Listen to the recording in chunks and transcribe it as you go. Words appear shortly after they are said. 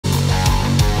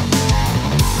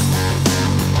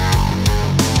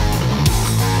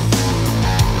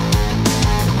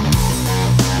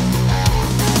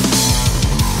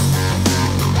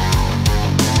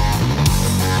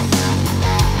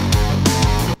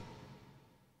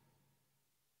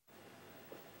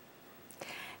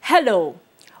Hello,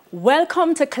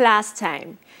 welcome to Class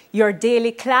Time, your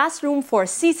daily classroom for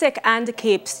CSEC and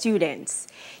CAPE students.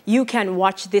 You can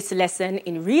watch this lesson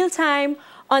in real time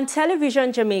on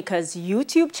Television Jamaica's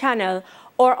YouTube channel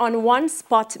or on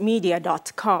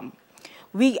onespotmedia.com.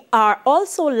 We are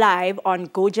also live on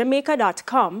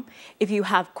gojamaica.com. If you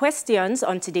have questions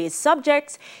on today's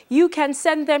subjects, you can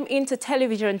send them into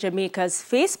Television Jamaica's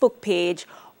Facebook page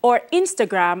or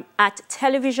Instagram at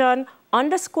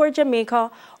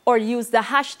television_Jamaica or use the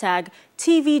hashtag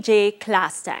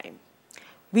TVJClassTime.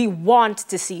 We want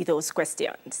to see those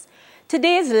questions.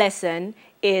 Today's lesson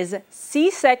is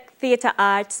CSEC Theatre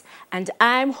Arts, and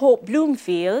I'm Hope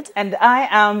Bloomfield. And I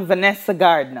am Vanessa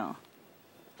Gardner.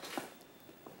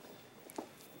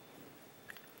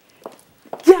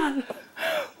 Girl,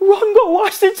 run go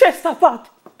wash the Chester pot.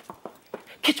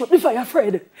 Catch up the fire,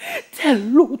 Fred. Tell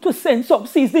Lou to send some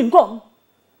seasoning come.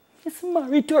 It's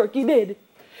married turkey dead.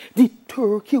 The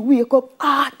turkey wake up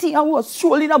hearty and was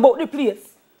strolling about the place.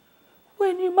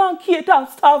 When the man Kate and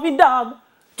starving dog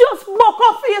just buck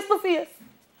up face to face.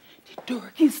 The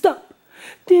turkey stop.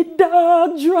 The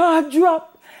dog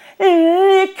drop,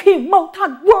 lick him out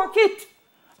and work it.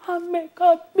 And make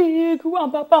a big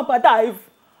rampa dive.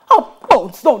 And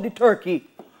bounce down the turkey.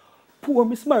 Poor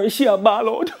Miss Mary, she a ball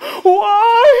out.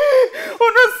 Why?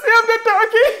 Wanna save the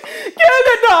turkey? Kill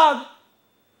the dog.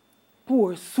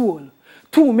 Poor soul.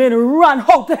 Two men ran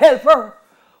out to help her.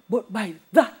 But by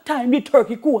that time, the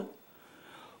turkey cold.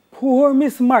 Poor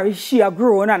Miss Mary, she a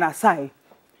groan and a sigh.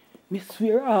 Miss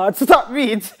swear hard, stop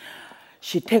read.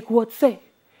 She take what say.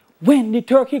 When the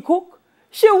turkey cook,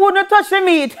 she wouldn't touch the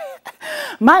meat.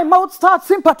 My mouth starts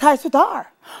sympathize with her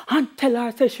and tell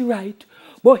her say she right.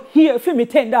 But here for me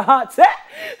tender heart say,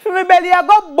 for me belly I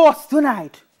got bust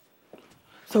tonight.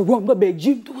 So run go beg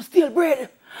Jim to steal bread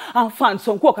and find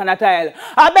some coconut oil.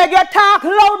 I beg you talk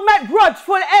loud, make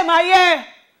grudgeful MIA.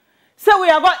 So we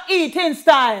are going to eat in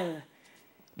style.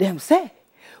 Them say,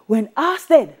 when ass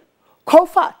dead, cow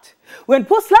fat. When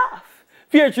puss laugh,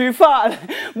 fear tree fall.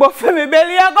 But for me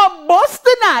belly I got bust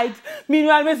tonight.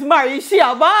 Meanwhile, Miss Mary, she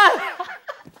a ball.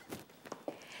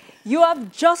 You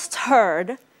have just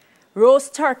heard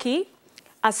Roast Turkey,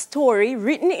 a story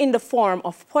written in the form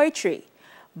of poetry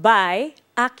by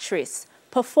actress,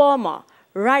 performer,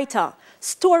 writer,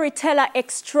 storyteller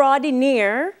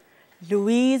extraordinaire,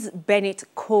 Louise Bennett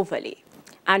Coverley.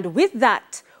 And with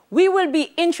that, we will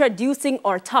be introducing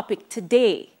our topic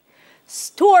today,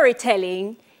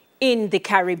 storytelling in the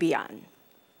Caribbean.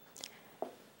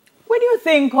 When you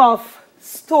think of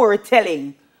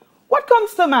storytelling, what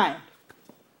comes to mind?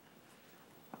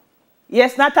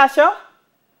 Yes, Natasha?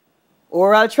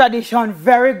 Oral tradition,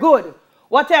 very good.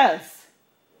 What else?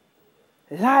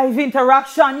 Live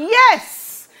interaction, yes!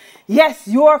 Yes,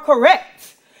 you are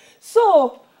correct.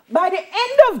 So, by the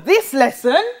end of this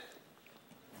lesson,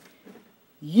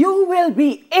 you will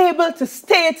be able to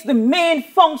state the main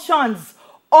functions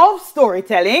of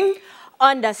storytelling,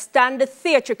 understand the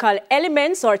theatrical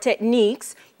elements or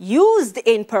techniques used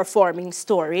in performing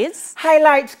stories,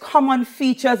 highlight common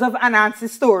features of Anansi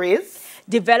stories,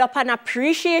 develop an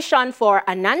appreciation for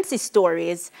Anansi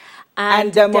stories,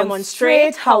 and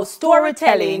demonstrate how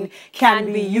storytelling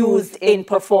can be used in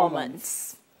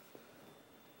performance.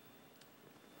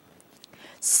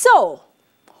 So,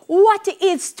 what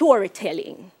is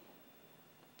storytelling?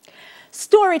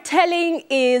 Storytelling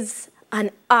is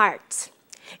an art.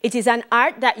 It is an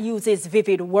art that uses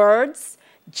vivid words,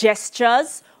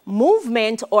 gestures,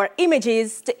 movement, or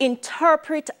images to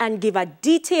interpret and give a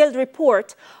detailed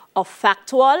report of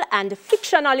factual and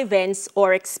fictional events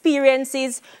or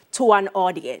experiences to an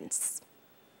audience.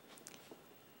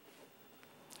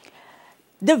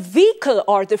 The vehicle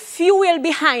or the fuel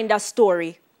behind a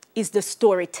story is the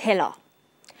storyteller.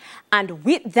 And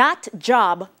with that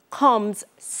job comes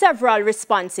several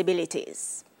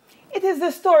responsibilities. It is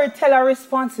the storyteller's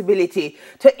responsibility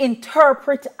to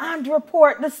interpret and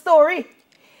report the story.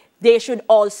 They should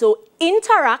also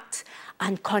interact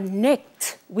and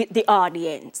connect with the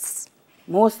audience.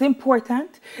 Most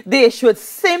important, they should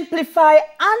simplify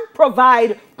and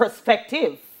provide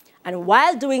perspective. And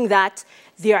while doing that,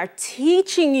 they are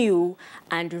teaching you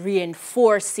and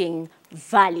reinforcing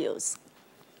values.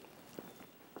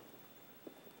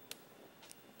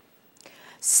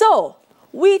 So,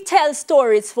 we tell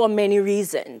stories for many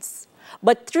reasons,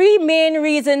 but three main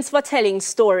reasons for telling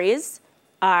stories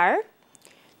are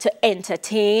to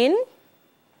entertain,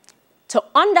 to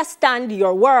understand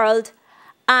your world,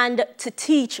 and to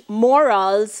teach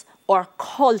morals or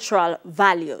cultural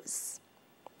values.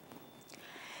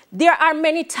 There are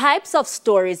many types of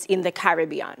stories in the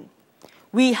Caribbean.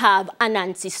 We have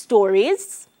Anansi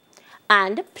stories,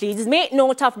 And please make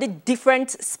note of the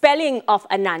different spelling of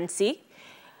Anansi.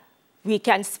 We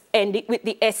can end it with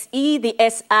the SE, the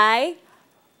SI.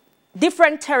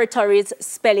 Different territories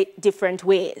spell it different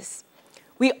ways.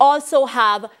 We also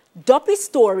have Duppy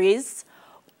stories,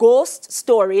 ghost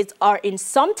stories, or in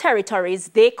some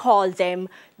territories, they call them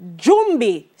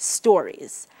Jumbi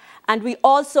stories. And we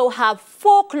also have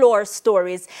folklore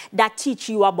stories that teach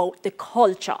you about the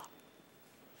culture.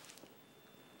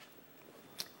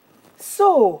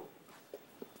 So,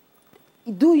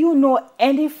 do you know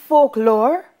any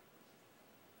folklore?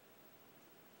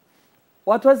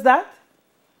 What was that?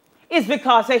 It's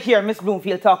because I hear Miss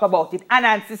Bloomfield talk about it,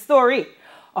 Anansi's story.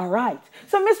 All right.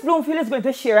 So Miss Bloomfield is going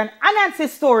to share an Anansi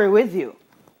story with you.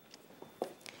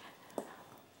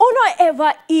 You no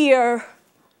ever hear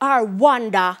or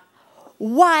wonder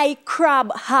why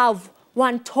crab have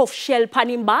one tough shell on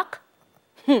him back?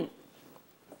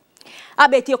 I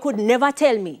bet you could never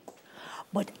tell me.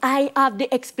 But I have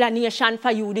the explanation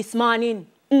for you this morning.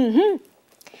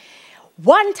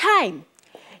 One time,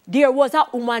 there was a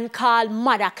woman called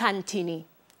Mother Cantini.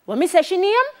 What me say she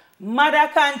name? Mother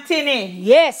Cantini.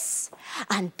 Yes.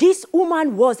 And this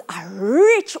woman was a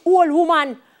rich old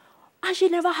woman. And she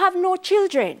never have no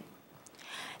children.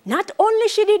 Not only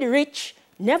she did rich,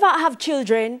 never have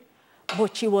children,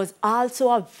 but she was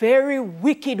also a very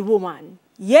wicked woman.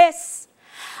 Yes.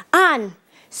 And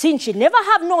since she never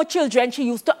have no children, she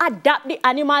used to adopt the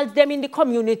animals them in the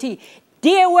community.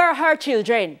 They were her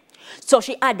children. So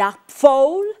she adopt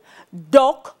fowl,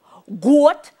 duck,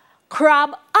 goat,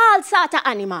 crab, all sort of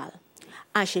animal.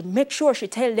 And she make sure she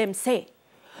tell them, say,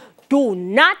 do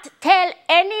not tell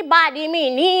anybody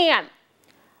me name.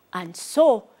 And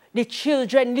so the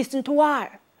children listen to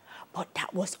her. But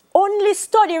that was only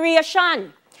study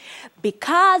ration.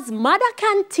 Because Mother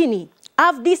Cantini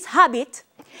have this habit,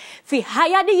 she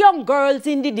hire the young girls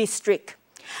in the district.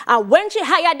 And when she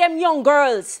hire them young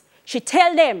girls, she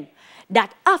tell them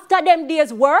that after them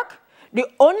days work, the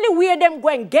only way them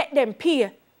going get them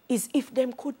pay is if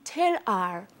them could tell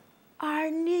her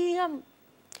name.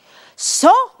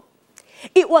 So,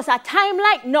 it was a time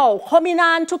like now, coming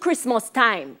on to Christmas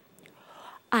time.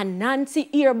 And Nancy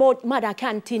hear about Mother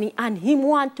Cantini and him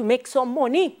want to make some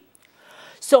money.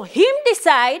 So him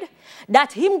decide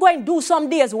that him going to do some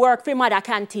days work for Mother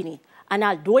Cantini. And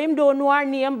although him don't know her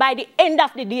name, by the end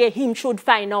of the day, him should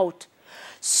find out.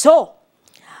 So,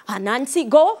 and Nancy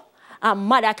go, and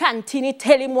Mother Cantini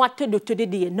tell him what to do to the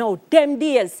day. Now, them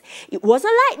days, it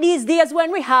wasn't like these days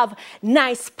when we have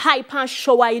nice pipe and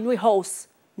shower in the house.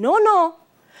 No, no.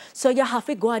 So you have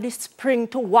to go at the spring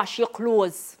to wash your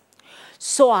clothes.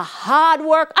 So a hard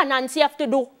work Anansi have to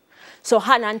do. So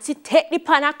Anansi take the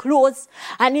pan of clothes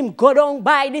and him go down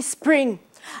by the spring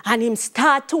and him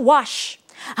start to wash.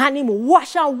 And him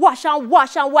wash and wash and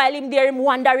wash, and while him there him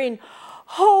wondering,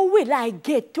 how will I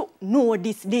get to know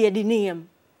this lady name?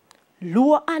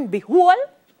 Lo and behold,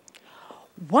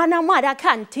 one of Mother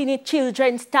Cantini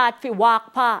children start to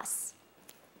walk past.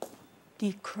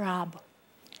 The crab.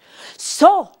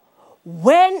 So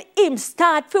when him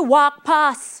start to walk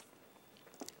past,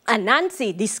 and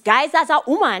Nancy, disguised as a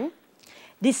woman,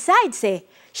 decides say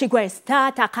she going to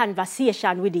start a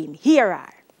conversation with him. Hear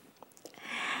her.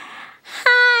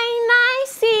 Hi,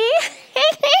 Nancy.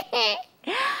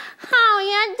 How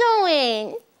you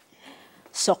doing?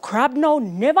 So Crab now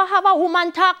never have a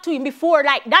woman talk to him before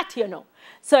like that, you know.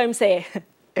 So him say,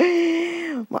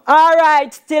 all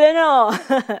right, still you know.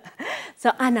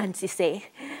 So Anansi say,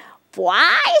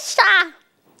 why, sir?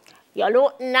 You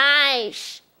look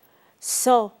nice.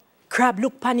 So Crab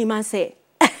look upon him and say,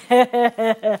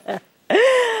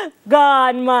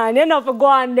 God, man, you know for go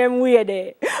on them way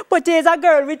there. But there's a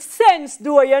girl with sense,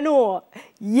 though, you know.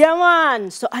 Yeah,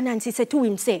 man. So Anansi said to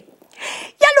him, say,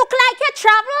 you look like you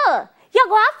travel. You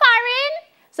go foreign?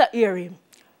 So hear him.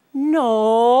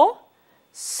 No.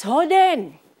 So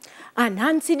then,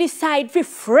 Anansi decide to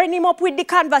friend him up with the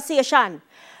conversation.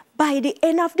 By the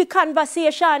end of the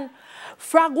conversation,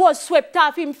 Frog was swept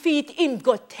off him feet. Him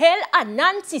go tell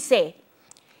Anansi say,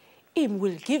 him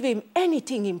will give him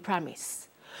anything him promise.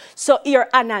 So here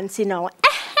Anansi now.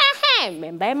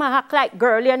 Remember him act like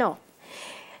girl, you know.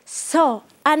 So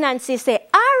Anansi say,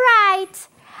 all right,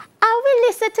 I will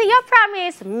listen to your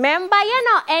promise. Remember, you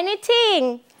know,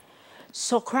 anything.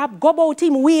 So Crab go about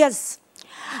him ways.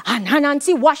 And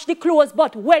Anansi washed the clothes,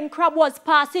 but when Crab was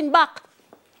passing back,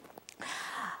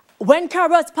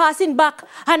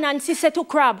 Anansi said to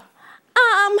Crab,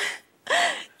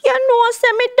 you know,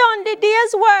 say me done the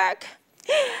day's work.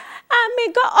 And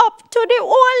me go up to the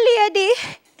old lady.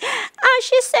 And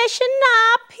she said she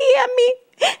not hear me.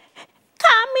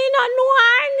 Cause me not know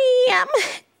her name.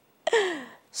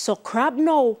 So Crab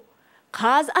now,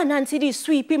 cause Anansi did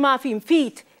sweep him off him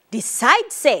feet,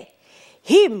 decide say,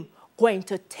 him going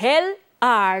to tell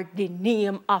her the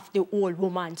name of the old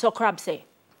woman. So Crab say,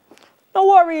 don't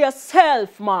worry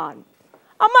yourself, man.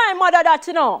 And my mother that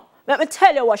you know. Let me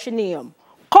tell you what she name.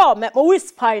 Come, let me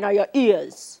whisper in your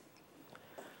ears.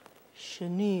 She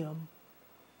name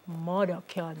Mother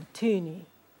Cantini.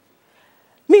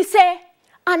 Me say,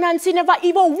 Anansi never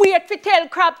even wait for tell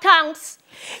Crab thanks.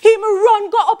 Him run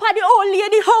go up at the old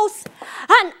lady house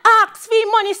and ask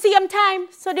for money same time.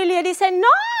 So the lady say, no,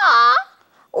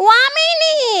 what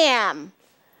me name?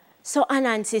 So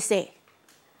Anansi say,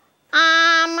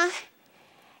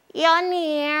 your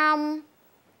name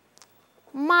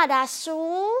Mother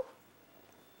Sue?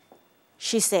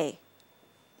 She say,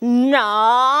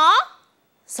 no.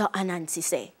 So Anansi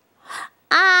say,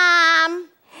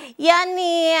 your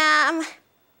name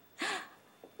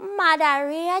Mother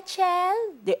Rachel?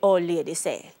 The old lady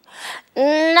say,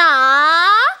 no.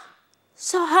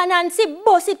 So Anansi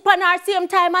bust it pan her same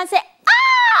time and say,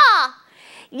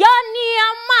 your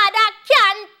name Mother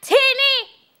Cantini.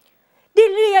 The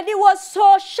lady was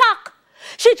so shocked.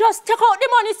 She just took out the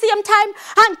money same time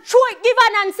and threw it give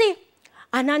Anansi.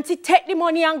 Anansi take the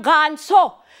money and gone.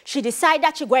 So she decided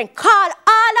that she going to call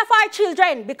all of her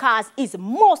children because it's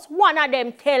most one of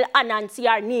them tell Anansi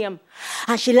her name.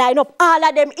 And she line up all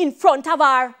of them in front of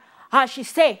her. And she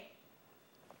say,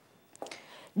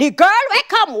 the girl will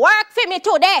come work for me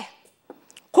today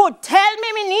could tell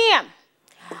me my name.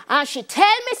 And she tell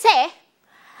me say,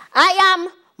 I am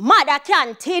Mother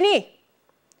Cantini.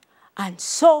 And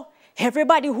so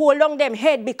everybody hold on them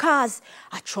head because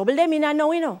I trouble them in a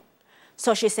now, you know.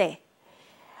 So she say,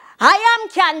 I am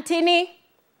Cantini.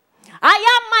 I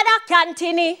am Mother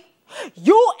Cantini.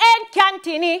 You ain't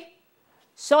Cantini.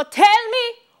 So tell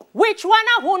me which one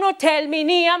of who no tell me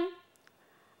name.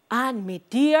 And me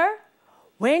dear,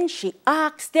 when she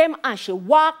asked them and she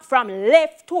walked from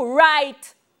left to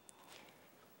right,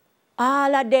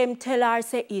 all of them tell her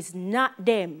say it's not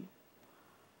them.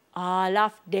 All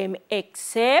of them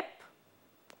except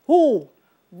who?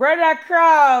 Brother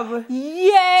Crab.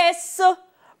 Yes,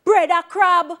 Brother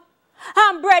Crab.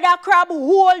 And Brother Crab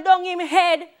hold on him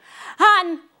head.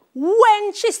 And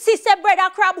when she see say Brother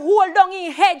Crab hold on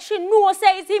his head, she know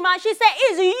say it's him. And she say,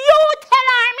 is you tell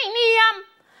her me name?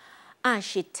 And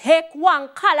she take one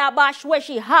calabash where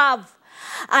she have.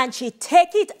 And she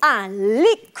take it and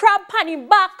lick Crab on him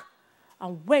back.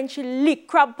 And when she lick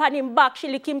Crab on him back, she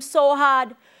lick him so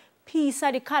hard. Piece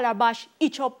of the calabash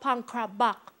itch up on Crab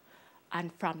back.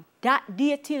 And from that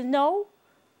day till now,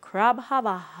 Crab have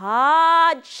a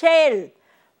hard shell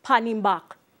pan him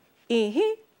back.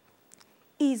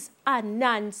 Is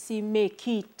Anansi make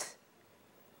it.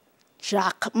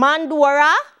 Jack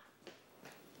Mandora,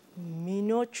 me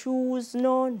no choose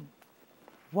none.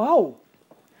 Wow.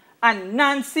 And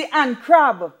Nancy and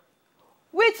Crab.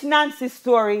 Which Nancy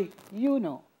story you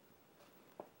know?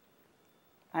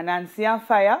 Anansi and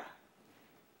Fire?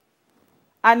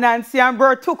 Anansi and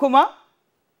Bird Tukuma?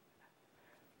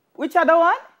 Which other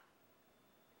one?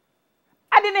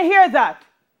 I didn't hear that.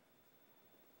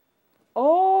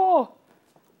 Oh,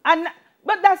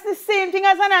 but that's the same thing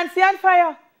as Anansi and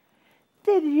Fire.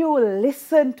 Did you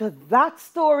listen to that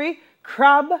story,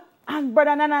 Crab and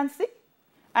Brother Anansi?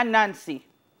 And Nancy.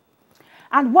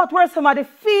 And what were some of the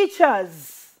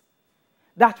features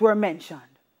that were mentioned?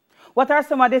 What are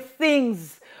some of the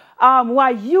things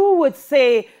why you would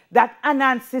say that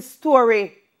Anansi's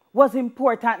story was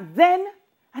important then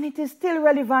and it is still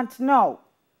relevant now?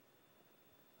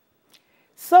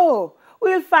 So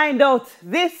we'll find out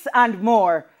this and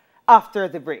more after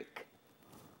the break.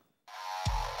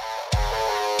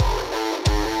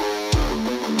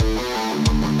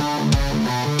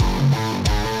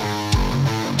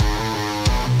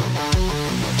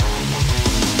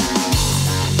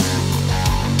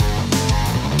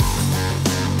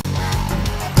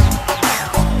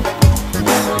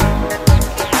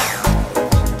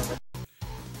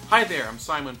 Hi there, I'm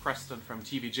Simon Preston from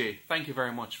TVJ. Thank you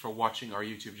very much for watching our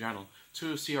YouTube channel.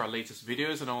 To see our latest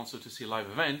videos and also to see live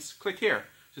events, click here.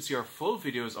 To see our full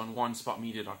videos on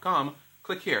onespotmedia.com,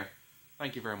 click here.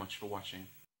 Thank you very much for watching.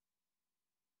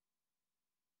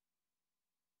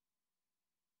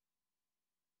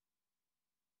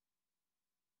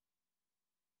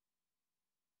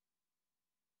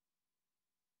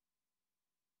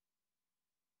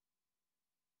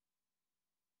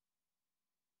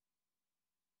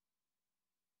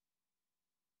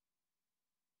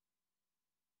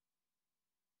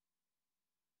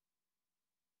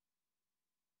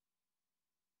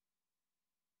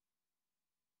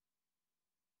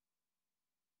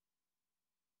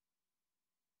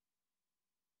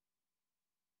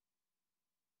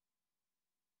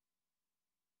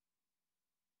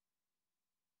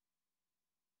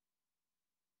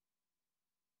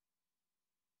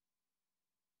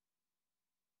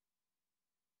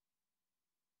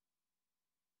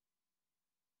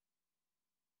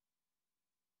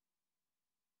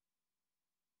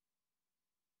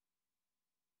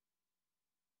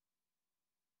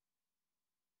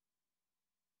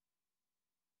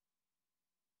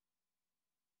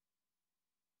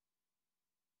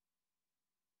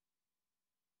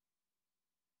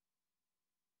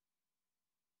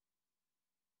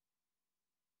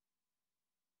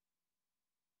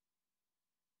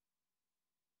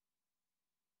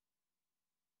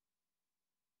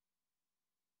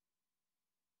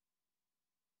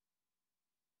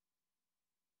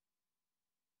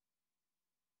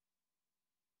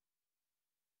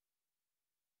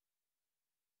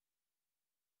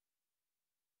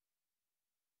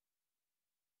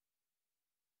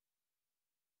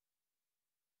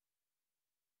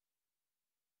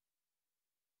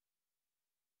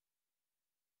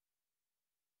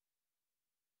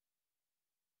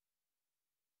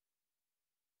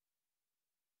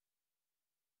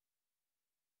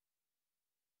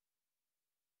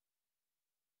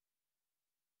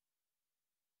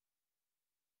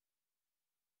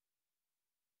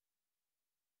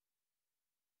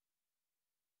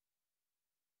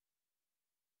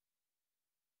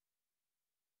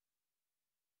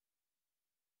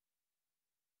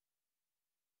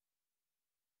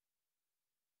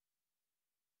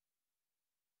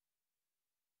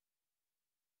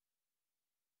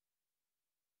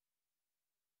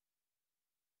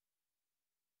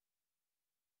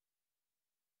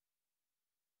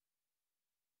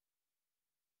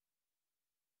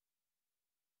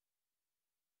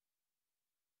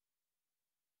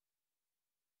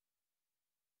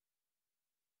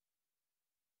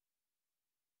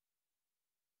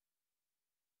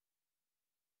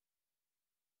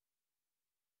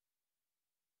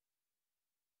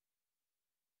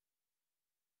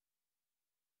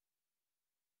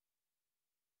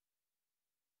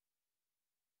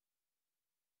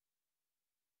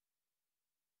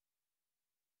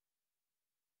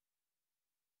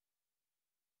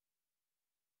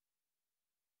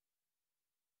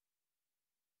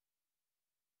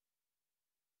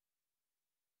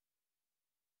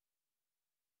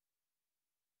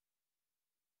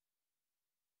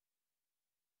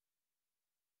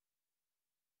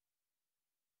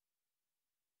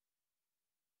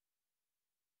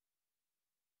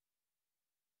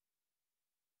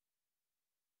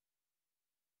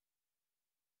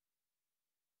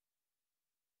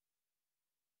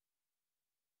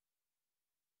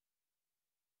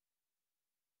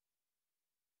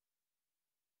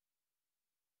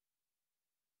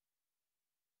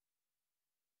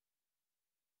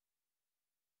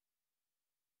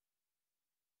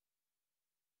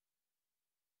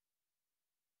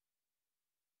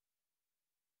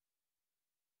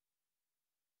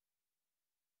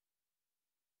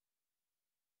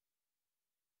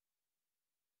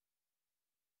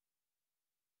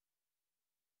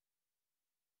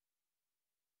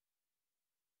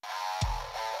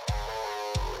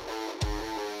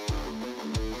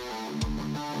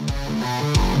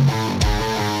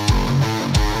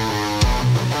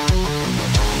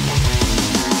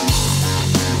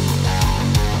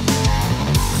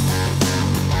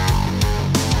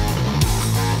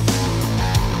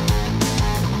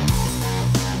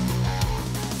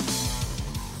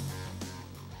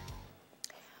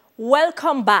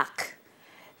 Welcome back.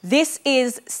 This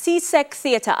is CSEC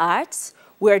Theatre Arts.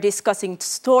 We're discussing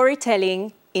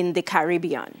storytelling in the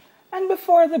Caribbean. And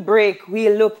before the break, we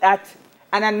looked at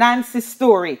an Anansi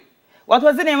story. What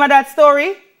was the name of that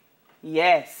story?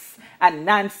 Yes,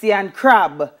 Anansi and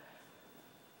Crab.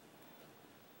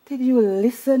 Did you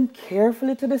listen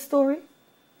carefully to the story?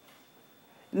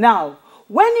 Now,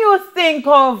 when you think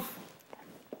of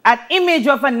an image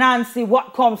of Anansi,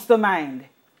 what comes to mind?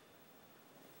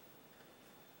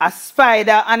 A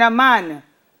spider and a man.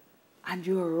 And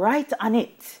you're right on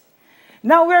it.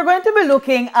 Now we're going to be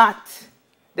looking at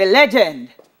the legend,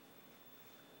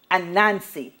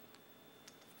 Anansi.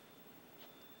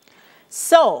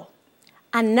 So,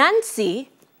 Anansi,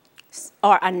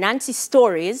 or Anansi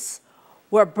stories,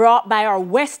 were brought by our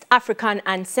West African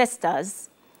ancestors,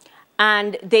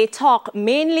 and they talk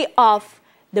mainly of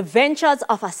the ventures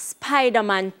of a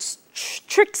Spider-Man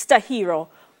trickster hero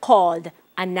called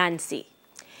Anansi.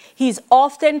 He's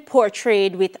often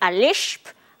portrayed with a lisp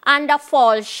and a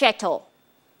falsetto.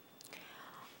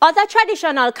 Other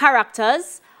traditional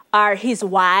characters are his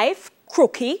wife,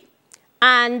 Crookie,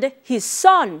 and his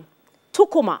son,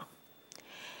 Tukuma.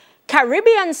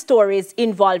 Caribbean stories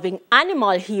involving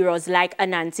animal heroes like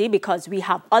Anansi, because we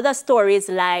have other stories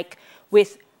like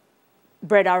with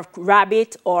Brother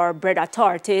Rabbit or Brother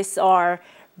Tortoise or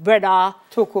Brother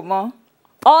Tukuma.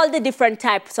 All the different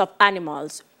types of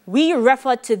animals. We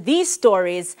refer to these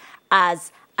stories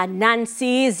as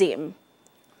Anansiism,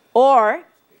 or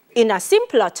in a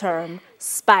simpler term,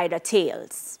 spider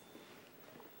tales.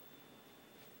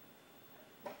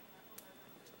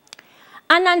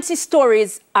 Anansi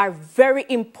stories are very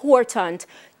important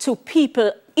to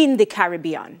people in the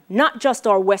Caribbean, not just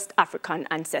our West African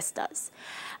ancestors.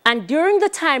 And during the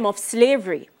time of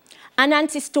slavery,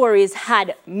 Anansi stories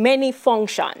had many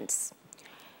functions.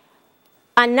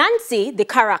 Anansi, the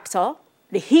character,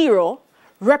 the hero,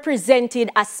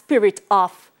 represented a spirit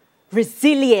of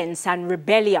resilience and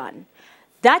rebellion.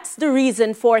 That's the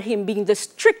reason for him being the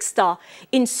trickster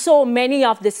in so many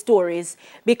of the stories,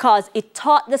 because it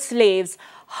taught the slaves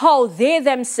how they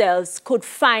themselves could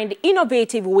find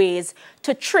innovative ways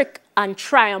to trick and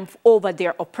triumph over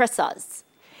their oppressors.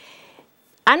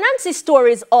 Anansi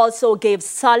stories also gave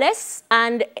solace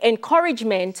and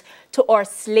encouragement to our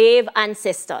slave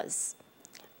ancestors.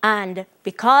 And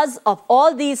because of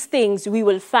all these things, we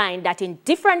will find that in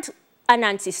different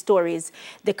Anansi stories,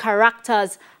 the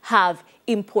characters have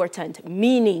important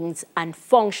meanings and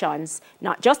functions,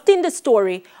 not just in the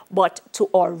story, but to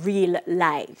our real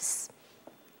lives.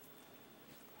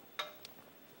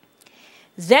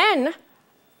 Then,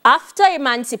 after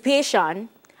emancipation,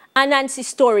 Anansi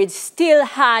stories still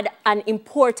had an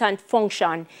important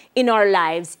function in our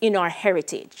lives, in our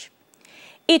heritage.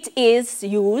 It is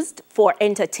used for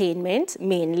entertainment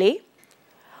mainly,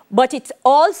 but it's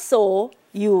also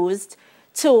used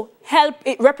to help.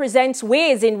 It represents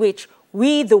ways in which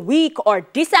we, the weak or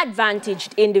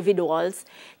disadvantaged individuals,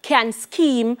 can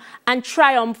scheme and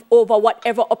triumph over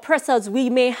whatever oppressors we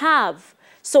may have.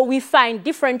 So we find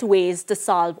different ways to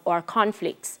solve our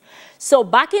conflicts. So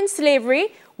back in slavery,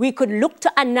 we could look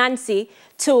to Anansi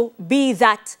to be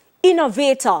that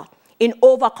innovator in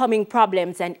overcoming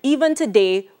problems, and even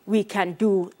today, we can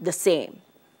do the same.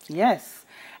 Yes.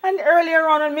 And earlier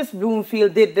on when Miss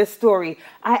Bloomfield did this story,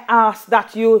 I asked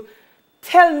that you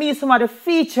tell me some of the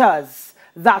features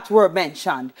that were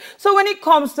mentioned. So when it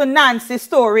comes to Nancy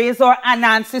stories or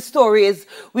Anansi stories,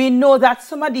 we know that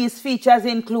some of these features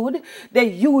include,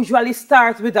 they usually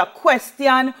start with a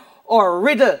question or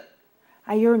riddle.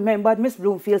 And you remembered Miss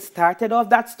Bloomfield started off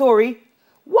that story.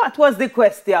 What was the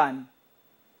question?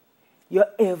 You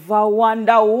ever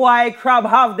wonder why crab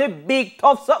have the big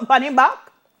tough something on him back?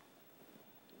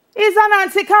 Is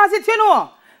Anansi cause it, you know?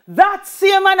 That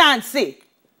same Anansi.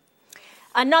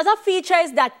 Another feature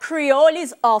is that Creole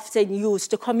is often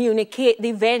used to communicate the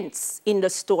events in the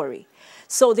story.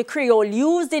 So the Creole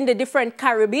used in the different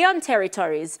Caribbean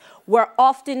territories were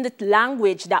often the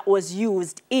language that was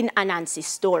used in Anansi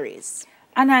stories.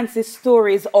 Anansi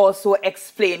stories also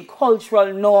explain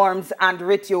cultural norms and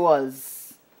rituals.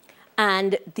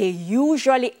 And they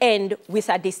usually end with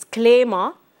a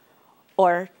disclaimer,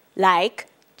 or like,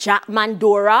 Jack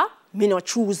Mandora, me no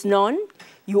choose none.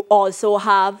 You also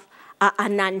have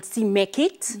Anansi make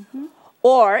it.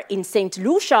 Or in St.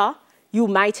 Lucia, you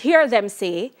might hear them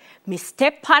say, me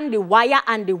step on the wire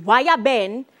and the wire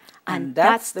bend, and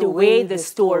that's the way the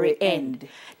story ends.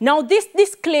 Now this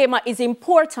disclaimer is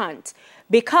important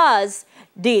because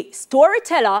the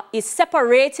storyteller is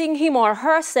separating him or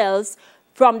herself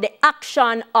from the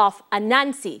action of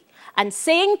Anansi and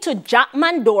saying to Jack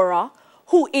Mandora,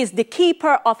 who is the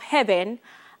keeper of heaven,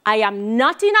 I am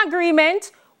not in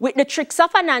agreement with the tricks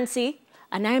of Anansi,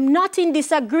 and I am not in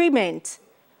disagreement.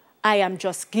 I am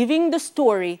just giving the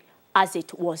story as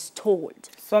it was told.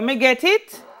 So me get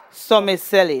it, so me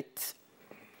sell it.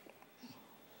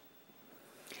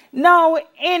 Now,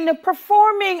 in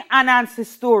performing Anansi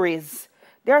stories,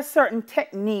 there are certain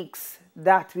techniques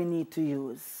that we need to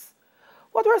use.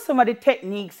 What were some of the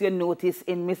techniques you noticed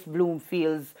in Miss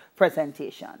Bloomfield's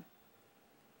presentation?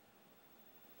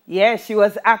 Yes, she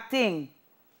was acting.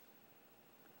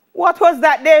 What was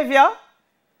that, Davia?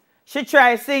 She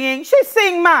tried singing. She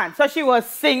sing, man. So she was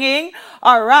singing.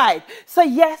 All right. So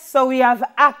yes, so we have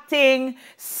acting,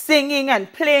 singing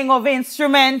and playing of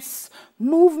instruments,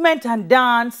 movement and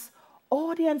dance,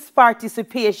 audience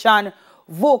participation,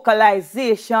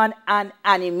 vocalization and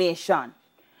animation.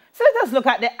 So let us look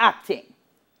at the acting.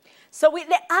 So with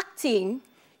the acting,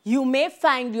 you may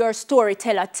find your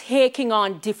storyteller taking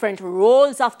on different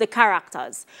roles of the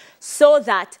characters so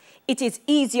that it is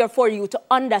easier for you to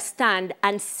understand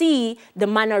and see the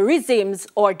mannerisms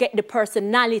or get the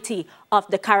personality of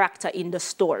the character in the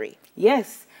story.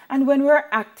 Yes, and when we're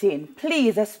acting,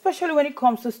 please, especially when it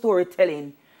comes to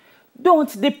storytelling,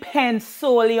 don't depend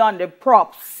solely on the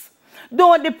props.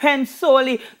 Don't depend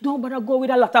solely, don't bother go with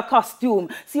a lot of costume.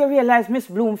 See, you realize Miss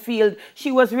Bloomfield,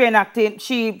 she was reenacting,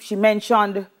 she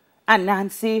mentioned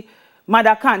Anansi,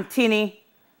 Mother Cantini,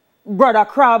 Brother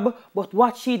Crab, but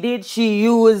what she did, she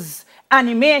used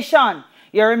animation.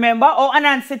 You remember how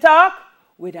Anansi talk?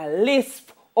 With a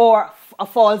lisp or a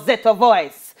falsetto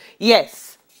voice.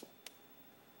 Yes.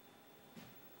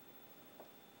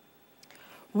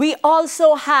 We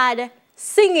also had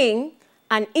singing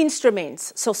and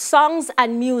instruments. So songs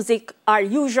and music are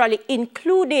usually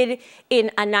included in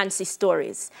Anansi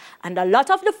stories. And a lot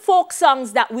of the folk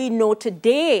songs that we know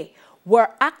today were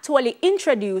actually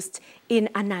introduced in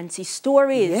Anansi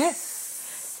stories.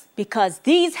 Yes. Because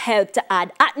these help to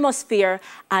add atmosphere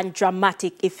and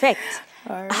dramatic effect.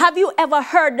 Right. Have you ever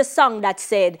heard the song that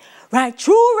said, right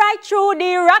through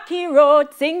the rocky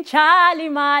road, sing Charlie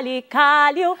Mali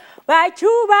call you. Right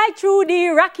through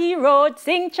the rocky road,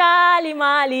 sing Charlie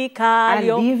Mali call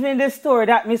you. And even the story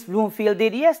that Miss Bloomfield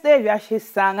did yesterday, she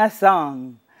sang a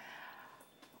song.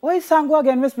 What is song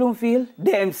again, Miss Bloomfield?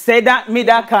 Them say that me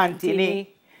da cantini.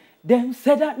 Them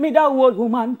say that me da old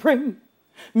woman prim.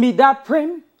 Me da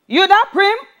prim. You da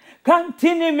prim?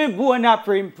 Cantini me bona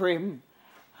prim prim.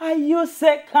 And you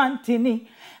say cantini.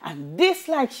 And this,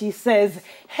 like she says,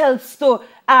 helps to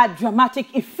add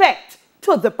dramatic effect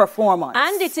to the performance.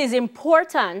 And it is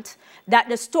important that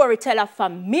the storyteller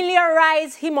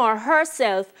familiarize him or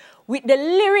herself with the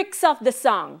lyrics of the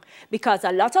song, because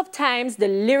a lot of times the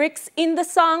lyrics in the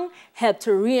song help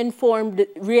to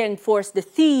reinforce the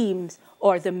themes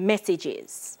or the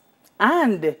messages.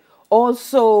 And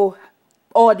also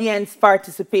audience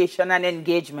participation and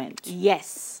engagement.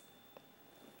 Yes.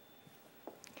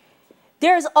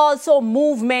 There's also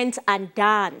movement and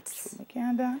dance. I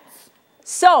can't dance.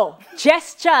 So,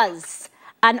 gestures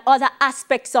and other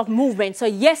aspects of movement. So,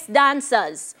 yes,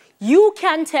 dancers, you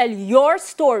can tell your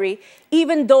story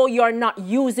even though you're not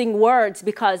using words,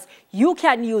 because you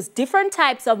can use different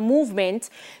types of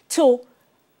movement to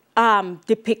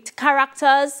depict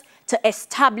characters, to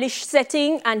establish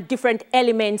setting and different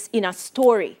elements in a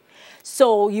story.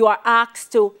 So, you are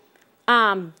asked to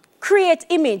create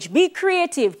image, be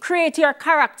creative, create your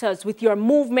characters with your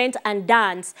movement and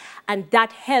dance, and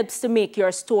that helps to make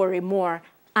your story more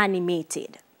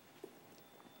animated.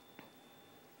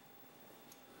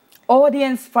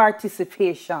 Audience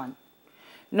participation.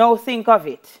 Now think of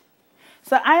it.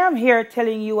 So I am here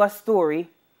telling you a story,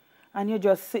 and you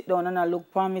just sit down and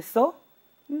look for me, so?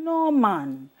 No,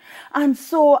 man. And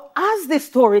so, as the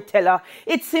storyteller,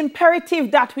 it's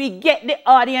imperative that we get the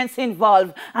audience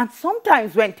involved. And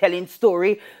sometimes when telling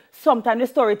story, sometimes the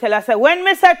storyteller says, when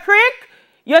me say crick,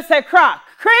 you say crack.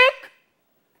 Crick,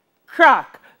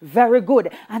 crack. Very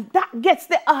good. And that gets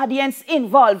the audience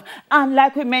involved. And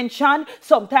like we mentioned,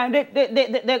 sometimes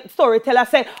the storyteller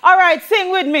said, all right,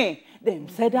 sing with me. Them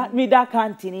say that me da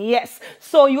continue, yes.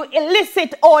 So you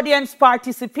elicit audience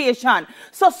participation.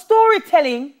 So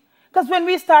storytelling, because when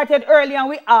we started earlier,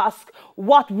 we asked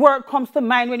what word comes to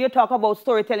mind when you talk about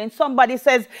storytelling. Somebody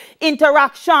says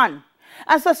interaction.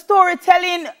 And so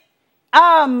storytelling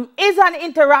is an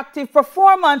interactive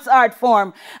performance art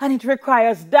form, and it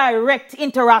requires direct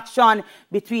interaction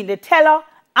between the teller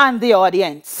and the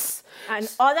audience. And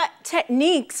other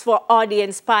techniques for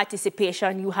audience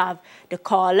participation, you have the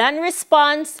call and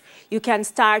response. You can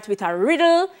start with a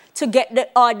riddle to get the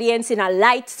audience in a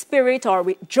light spirit or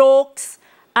with jokes.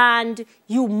 and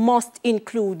you must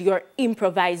include your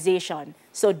improvisation.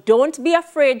 So don't be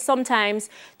afraid sometimes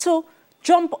to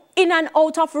jump in and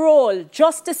out of role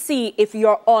just to see if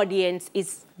your audience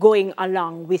is going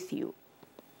along with you.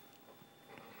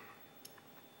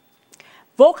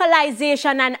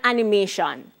 Vocalization and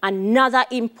animation, another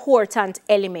important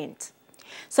element.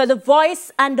 So the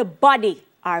voice and the body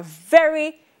are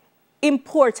very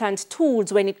important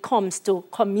tools when it comes to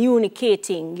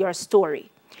communicating your story.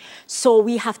 So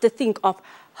we have to think of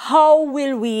how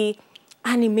will we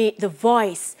animate the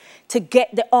voice to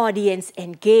get the audience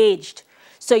engaged.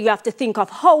 So you have to think of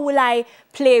how will I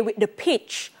play with the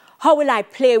pitch? How will I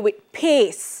play with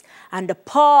pace and the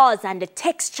pause and the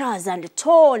textures and the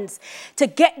tones to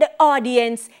get the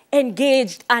audience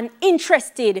engaged and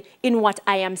interested in what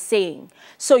I am saying?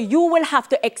 So you will have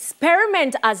to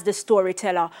experiment as the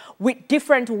storyteller with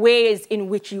different ways in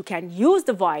which you can use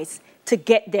the voice to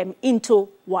get them into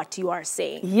what you are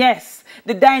saying. Yes,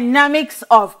 the dynamics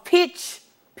of pitch,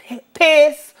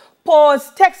 pace,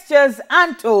 pause, textures,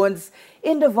 and tones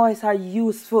in the voice are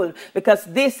useful because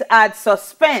this adds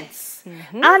suspense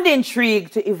and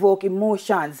intrigue to evoke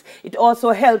emotions. It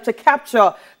also helps to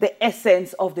capture the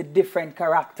essence of the different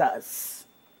characters.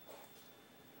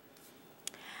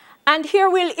 And here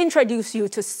we'll introduce you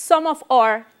to some of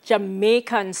our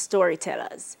Jamaican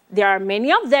storytellers. There are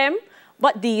many of them,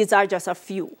 but these are just a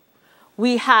few.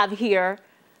 We have here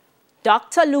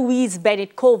Dr. Louise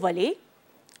Bennett Coverley,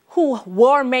 who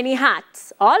wore many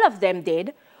hats. All of them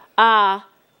did.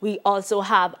 We also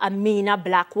have Amina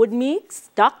Blackwood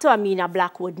Meeks, Dr. Amina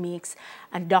Blackwood Meeks,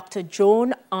 and Dr.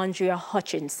 Joan Andrea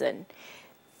Hutchinson.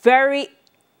 Very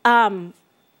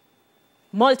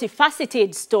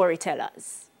multifaceted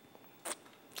storytellers.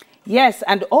 Yes,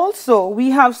 and also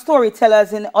we have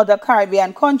storytellers in other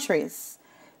Caribbean countries,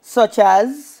 such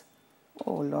as,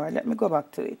 oh Lord, let me go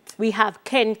back to it. We have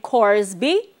Ken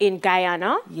Corsby in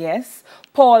Guyana. Yes.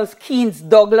 Paul Keynes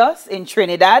Douglas in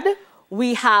Trinidad.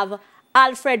 We have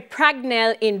Alfred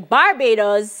Pragnell in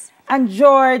Barbados. And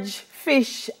George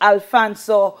Fish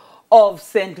Alfonso of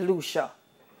St. Lucia.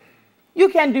 You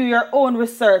can do your own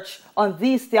research on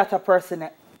these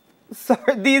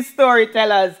these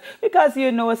storytellers, because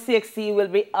you know CSEC will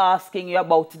be asking you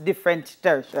about different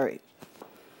territory.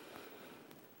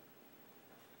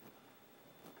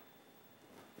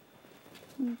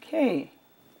 Okay.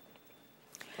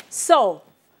 So,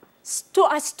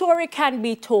 a story can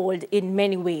be told in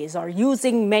many ways or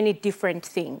using many different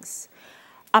things.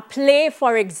 A play,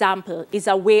 for example, is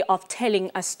a way of telling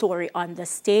a story on the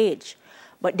stage.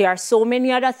 But there are so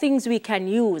many other things we can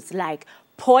use, like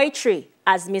poetry,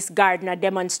 as Miss Gardner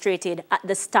demonstrated at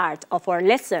the start of our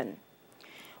lesson.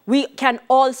 We can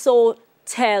also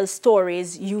tell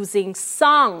stories using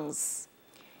songs.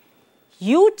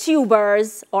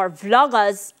 YouTubers or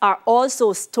vloggers are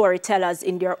also storytellers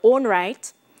in their own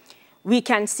right. We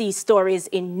can see stories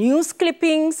in news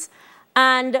clippings,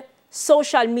 and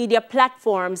social media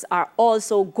platforms are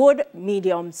also good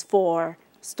mediums for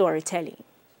storytelling.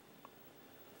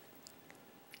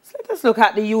 So let us look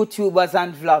at the YouTubers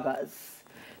and vloggers.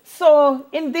 So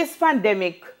in this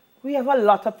pandemic, we have a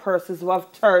lot of persons who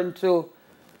have turned to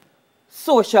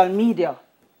social media.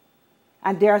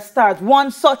 And there are stars.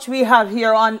 One such we have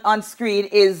here on screen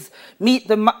is Meet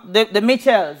the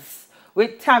Mitchells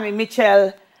with Tammy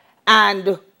Mitchell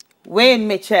and Wayne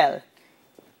Mitchell.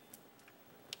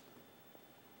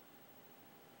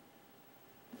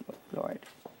 Oh, Lord.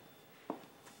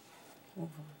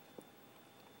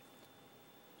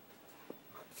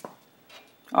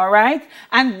 All right.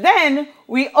 And then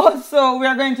we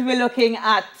are going to be looking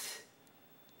at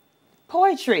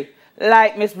poetry,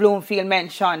 like Miss Bloomfield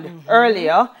mentioned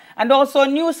earlier, and also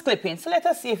news clippings. So let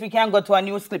us see if we can go to our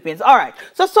news clippings. All right.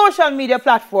 So social media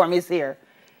platform is here.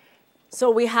 So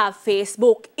we have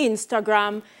Facebook,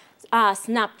 Instagram,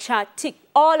 Snapchat, TikTok,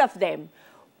 all of them.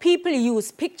 People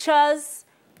use pictures,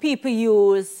 people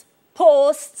use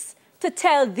posts to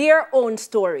tell their own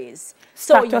stories.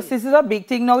 Status is a big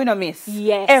thing now, you know, miss.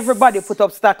 Yes. Everybody put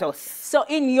up status. So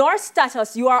in your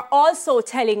status, you are also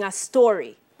telling a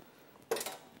story.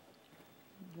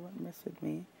 Don't mess with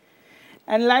me.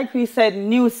 And like we said,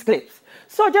 news clips.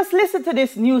 So just listen to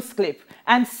this news clip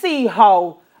and see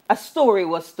how a story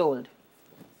was told.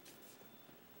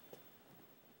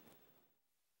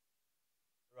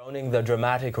 Surrounding the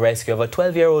dramatic rescue of a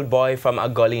 12-year-old boy from a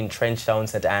gully in Trenchtown,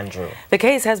 St. Andrew. The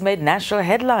case has made national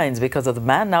headlines because of the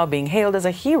man now being hailed as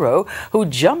a hero who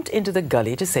jumped into the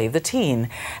gully to save the teen.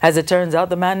 As it turns out,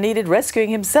 the man needed rescuing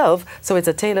himself, so it's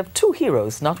a tale of two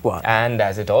heroes, not one. And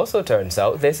as it also turns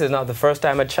out, this is not the first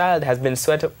time a child has been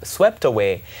swept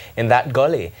away in that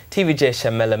gully. TVJ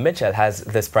Shamela Mitchell has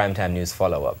this primetime news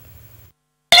follow-up.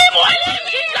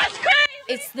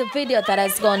 It's the video that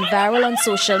has gone viral on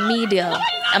social media.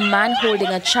 A man holding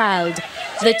a child,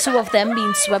 the two of them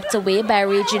being swept away by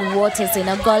raging waters in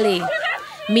a gully.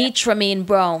 Meet Tremaine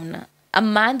Brown, a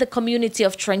man the community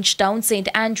of Trenchtown, St.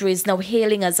 Andrew is now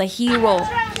hailing as a hero.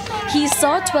 He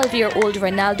saw 12-year-old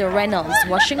Ronaldo Reynolds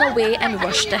washing away and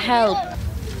rushed to help.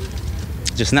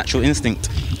 Just natural instinct.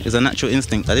 It's a natural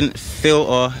instinct. I didn't feel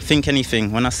or think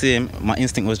anything. When I see him, my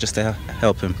instinct was just to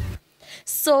help him.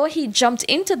 So he jumped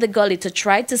into the gully to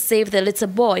try to save the little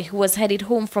boy who was headed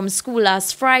home from school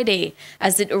last Friday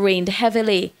as it rained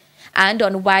heavily, and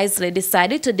unwisely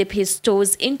decided to dip his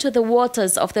toes into the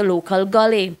waters of the local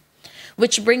gully.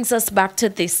 Which brings us back to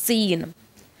this scene.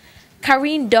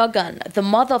 Karine Duggan, the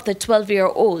mother of the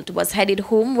 12-year-old, was headed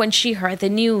home when she heard the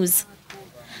news.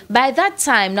 By that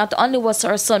time, not only was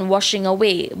her son washing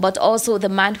away, but also the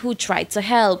man who tried to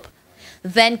help.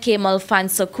 Then came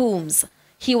Alfonso Coombs.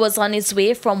 He was on his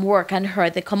way from work and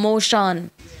heard the commotion.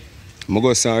 I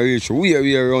go and reach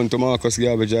way around to Marcus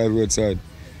Garbage Drive roadside.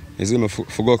 You see me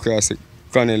for go across the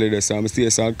canal there, so I stay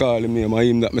and call me and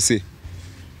him that I see.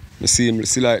 I see him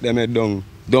see like them head down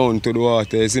to the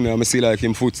water. You see me, I see like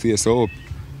him foot stay so up.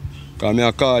 Because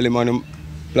I call him and him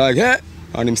like, hey!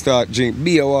 And him start drink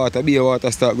beer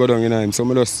water start go down in him. So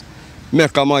I just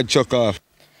make a mad chuck off.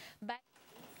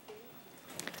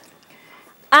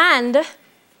 And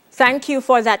thank you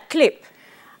for that clip.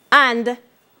 And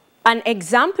an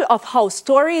example of how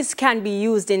stories can be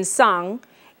used in song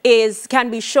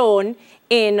can be shown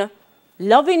in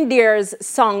Loving Dear's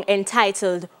song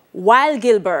entitled Wild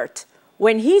Gilbert,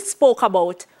 when he spoke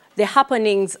about the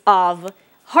happenings of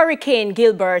Hurricane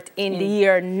Gilbert in the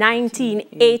year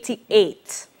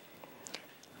 1988.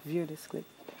 View this clip.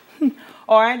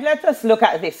 All right, let us look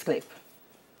at this clip.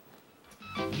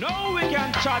 No, we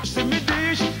can touch the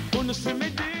dish.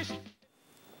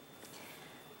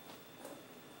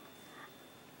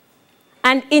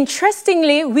 And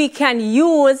interestingly, we can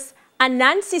use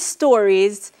Anansi's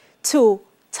stories to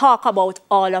talk about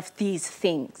all of these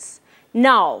things.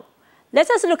 Now, let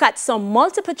us look at some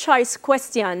multiple choice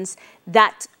questions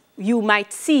that you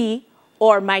might see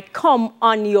or might come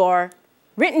on your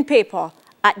written paper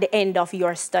at the end of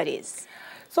your studies.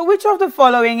 So which of the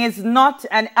following is not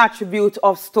an attribute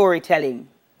of storytelling?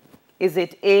 Is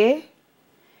it A,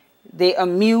 they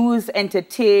amuse,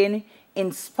 entertain,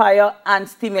 inspire, and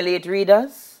stimulate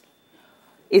readers?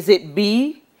 Is it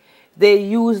B, they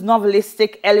use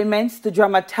novelistic elements to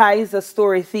dramatize the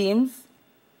story theme,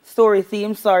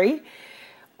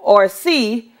 or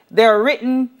C, they're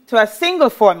written to a single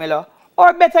formula,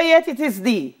 or better yet, it is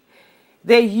D,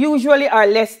 they usually are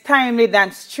less timely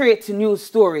than straight news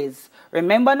stories.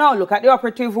 Remember now, look at the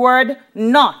operative word,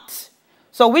 not.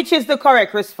 So which is the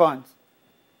correct response?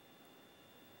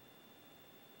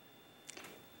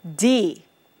 D.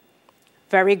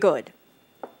 Very good.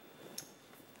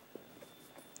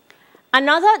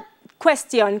 Another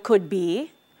question could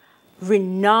be,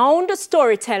 renowned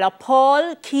storyteller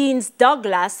Paul Keynes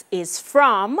Douglas is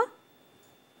from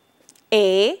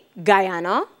A,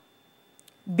 Guyana,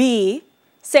 B,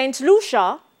 St.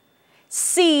 Lucia,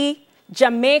 C,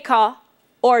 Jamaica,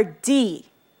 or D,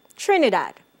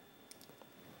 Trinidad.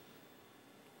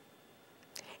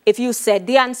 If you said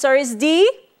the answer is D,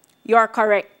 you're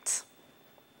correct.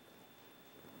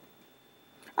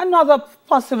 Another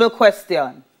possible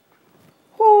question.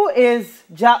 Who is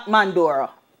Jack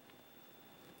Mandora?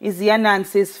 Is he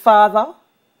Anansi's father?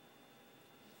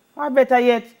 Or better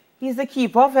yet, he's the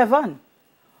keeper of heaven?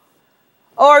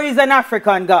 Or he's an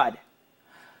African god?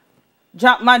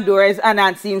 Jack Mandora is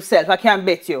Anansi himself, I can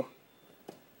bet you.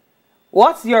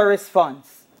 What's your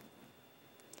response?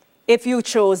 If you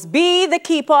chose B, the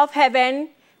keeper of heaven,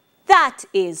 that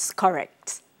is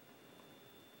correct.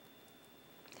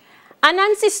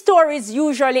 Anansi's stories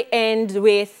usually end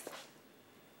with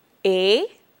A,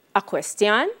 a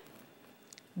question,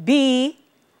 B,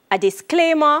 a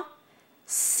disclaimer,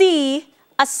 C,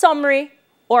 a summary,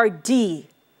 or D,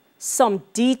 some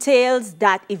details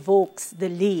that evokes the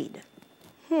lead.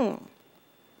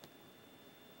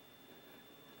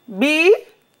 B,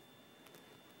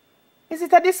 is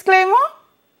it a disclaimer?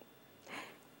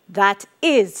 That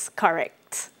is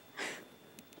correct.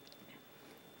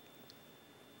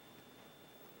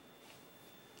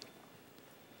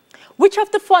 Which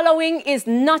of the following is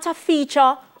not a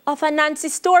feature of Anansi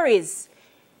stories?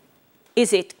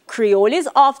 Is it Creole is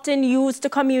often used to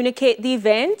communicate the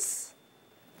events?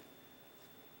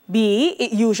 B,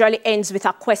 it usually ends with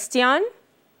a question.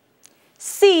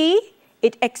 C,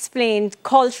 it explains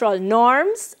cultural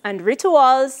norms and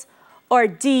rituals. Or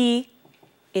D,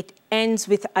 it ends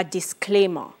with a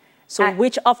disclaimer. So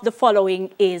which of the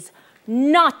following is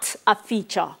not a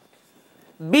feature?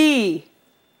 B.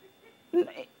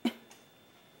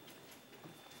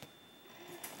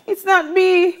 It's not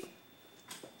B.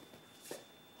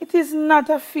 It is not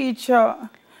a feature.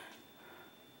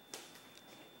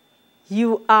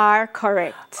 You are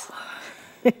correct.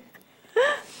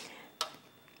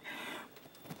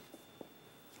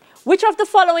 Which of the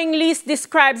following least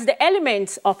describes the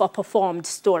elements of a performed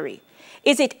story?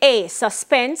 Is it A,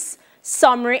 suspense,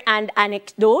 summary, and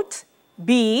anecdote?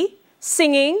 B,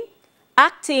 singing,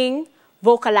 acting,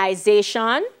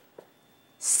 vocalization?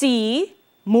 C,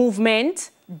 movement,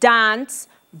 dance,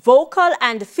 vocal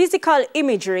and physical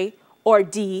imagery? Or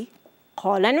D,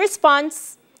 call and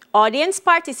response, audience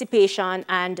participation,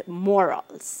 and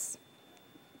morals?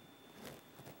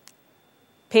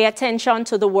 Pay attention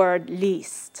to the word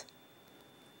least.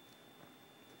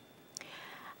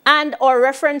 And our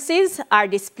references are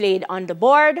displayed on the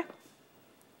board.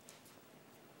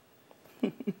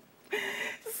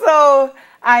 So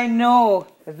I know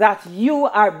that you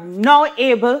are now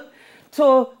able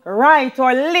to write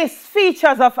or list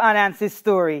features of Anansi's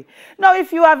story. Now,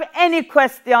 if you have any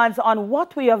questions on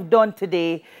what we have done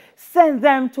today, send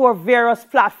them to our various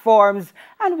platforms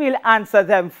and we'll answer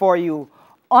them for you.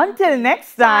 Until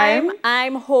next time,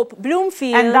 I'm Hope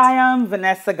Bloomfield. And I am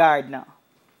Vanessa Gardner.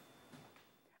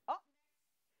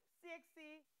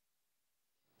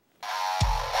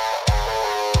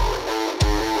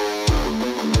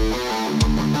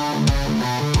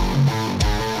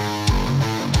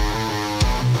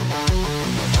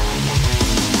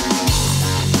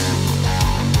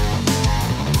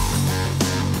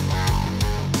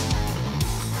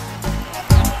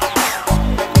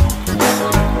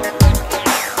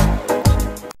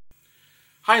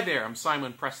 Hi there, I'm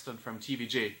Simon Preston from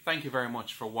TVJ. Thank you very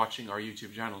much for watching our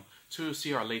YouTube channel. To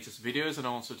see our latest videos and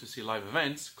also to see live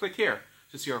events, click here.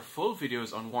 To see our full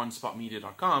videos on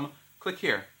onespotmedia.com, click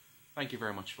here. Thank you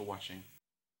very much for watching.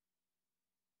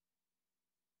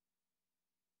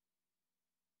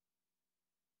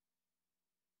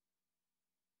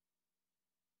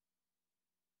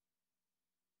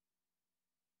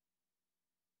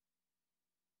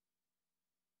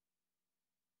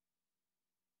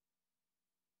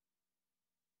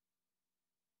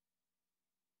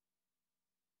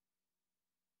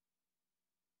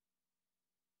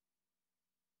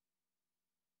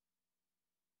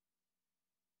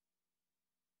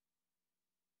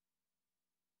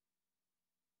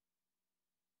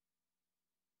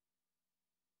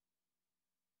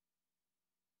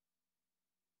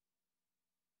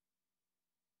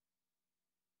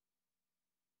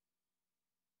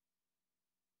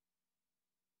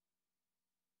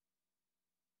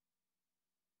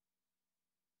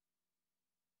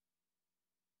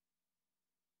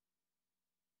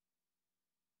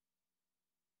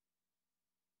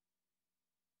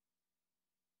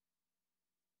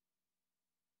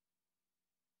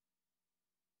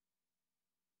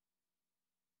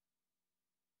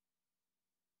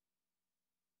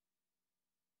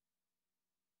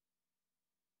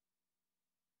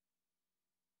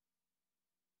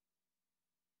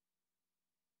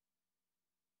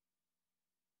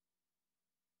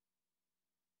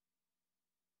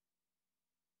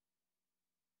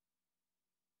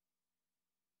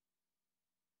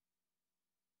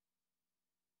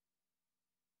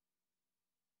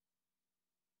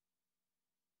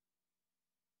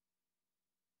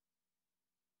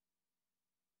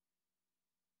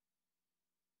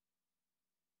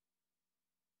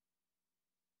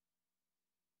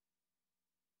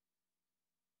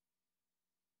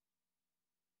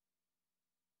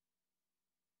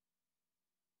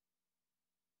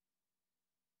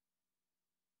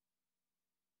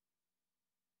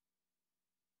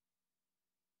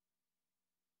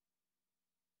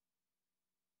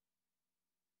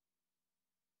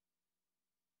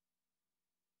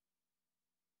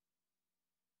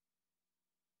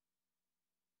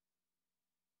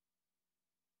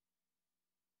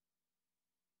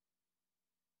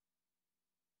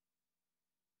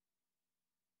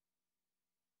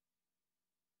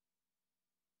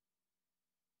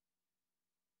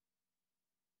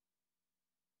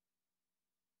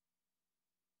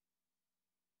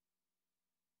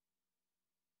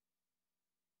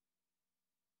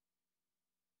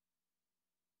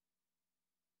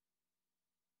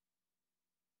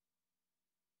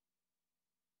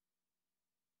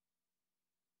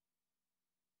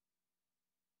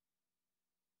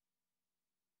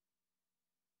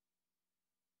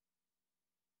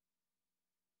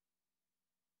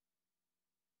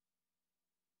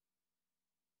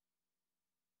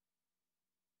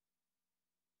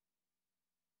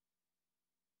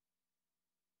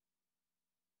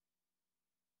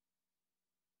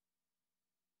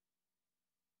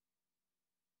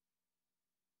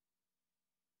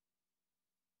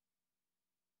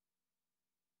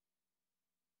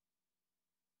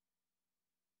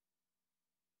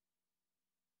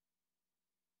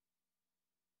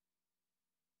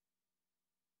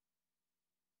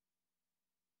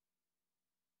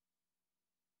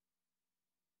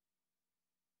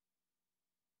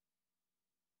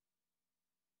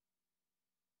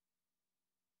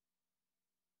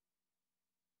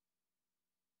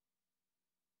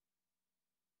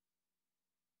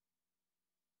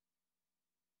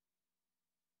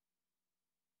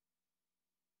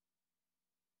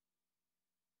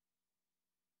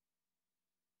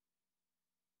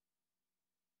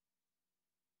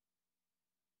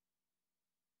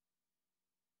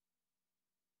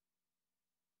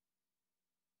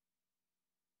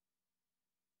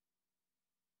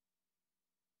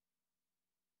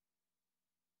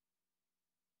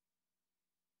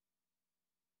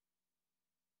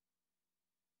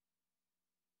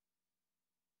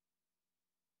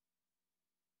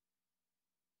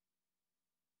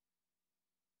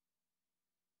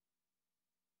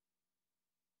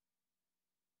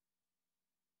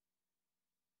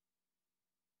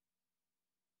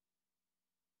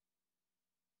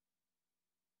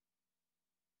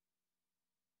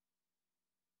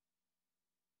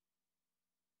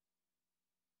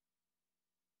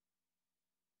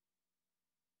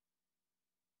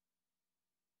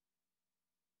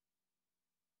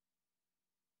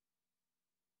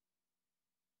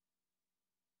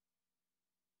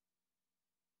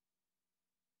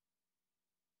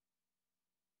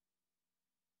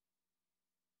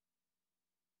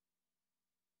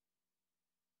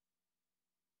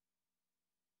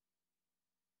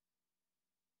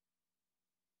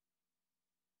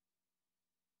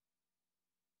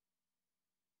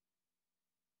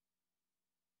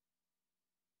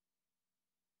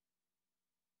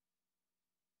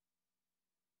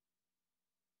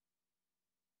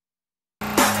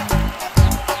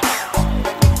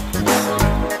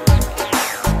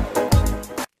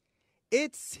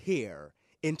 here.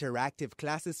 Interactive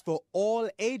classes for all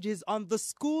ages on the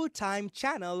School Time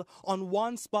channel on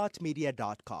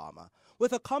onespotmedia.com.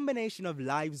 With a combination of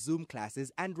live Zoom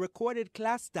classes and recorded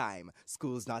class time,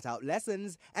 Schools Not Out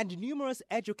lessons, and numerous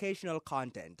educational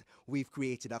content, we've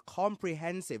created a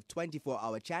comprehensive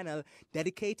 24-hour channel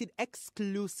dedicated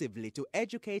exclusively to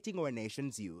educating our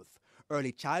nation's youth.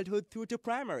 Early childhood through to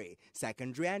primary,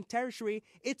 secondary and tertiary,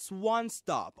 it's one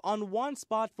stop on one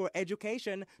spot for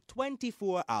education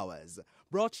 24 hours.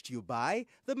 Brought to you by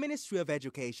the Ministry of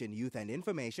Education, Youth and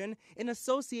Information in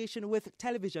association with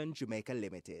Television Jamaica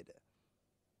Limited.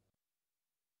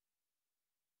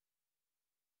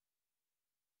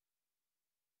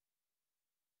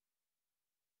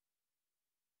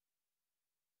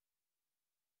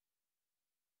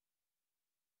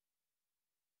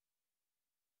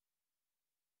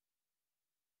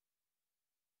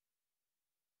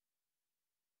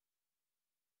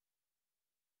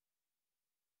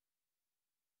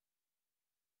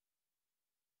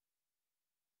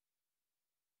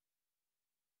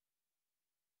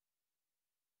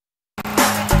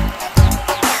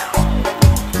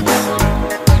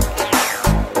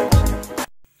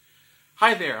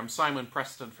 Hi there, I'm Simon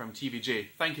Preston from TVJ.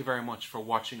 Thank you very much for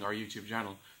watching our YouTube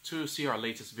channel. To see our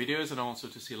latest videos and also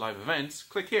to see live events,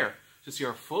 click here. To see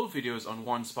our full videos on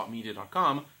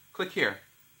onespotmedia.com, click here.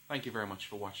 Thank you very much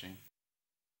for watching.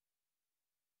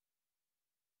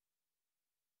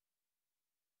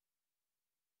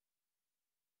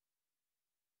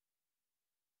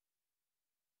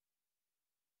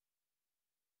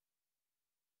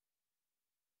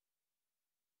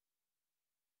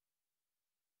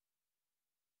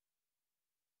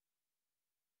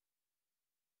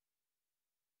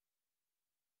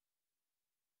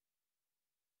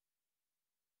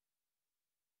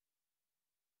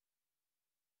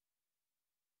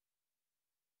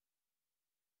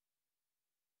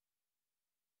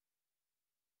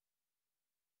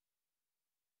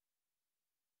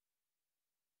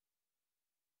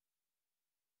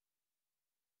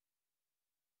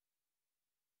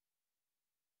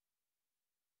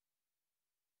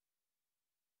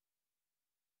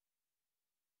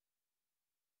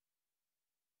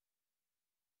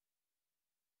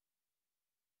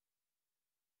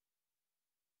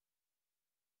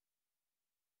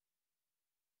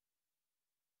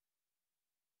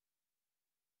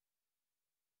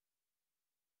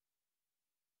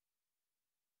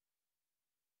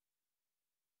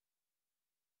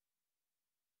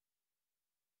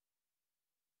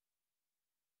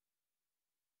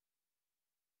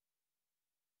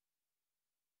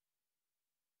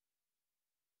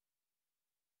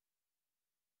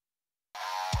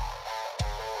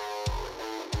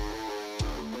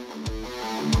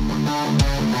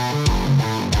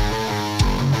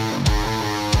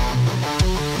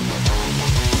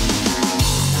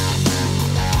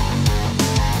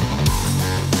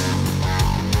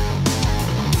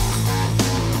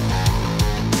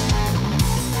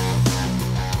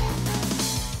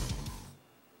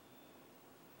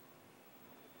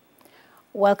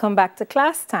 Welcome back to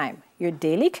Class Time, your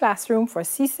daily classroom for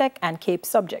CSEC and CAPE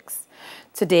subjects.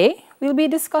 Today, we'll be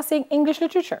discussing English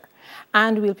literature,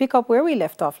 and we'll pick up where we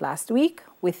left off last week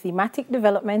with thematic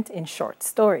development in short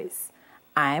stories.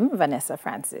 I'm Vanessa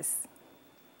Francis.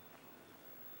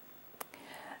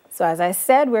 So as I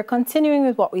said, we're continuing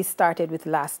with what we started with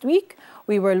last week.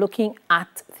 We were looking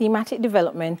at thematic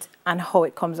development and how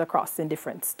it comes across in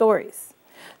different stories.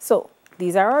 So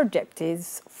these are our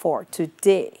objectives for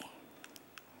today.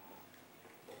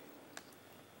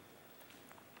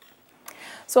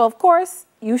 So of course,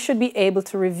 you should be able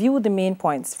to review the main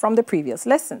points from the previous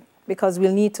lesson because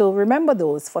we'll need to remember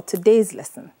those for today's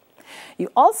lesson. You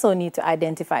also need to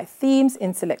identify themes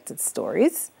in selected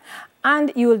stories,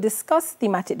 and you will discuss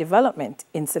thematic development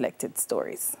in selected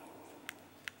stories.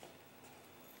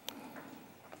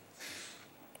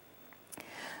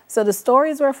 So the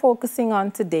stories we're focusing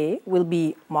on today will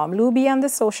be Mom Luby and the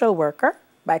Social Worker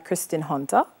by Kristen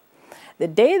Hunter, The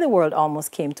Day the World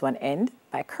Almost Came to an End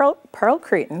by Pearl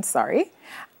Creighton,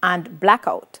 and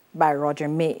Blackout by Roger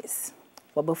Mays.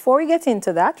 But before we get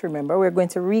into that, remember, we're going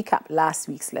to recap last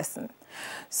week's lesson.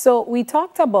 So we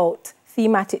talked about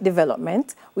thematic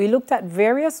development. We looked at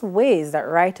various ways that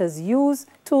writers use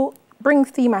to bring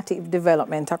thematic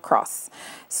development across.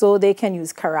 So they can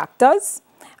use characters,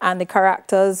 and the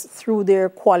characters through their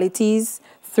qualities,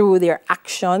 through their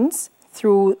actions,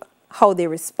 through how they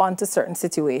respond to certain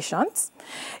situations.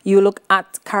 You look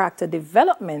at character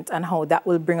development and how that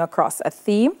will bring across a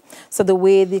theme. So the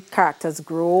way the characters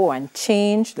grow and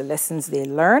change, the lessons they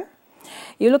learn.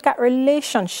 You look at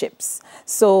relationships.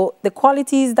 So the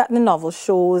qualities that the novel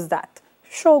shows that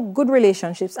show good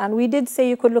relationships, and we did say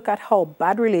you could look at how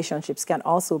bad relationships can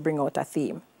also bring out a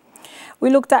theme. We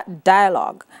looked at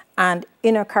dialogue and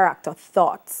inner character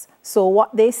thoughts. So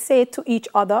what they say to each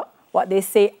other, what they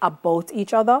say about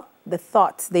each other, the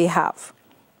thoughts they have.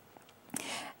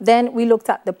 Then we looked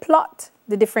at the plot,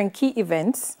 the different key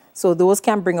events. So those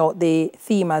can bring out the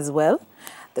theme as well.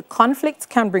 The conflict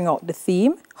can bring out the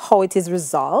theme, how it is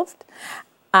resolved,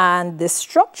 and the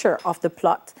structure of the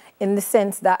plot in the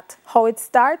sense that how it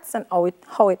starts and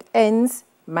how it ends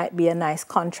might be a nice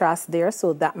contrast there,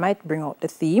 so that might bring out the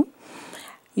theme.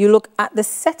 You look at the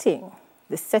setting.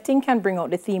 The setting can bring out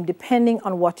the theme depending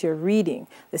on what you're reading.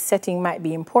 The setting might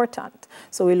be important.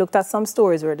 So we looked at some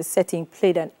stories where the setting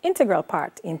played an integral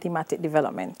part in thematic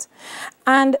development.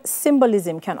 And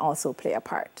symbolism can also play a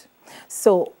part.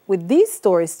 So with these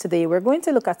stories today, we're going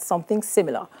to look at something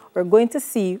similar. We're going to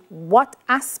see what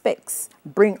aspects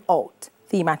bring out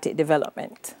thematic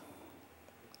development.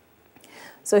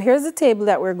 So here's the table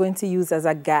that we're going to use as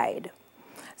a guide.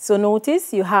 So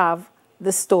notice you have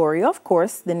the story, of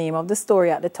course, the name of the story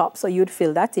at the top, so you'd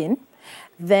fill that in.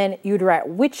 Then you'd write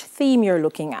which theme you're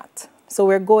looking at. So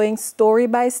we're going story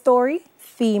by story,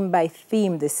 theme by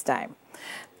theme this time.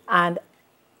 And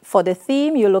for the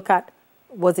theme, you look at,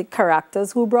 was it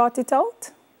characters who brought it out?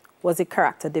 Was it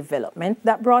character development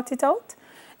that brought it out?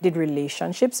 Did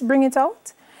relationships bring it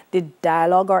out? Did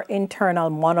dialogue or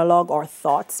internal monologue or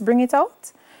thoughts bring it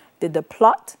out? Did the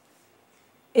plot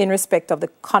in respect of the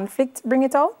conflict bring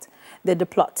it out? Did the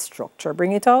plot structure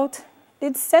bring it out?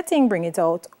 Did setting bring it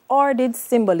out? Or did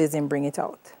symbolism bring it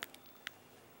out?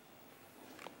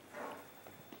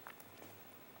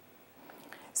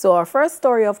 So our first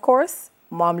story, of course,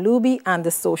 Mom Luby and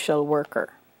the social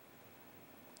worker.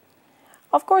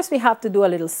 Of course, we have to do a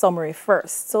little summary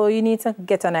first. So you need to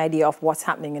get an idea of what's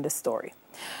happening in the story.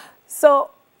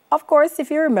 So, of course, if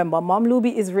you remember, Mom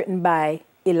Luby is written by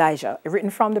Elijah, written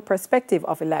from the perspective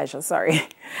of Elijah, sorry.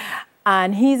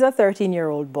 And he's a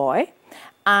 13-year-old boy.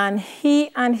 And he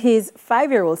and his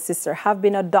 5-year-old sister have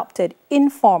been adopted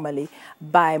informally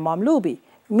by Mom Luby,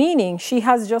 meaning she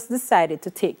has just decided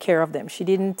to take care of them. She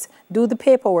didn't do the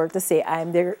paperwork to say,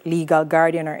 I'm their legal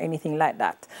guardian or anything like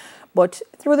that. But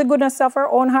through the goodness of her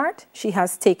own heart, she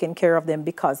has taken care of them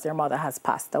because their mother has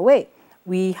passed away.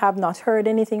 We have not heard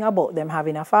anything about them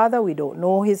having a father. We don't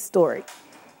know his story.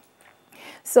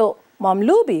 So Mom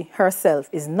Luby herself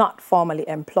is not formally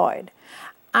employed,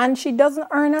 and she doesn't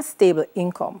earn a stable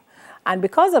income. And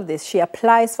because of this, she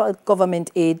applies for government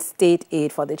aid, state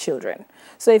aid for the children.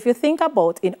 So if you think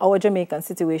about in our Jamaican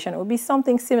situation, it would be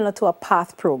something similar to a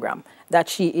PATH program that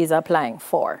she is applying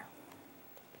for.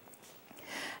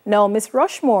 Now, Miss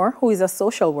Rushmore, who is a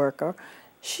social worker,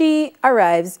 she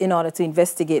arrives in order to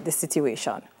investigate the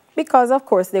situation because, of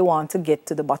course, they want to get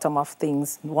to the bottom of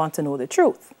things, want to know the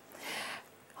truth.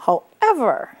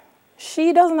 However,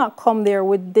 she does not come there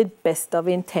with the best of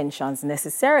intentions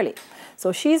necessarily.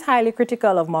 So she's highly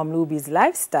critical of Mom Luby's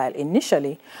lifestyle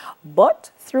initially,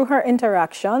 but through her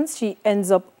interactions, she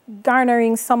ends up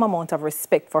garnering some amount of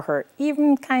respect for her,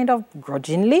 even kind of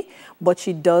grudgingly, but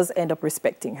she does end up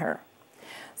respecting her.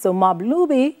 So Mom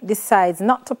Luby decides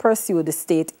not to pursue the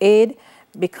state aid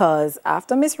because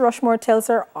after Miss Rushmore tells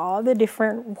her all the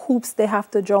different hoops they have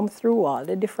to jump through, all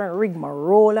the different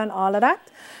rigmarole and all of that,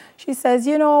 she says,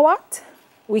 you know what?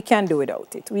 We can do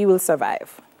without it. We will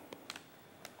survive.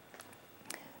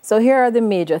 So here are the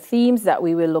major themes that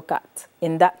we will look at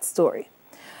in that story.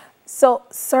 So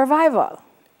survival.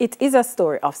 It is a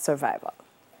story of survival.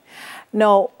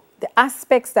 Now, the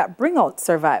aspects that bring out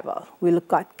survival, we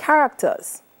look at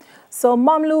characters. So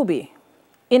Mom Luby,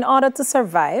 in order to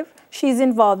survive, she's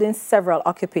involved in several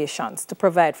occupations to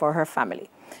provide for her family.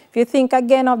 If you think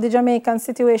again of the Jamaican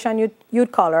situation,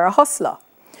 you'd call her a hustler.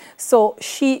 So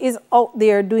she is out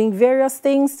there doing various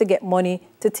things to get money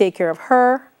to take care of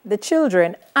her, the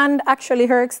children, and actually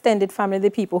her extended family,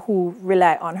 the people who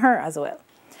rely on her as well.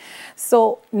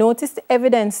 So notice the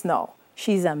evidence now.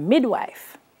 She's a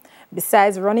midwife,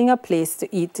 besides running a place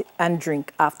to eat and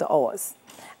drink after hours.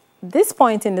 This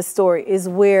point in the story is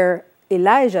where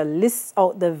Elijah lists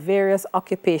out the various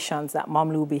occupations that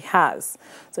Mom Luby has.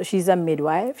 So she's a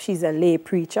midwife, she's a lay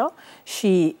preacher,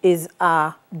 she is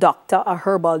a doctor, a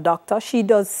herbal doctor. She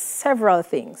does several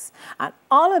things. And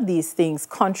all of these things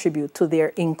contribute to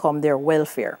their income, their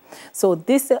welfare. So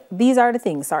these are the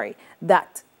things,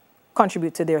 that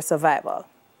contribute to their survival.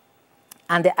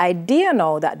 And the idea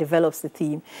now that develops the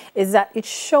theme is that it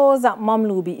shows that Mom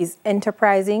Luby is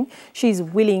enterprising, she's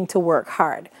willing to work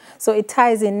hard. So it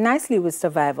ties in nicely with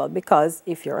survival because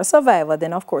if you're a survivor,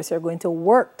 then of course you're going to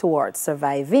work towards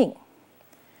surviving.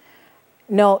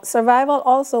 Now, survival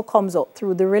also comes out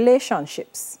through the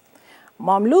relationships.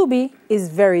 Mom Luby is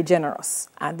very generous,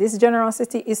 and this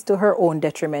generosity is to her own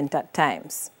detriment at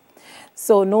times.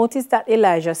 So notice that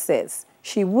Elijah says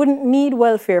she wouldn't need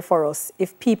welfare for us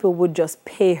if people would just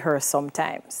pay her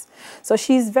sometimes. So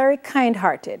she's very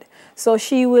kind-hearted. So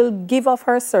she will give of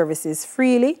her services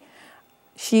freely.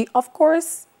 She, of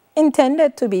course,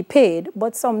 intended to be paid,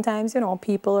 but sometimes, you know,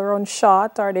 people run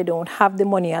short or they don't have the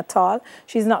money at all.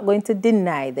 She's not going to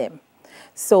deny them.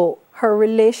 So her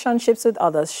relationships with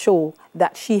others show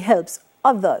that she helps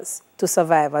others to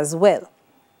survive as well.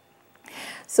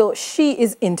 So she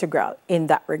is integral in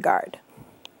that regard.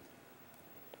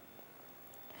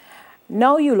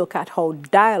 Now you look at how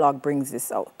dialogue brings this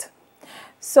out.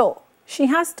 So she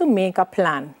has to make a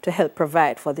plan to help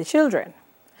provide for the children.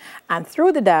 And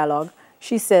through the dialogue,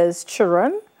 she says,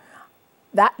 children,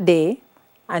 that day,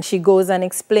 and she goes and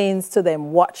explains to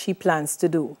them what she plans to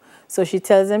do. So she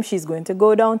tells them she's going to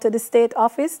go down to the state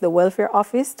office, the welfare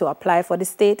office, to apply for the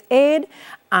state aid.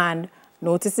 And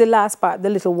notice the last part, the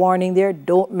little warning there,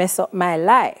 don't mess up my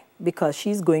lie, because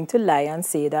she's going to lie and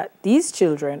say that these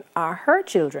children are her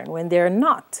children when they're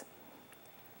not.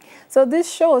 So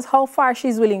this shows how far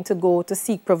she's willing to go to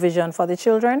seek provision for the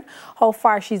children, how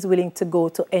far she's willing to go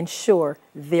to ensure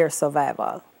their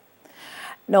survival.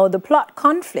 Now, the plot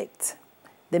conflict.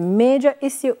 The major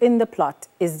issue in the plot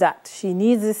is that she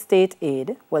needs the state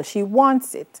aid. Well, she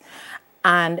wants it,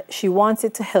 and she wants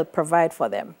it to help provide for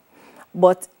them.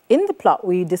 But in the plot,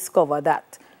 we discover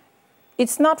that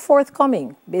it's not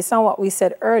forthcoming based on what we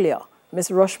said earlier.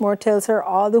 Miss Rushmore tells her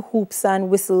all the hoops and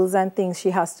whistles and things she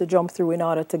has to jump through in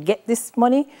order to get this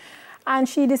money. And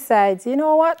she decides, you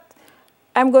know what?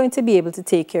 I'm going to be able to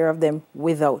take care of them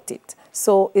without it.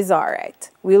 So it's all right.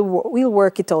 We'll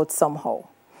work it out somehow.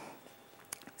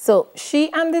 So she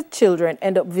and the children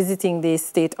end up visiting the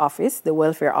state office, the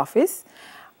welfare office.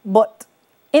 But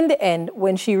in the end,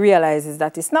 when she realizes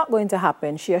that it's not going to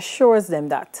happen, she assures them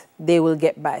that they will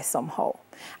get by somehow.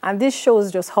 And this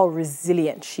shows just how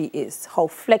resilient she is, how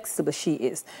flexible she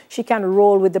is. She can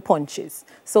roll with the punches.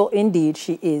 So indeed,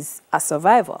 she is a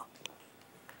survivor.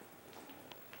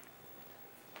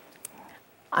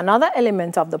 Another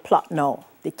element of the plot now,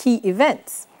 the key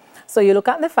events. So you look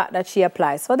at the fact that she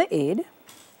applies for the aid.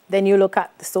 Then you look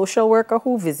at the social worker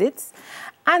who visits,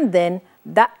 and then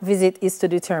that visit is to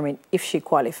determine if she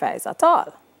qualifies at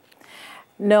all.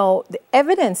 Now, the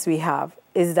evidence we have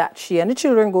is that she and the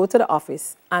children go to the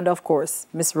office, and of course,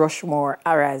 Miss Rushmore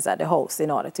arrives at the house in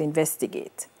order to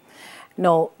investigate.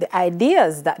 Now, the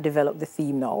ideas that develop the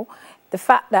theme now, the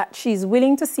fact that she's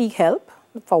willing to seek help,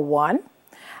 for one,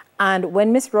 and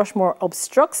when Miss Rushmore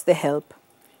obstructs the help,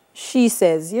 she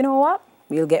says, you know what,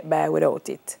 we'll get by without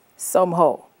it.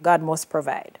 Somehow, God must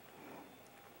provide.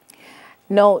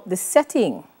 Now, the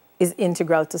setting is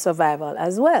integral to survival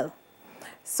as well.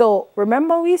 So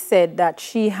remember we said that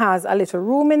she has a little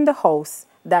room in the house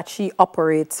that she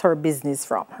operates her business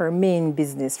from, her main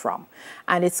business from,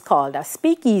 and it's called a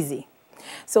speakeasy.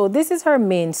 So this is her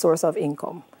main source of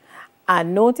income.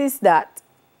 And notice that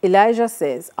Elijah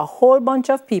says a whole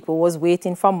bunch of people was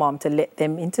waiting for Mom to let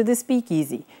them into the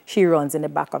speakeasy. She runs in the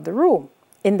back of the room,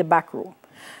 in the back room.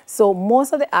 So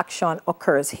most of the action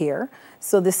occurs here.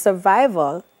 So the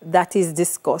survival that is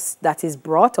discussed, that is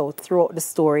brought out throughout the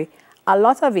story, a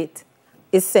lot of it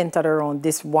is centered around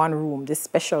this one room, this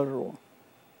special room.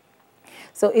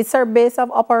 So it's her base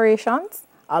of operations.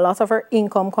 A lot of her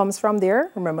income comes from there.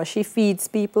 Remember, she feeds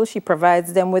people. She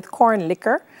provides them with corn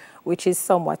liquor, which is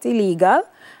somewhat illegal.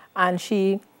 And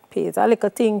she pays a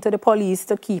little thing to the police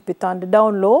to keep it on the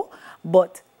down low.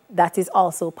 But that is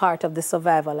also part of the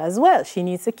survival as well. She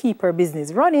needs to keep her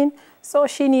business running, so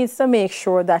she needs to make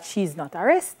sure that she's not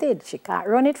arrested. She can't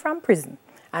run it from prison,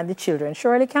 and the children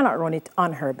surely cannot run it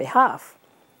on her behalf.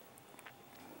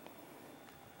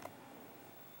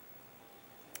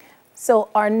 So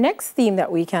our next theme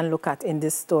that we can look at in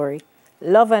this story,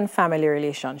 love and family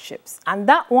relationships, and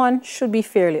that one should be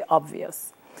fairly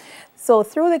obvious. So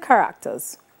through the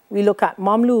characters, we look at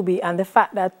Mom Luby and the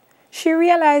fact that she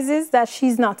realizes that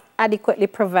she's not adequately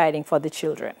providing for the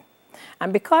children.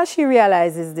 And because she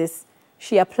realizes this,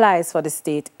 she applies for the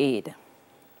state aid.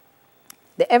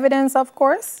 The evidence, of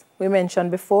course, we mentioned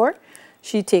before,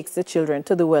 she takes the children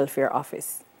to the welfare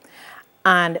office.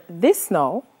 And this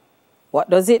now, what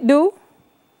does it do?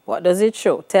 What does it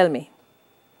show? Tell me.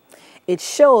 It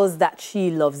shows that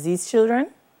she loves these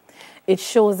children. It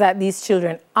shows that these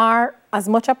children are as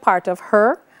much a part of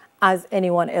her as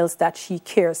anyone else that she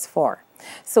cares for.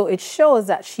 So it shows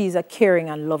that she's a caring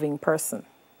and loving person.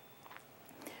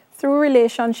 Through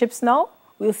relationships now,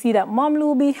 we'll see that Mom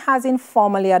Luby has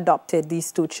informally adopted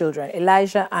these two children,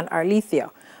 Elijah and Arlethea.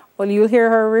 Well, you'll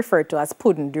hear her referred to as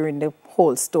Puddin during the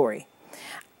whole story.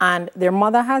 And their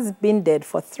mother has been dead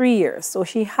for 3 years, so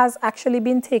she has actually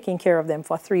been taking care of them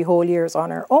for 3 whole years on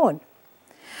her own.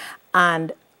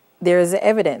 And there is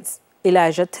evidence.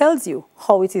 Elijah tells you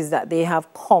how it is that they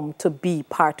have come to be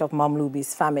part of Mom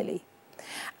Luby's family.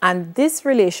 And this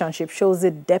relationship shows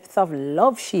the depth of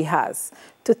love she has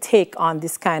to take on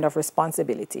this kind of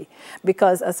responsibility.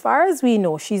 Because as far as we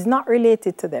know, she's not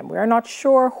related to them. We're not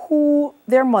sure who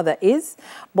their mother is,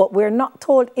 but we're not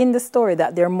told in the story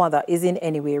that their mother is in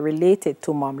any way related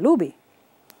to Mom Luby.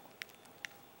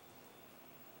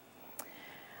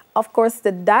 Of course,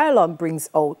 the dialogue brings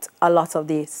out a lot of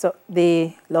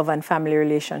the love and family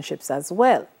relationships as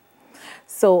well.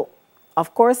 So,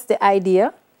 of course, the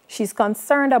idea, she's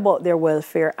concerned about their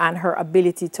welfare and her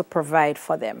ability to provide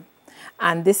for them.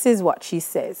 And this is what she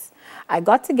says. I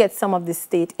got to get some of the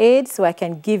state aid so I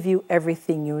can give you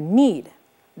everything you need.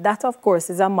 That, of course,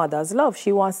 is a mother's love.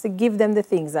 She wants to give them the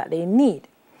things that they need.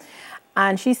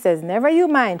 And she says, never you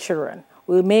mind, children.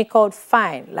 We'll make out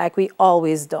fine like we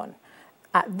always done.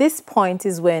 At this point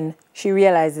is when she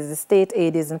realizes the state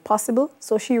aid isn't possible,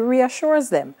 so she reassures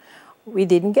them. We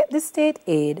didn't get the state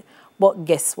aid, but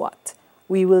guess what?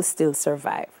 We will still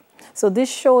survive. So this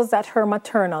shows that her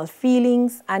maternal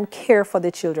feelings and care for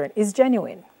the children is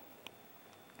genuine.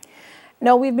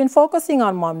 Now, we've been focusing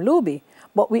on Mom Luby,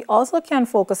 but we also can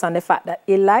focus on the fact that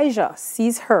Elijah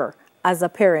sees her as a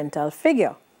parental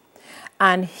figure.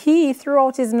 And he,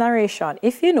 throughout his narration,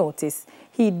 if you notice,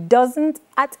 he doesn't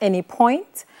at any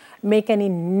point make any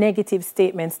negative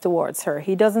statements towards her.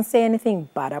 He doesn't say anything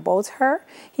bad about her.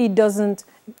 He doesn't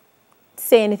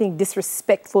say anything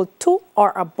disrespectful to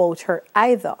or about her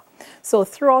either. So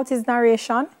throughout his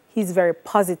narration, he's very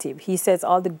positive. He says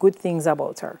all the good things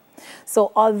about her.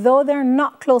 So although they're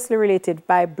not closely related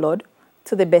by blood,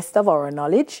 to the best of our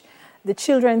knowledge, the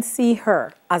children see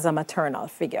her as a maternal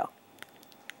figure.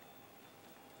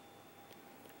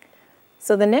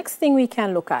 So the next thing we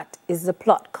can look at is the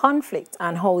plot conflict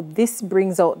and how this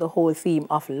brings out the whole theme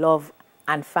of love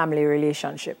and family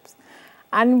relationships.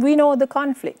 And we know the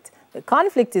conflict. The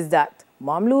conflict is that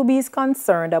Mom Luby is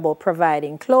concerned about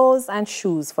providing clothes and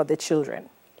shoes for the children.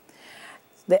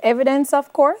 The evidence,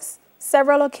 of course,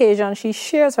 several occasions she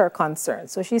shares her concern.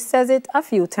 So she says it a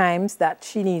few times that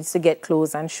she needs to get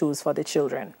clothes and shoes for the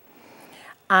children.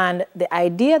 And the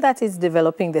idea that is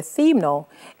developing the theme now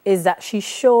is that she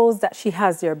shows that she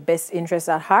has their best interests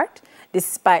at heart,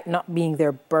 despite not being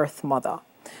their birth mother.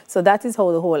 So that is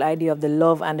how the whole idea of the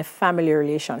love and the family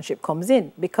relationship comes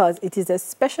in, because it is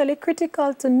especially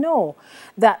critical to know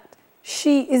that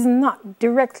she is not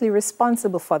directly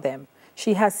responsible for them.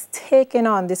 She has taken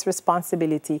on this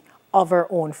responsibility of her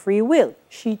own free will.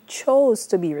 She chose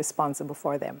to be responsible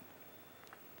for them.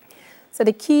 So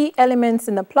the key elements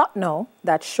in the plot now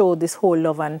that show this whole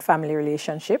love and family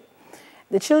relationship,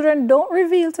 the children don't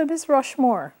reveal to Miss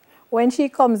Rushmore when she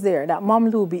comes there that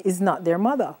Mom Luby is not their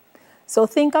mother. So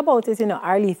think about it,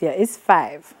 Arlethea is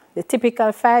 5. The typical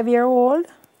 5-year-old,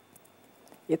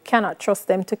 you cannot trust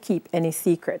them to keep any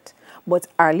secret. But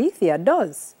Arlethea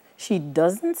does. She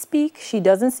doesn't speak, she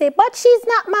doesn't say, but she's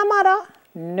not my mother.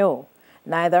 No,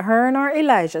 neither her nor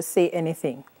Elijah say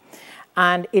anything.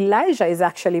 And Elijah is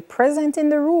actually present in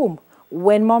the room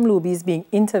when Mom Luby is being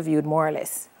interviewed, more or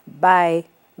less, by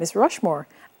Miss Rushmore,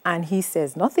 and he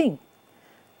says nothing.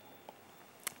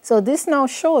 So this now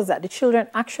shows that the children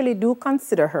actually do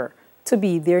consider her to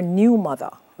be their new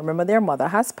mother. Remember, their mother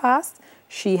has passed.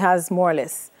 She has more or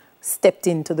less stepped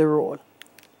into the role.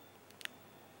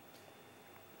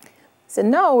 So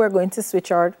now we're going to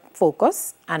switch our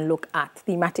focus and look at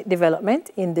thematic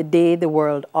development in The Day the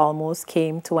World Almost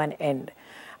Came to an End,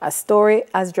 a story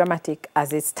as dramatic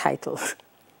as its title.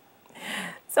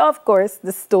 So, of course,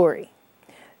 the story.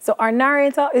 So our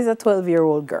narrator is a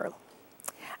 12-year-old girl,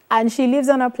 and she lives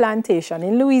on a plantation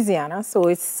in Louisiana, so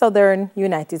it's southern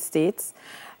United States,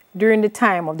 during the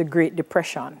time of the Great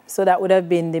Depression. So that would have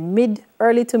been the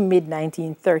early to mid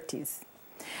 1930s.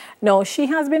 Now, she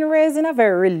has been raised in a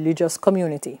very religious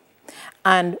community.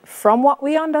 And from what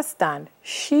we understand,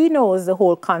 she knows the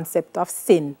whole concept of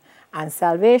sin and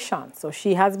salvation. So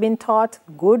she has been taught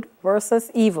good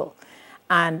versus evil.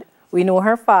 And we know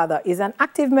her father is an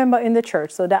active member in the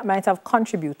church, so that might have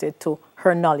contributed to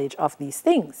her knowledge of these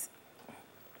things.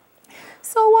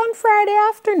 So one Friday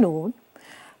afternoon,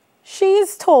 she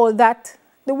is told that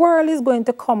the world is going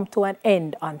to come to an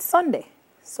end on Sunday.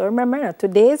 So remember,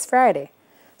 today is Friday.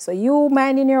 So you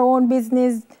minding your own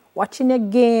business, watching a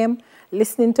game,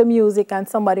 listening to music, and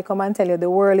somebody come and tell you the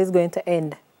world is going to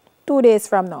end 2 days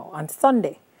from now, on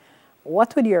Sunday,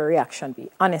 what would your reaction be,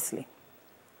 honestly?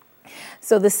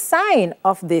 So the sign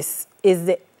of this is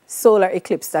the solar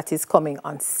eclipse that is coming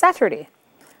on Saturday.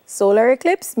 Solar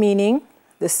eclipse meaning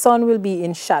the sun will be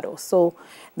in shadow. So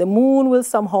the moon will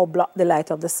somehow block the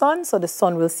light of the sun, so the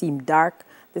sun will seem dark.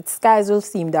 The skies will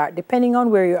seem dark. Depending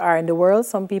on where you are in the world,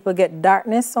 some people get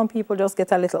darkness, some people just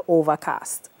get a little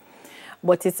overcast.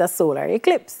 But it's a solar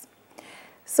eclipse.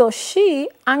 So she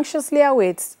anxiously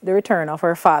awaits the return of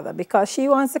her father because she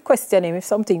wants to question him if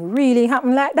something really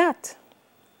happened like that.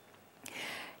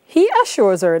 He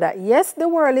assures her that yes, the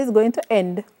world is going to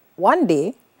end one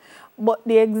day, but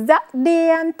the exact day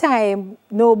and time,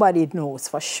 nobody knows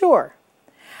for sure.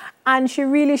 And she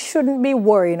really shouldn't be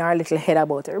worrying her little head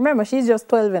about it. Remember, she's just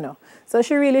 12, you know. So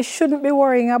she really shouldn't be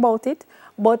worrying about it.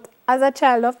 But as a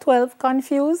child of 12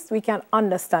 confused, we can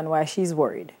understand why she's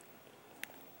worried.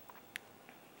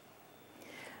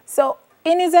 So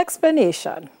in his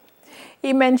explanation,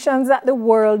 he mentions that the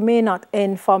world may not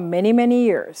end for many, many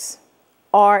years,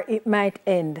 or it might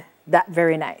end that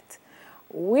very night,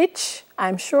 which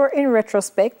I'm sure in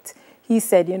retrospect, he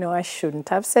said, you know, I shouldn't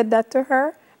have said that to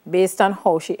her based on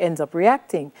how she ends up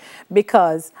reacting.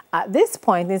 Because at this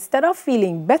point, instead of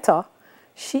feeling better,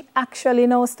 she actually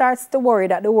now starts to worry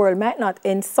that the world might not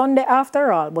end Sunday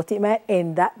after all, but it might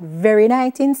end that very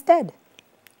night instead.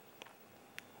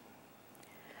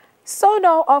 So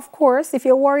now, of course, if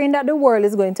you're worrying that the world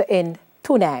is going to end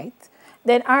tonight,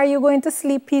 then are you going to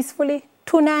sleep peacefully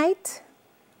tonight?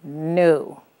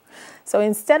 No. So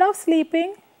instead of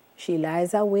sleeping, she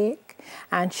lies awake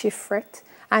and she fret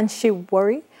and she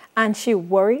worry and she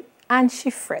worry and she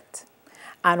fret.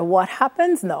 And what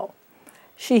happens now?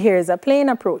 She hears a plane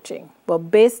approaching, but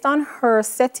based on her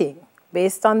setting,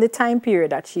 based on the time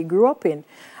period that she grew up in,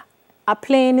 a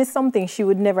plane is something she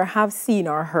would never have seen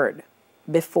or heard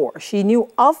before. She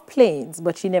knew of planes,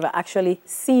 but she never actually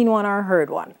seen one or heard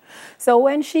one. So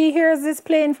when she hears this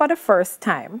plane for the first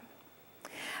time,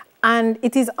 and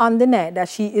it is on the night that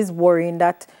she is worrying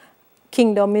that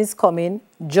kingdom is coming,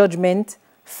 judgment,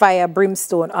 fire,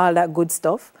 brimstone, all that good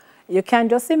stuff, you can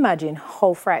just imagine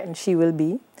how frightened she will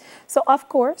be. So of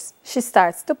course, she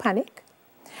starts to panic.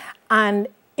 And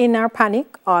in her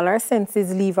panic, all her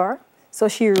senses leave her. So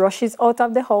she rushes out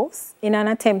of the house in an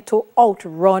attempt to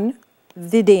outrun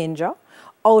the danger,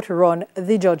 outrun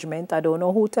the judgment. I don't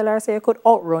know who tell her say you could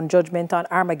outrun judgment on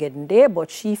Armageddon Day, but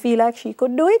she feel like she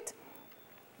could do it.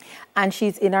 And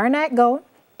she's in her nightgown,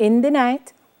 in the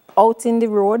night, out in the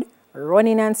road,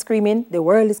 running and screaming, the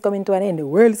world is coming to an end, the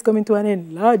world is coming to an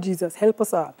end, Lord Jesus, help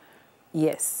us all.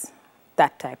 Yes,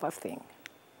 that type of thing.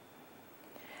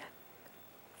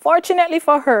 Fortunately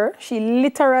for her, she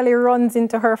literally runs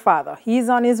into her father. He's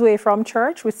on his way from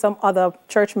church with some other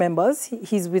church members.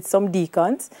 He's with some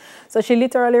deacons. So she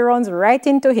literally runs right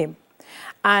into him.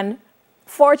 And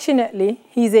fortunately,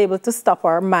 he's able to stop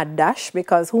her mad dash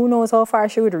because who knows how far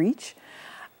she would reach.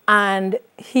 And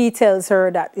he tells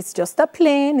her that it's just a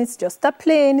plane, it's just a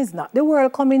plane, it's not the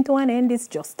world coming to an end, it's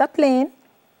just a plane.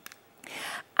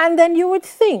 And then you would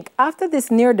think, after this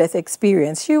near-death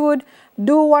experience, she would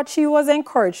do what she was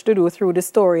encouraged to do through the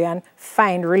story and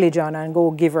find religion and go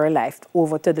give her life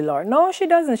over to the Lord. No, she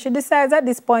doesn't. She decides at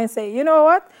this point, say, you know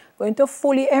what? I'm going to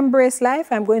fully embrace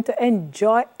life. I'm going to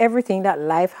enjoy everything that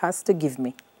life has to give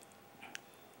me.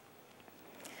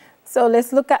 So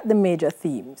let's look at the major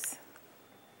themes.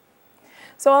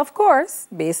 So of course,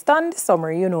 based on the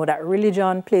summary, you know that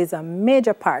religion plays a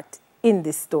major part in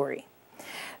this story.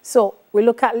 So we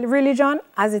look at religion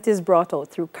as it is brought out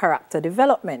through character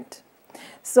development.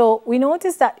 So we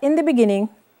notice that in the beginning,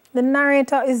 the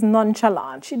narrator is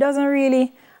nonchalant. She doesn't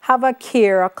really have a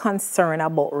care or concern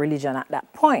about religion at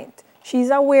that point. She's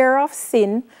aware of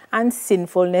sin and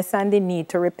sinfulness and the need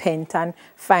to repent and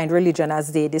find religion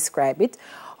as they describe it.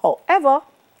 However,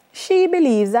 she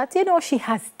believes that, you know, she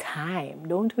has time,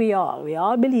 don't we all? We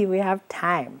all believe we have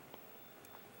time.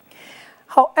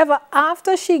 However,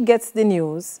 after she gets the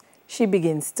news, she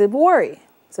begins to worry.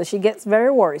 So she gets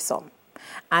very worrisome.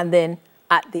 And then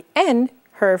at the end,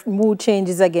 her mood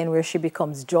changes again where she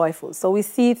becomes joyful. So we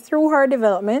see through her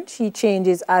development, she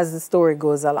changes as the story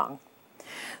goes along.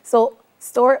 So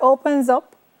story opens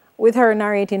up with her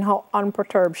narrating how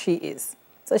unperturbed she is.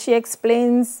 So she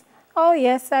explains, oh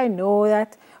yes, I know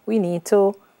that we need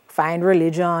to find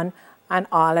religion and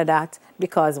all of that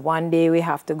because one day we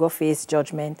have to go face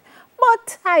judgment.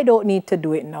 But I don't need to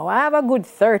do it now. I have a good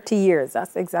 30 years.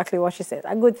 That's exactly what she said.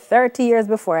 A good 30 years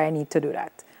before I need to do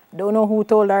that. Don't know who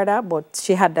told her that, but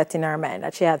she had that in her mind,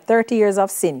 that she had 30 years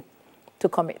of sin to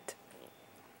commit.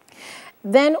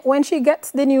 Then when she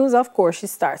gets the news, of course, she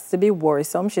starts to be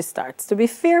worrisome. She starts to be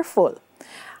fearful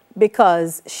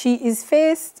because she is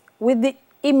faced with the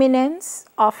imminence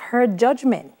of her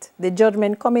judgment. The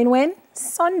judgment coming when?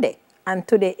 Sunday. And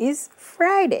today is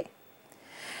Friday.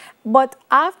 But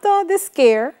after the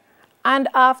scare and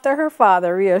after her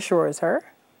father reassures her,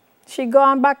 she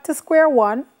gone back to square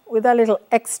one with a little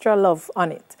extra love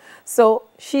on it. So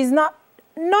she's not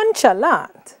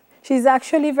nonchalant. She's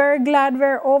actually very glad,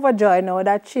 very overjoyed now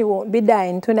that she won't be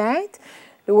dying tonight.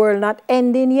 The world not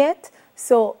ending yet.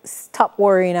 So stop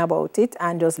worrying about it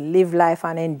and just live life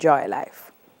and enjoy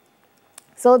life.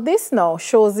 So this now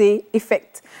shows the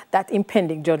effect that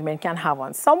impending judgment can have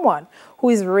on someone who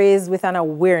is raised with an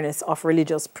awareness of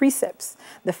religious precepts.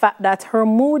 The fact that her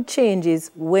mood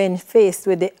changes when faced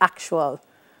with the actual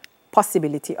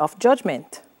possibility of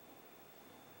judgment.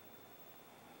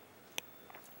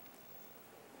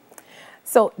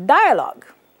 So dialogue.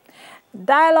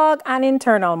 Dialogue and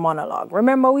internal monologue.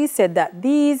 Remember we said that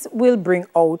these will bring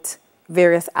out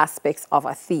various aspects of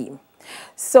a theme.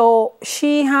 So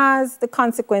she has the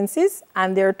consequences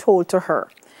and they're told to her.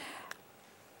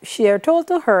 They are told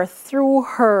to her through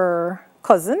her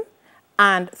cousin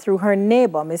and through her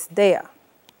neighbor, Miss Dea.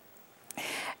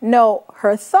 Now,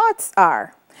 her thoughts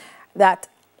are that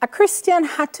a Christian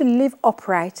had to live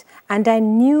upright and I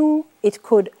knew it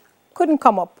couldn't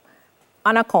come up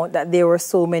on account that there were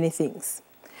so many things.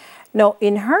 Now,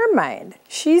 in her mind,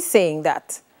 she's saying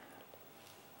that,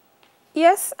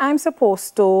 yes, I'm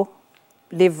supposed to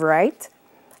live right.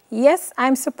 Yes,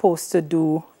 I'm supposed to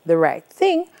do the right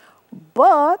thing.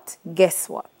 But guess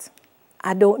what?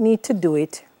 I don't need to do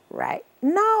it right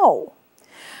now.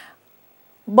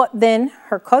 But then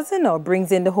her cousin now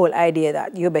brings in the whole idea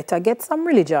that you better get some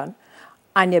religion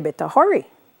and you better hurry.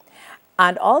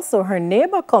 And also her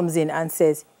neighbor comes in and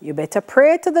says, you better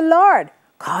pray to the Lord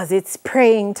because it's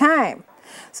praying time.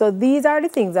 So these are the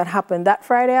things that happened that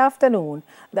Friday afternoon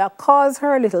that caused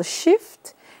her a little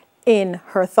shift in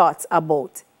her thoughts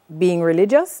about being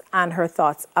religious and her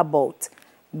thoughts about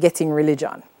getting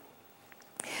religion.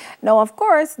 Now, of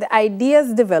course, the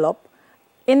ideas develop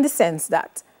in the sense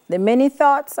that the many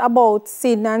thoughts about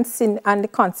sin and the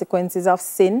consequences of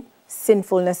sin,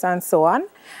 sinfulness and so on,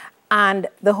 and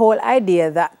the whole idea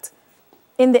that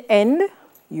in the end,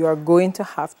 you are going to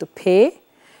have to pay.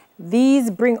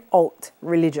 These bring out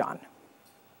religion.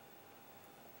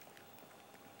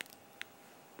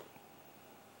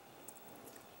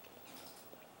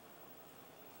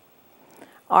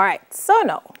 All right, so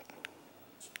now,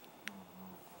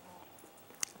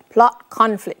 plot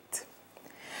conflict.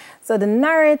 So the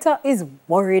narrator is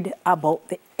worried about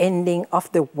the ending of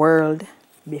the world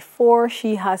before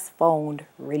she has found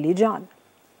religion.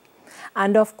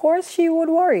 And of course she would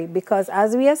worry because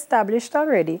as we established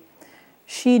already,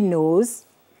 she knows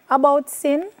about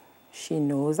sin, she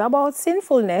knows about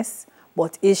sinfulness,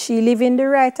 but is she living the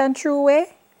right and true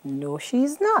way? No,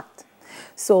 she's not.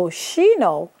 So she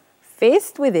now,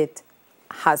 faced with it,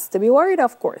 has to be worried,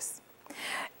 of course.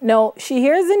 Now, she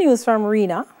hears the news from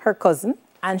Rena, her cousin,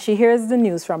 and she hears the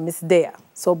news from Miss Dea.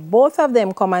 So both of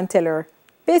them come and tell her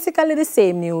basically the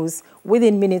same news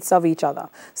within minutes of each other.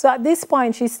 So at this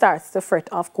point, she starts to fret,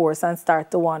 of course, and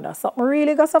start to wonder, something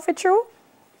really got off it true?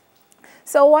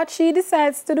 So what she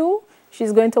decides to do,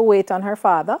 she's going to wait on her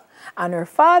father, and her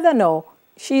father now,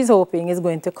 she's hoping is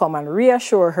going to come and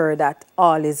reassure her that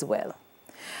all is well.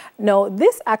 Now,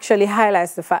 this actually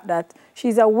highlights the fact that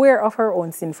she's aware of her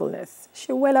own sinfulness.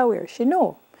 She's well aware, she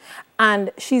knows. And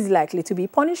she's likely to be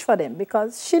punished for them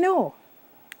because she knows.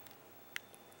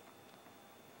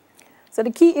 So the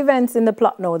key events in the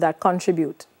plot now that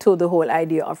contribute to the whole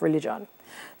idea of religion.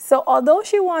 So although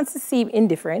she wants to seem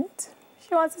indifferent,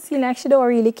 she wants to seem like she don't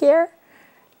really care,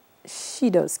 she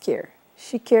does care.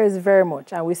 She cares very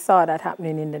much, and we saw that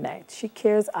happening in the night. She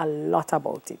cares a lot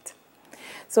about it.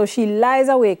 So she lies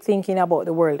awake thinking about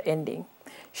the world ending.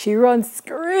 She runs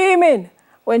screaming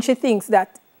when she thinks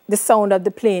that the sound of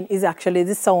the plane is actually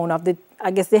the sound of the,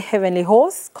 I guess, the heavenly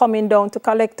host coming down to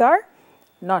collect her.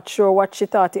 Not sure what she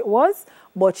thought it was,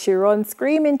 but she runs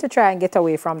screaming to try and get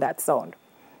away from that sound.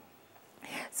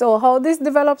 So how this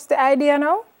develops the idea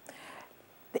now?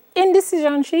 The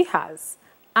indecision she has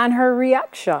and her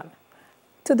reaction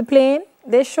to the plane,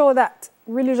 they show that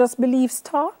religious beliefs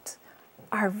taught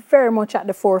are very much at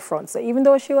the forefront. So even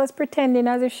though she was pretending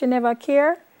as if she never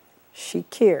cared, she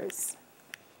cares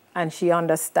and she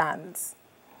understands.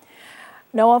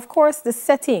 Now, of course, the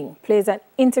setting plays an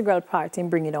integral part in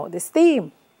bringing out this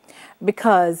theme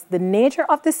because the nature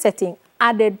of the setting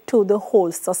added to the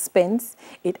whole suspense.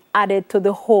 It added to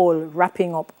the whole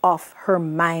wrapping up of her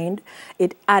mind.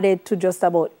 It added to just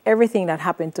about everything that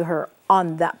happened to her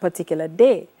on that particular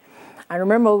day. And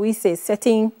remember, we say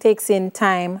setting takes in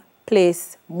time,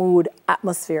 place, mood,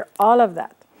 atmosphere, all of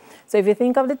that. So if you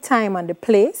think of the time and the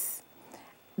place,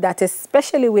 that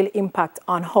especially will impact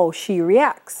on how she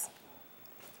reacts.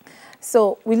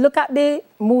 So we look at the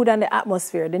mood and the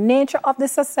atmosphere, the nature of the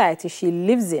society she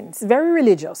lives in. It's very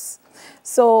religious.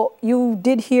 So you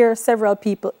did hear several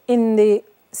people in the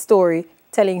story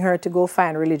telling her to go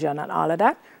find religion and all of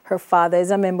that. Her father is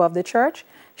a member of the church.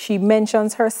 She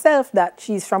mentions herself that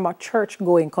she's from a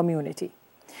church-going community.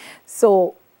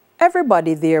 So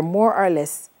everybody there, more or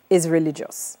less, is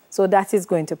religious. So that is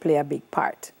going to play a big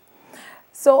part.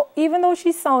 So even though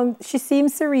she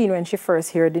seems serene when she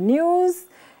first heard the news,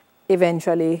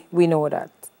 eventually we know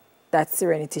that that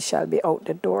serenity shall be out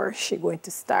the door. She's going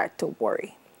to start to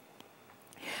worry.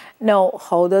 Now,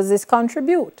 how does this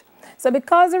contribute? So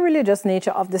because of the religious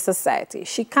nature of the society,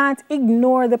 she can't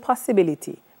ignore the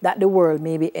possibility that the world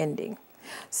may be ending.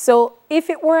 So if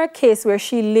it were a case where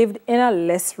she lived in a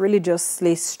less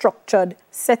religiously structured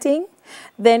setting,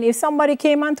 then if somebody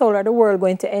came and told her the world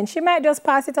going to end, she might just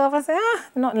pass it off and say,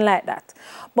 nothing like that.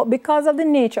 But because of the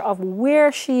nature of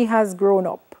where she has grown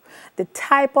up, the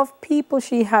type of people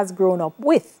she has grown up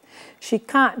with, she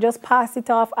can't just pass it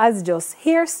off as just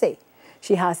hearsay.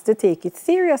 She has to take it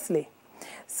seriously.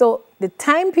 So the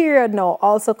time period now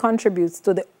also contributes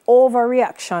to the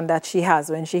overreaction that she has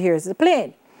when she hears the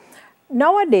plane.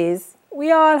 Nowadays,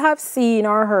 we all have seen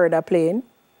or heard a plane,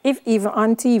 if even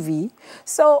on TV.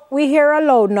 So we hear a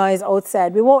loud noise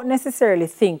outside. We won't necessarily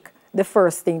think the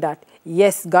first thing that,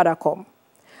 yes, gotta come.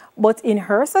 But in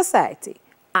her society,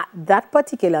 at that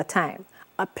particular time,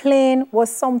 a plane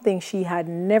was something she had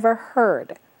never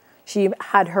heard. She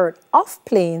had heard of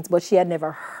planes, but she had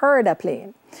never heard a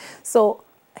plane. So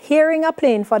hearing a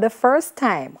plane for the first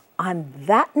time on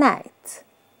that night,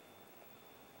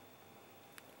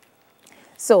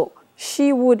 so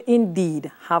she would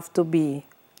indeed have to be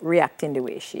reacting the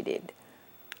way she did.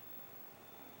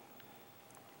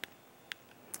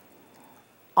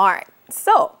 All right,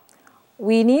 so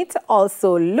we need to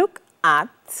also look at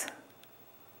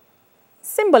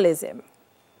symbolism.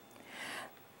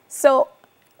 So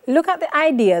look at the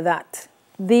idea that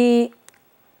the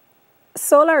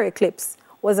solar eclipse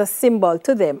was a symbol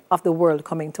to them of the world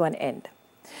coming to an end.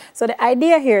 So the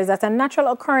idea here is that a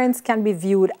natural occurrence can be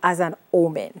viewed as an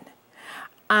omen.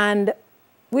 And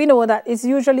we know that it's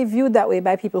usually viewed that way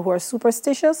by people who are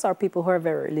superstitious or people who are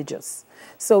very religious.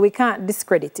 So we can't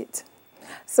discredit it.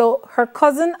 So her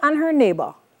cousin and her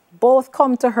neighbor both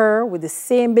come to her with the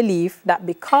same belief that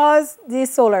because the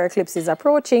solar eclipse is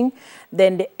approaching,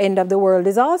 then the end of the world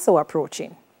is also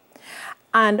approaching.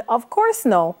 And of course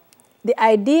now, the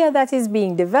idea that is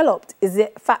being developed is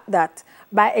the fact that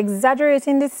by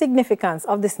exaggerating the significance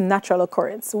of this natural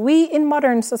occurrence, we in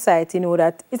modern society know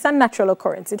that it's a natural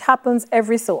occurrence. It happens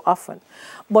every so often.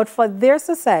 But for their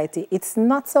society, it's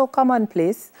not so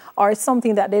commonplace, or it's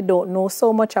something that they don't know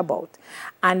so much about.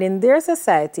 And in their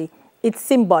society, it's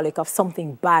symbolic of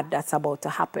something bad that's about to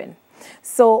happen.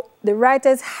 So the writer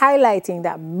is highlighting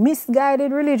that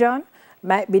misguided religion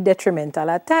might be detrimental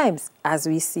at times, as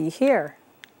we see here.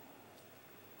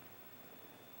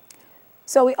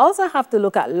 So we also have to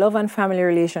look at love and family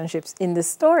relationships in the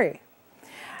story,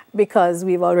 because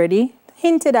we've already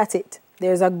hinted at it.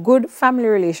 There's a good family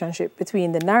relationship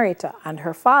between the narrator and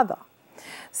her father.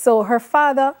 So her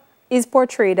father is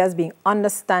portrayed as being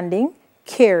understanding,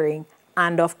 caring,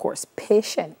 and of course,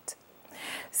 patient.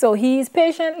 So he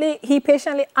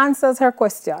patiently answers her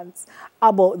questions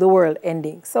about the world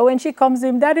ending. So when she comes to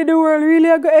him, Daddy, the world really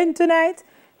going to end tonight?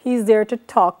 He's there to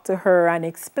talk to her and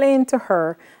explain to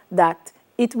her that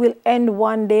it will end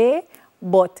one day,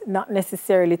 but not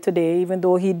necessarily today, even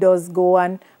though he does go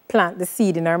and plant the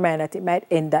seed in her mind that it might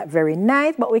end that very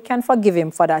night, but we can forgive him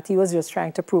for that. He was just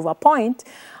trying to prove a point.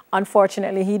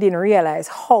 Unfortunately, he didn't realize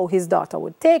how his daughter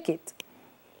would take it.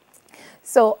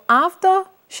 So after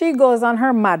she goes on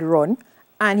her mad run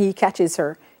and he catches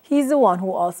her, he's the one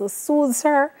who also soothes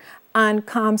her and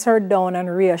calms her down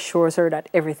and reassures her that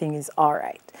everything is all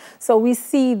right. So we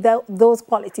see those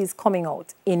qualities coming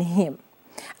out in him.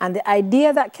 And the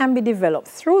idea that can be developed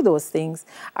through those things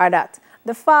are that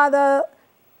the father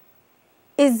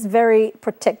is very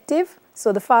protective.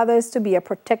 So the father is to be a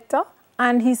protector,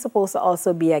 and he's supposed to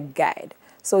also be a guide.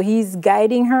 So he's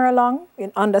guiding her along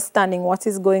in understanding what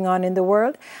is going on in the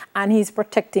world, and he's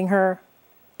protecting her,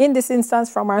 in this instance,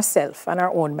 from herself and her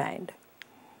own mind.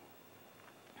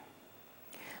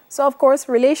 So, of course,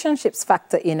 relationships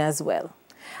factor in as well.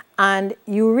 And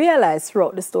you realize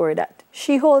throughout the story that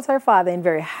she holds her father in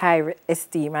very high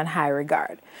esteem and high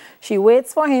regard. She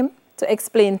waits for him to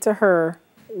explain to her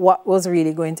what was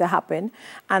really going to happen.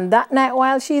 And that night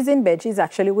while she's in bed, she's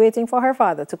actually waiting for her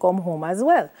father to come home as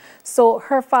well. So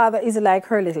her father is like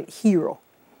her little hero.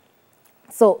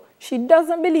 So she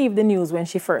doesn't believe the news when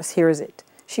she first hears it.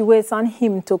 She waits on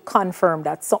him to confirm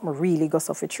that something really goes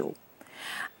off true.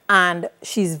 And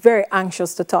she's very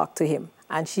anxious to talk to him.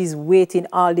 And she's waiting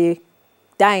all day,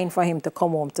 dying for him to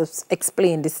come home to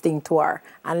explain this thing to her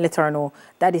and let her know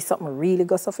that is something really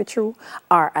goes off true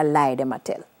or a lie them a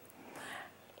tell.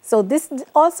 So this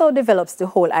also develops the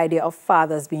whole idea of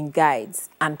fathers being guides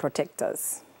and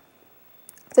protectors.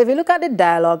 So if you look at the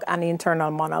dialogue and the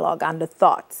internal monologue and the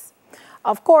thoughts,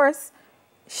 of course,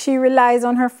 she relies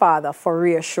on her father for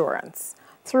reassurance.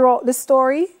 Throughout the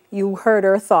story, you heard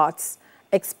her thoughts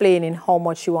explaining how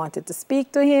much she wanted to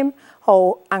speak to him,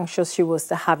 how anxious she was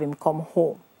to have him come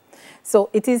home. So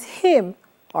it is him,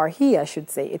 or he I should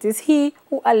say, it is he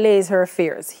who allays her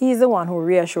fears. He's the one who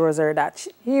reassures her that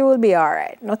he will be all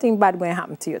right. Nothing bad going to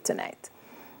happen to you tonight.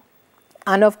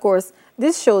 And of course,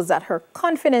 this shows that her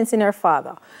confidence in her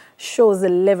father shows the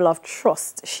level of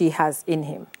trust she has in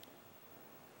him.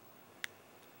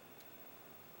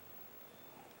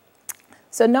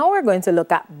 So now we're going to look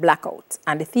at Blackout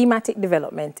and the thematic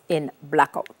development in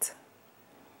Blackout.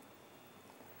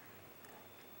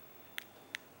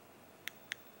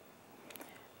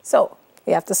 So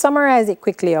we have to summarize it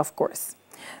quickly, of course.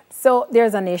 So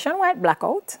there's a nationwide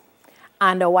blackout,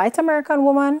 and a white American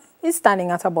woman is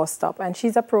standing at a bus stop, and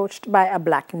she's approached by a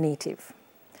black native.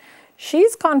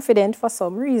 She's confident for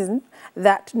some reason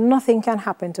that nothing can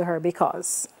happen to her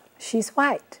because she's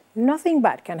white. Nothing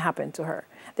bad can happen to her.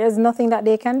 There's nothing that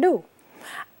they can do.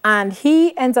 And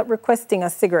he ends up requesting a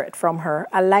cigarette from her,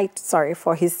 a light,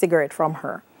 for his cigarette from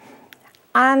her.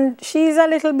 And she's a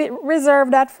little bit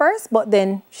reserved at first, but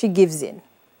then she gives in.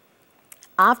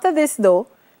 After this, though,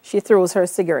 she throws her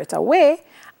cigarette away,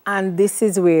 and this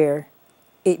is where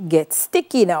it gets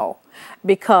sticky now,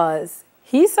 because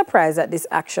he's surprised at this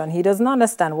action. He doesn't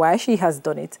understand why she has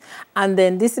done it. And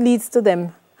then this leads to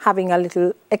them having a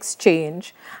little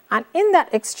exchange. And in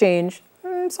that exchange,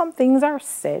 some things are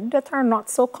said that are not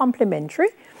so complimentary.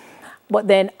 But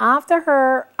then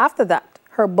after that,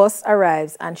 her bus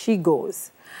arrives and she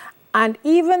goes. And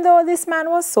even though this man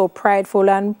was so prideful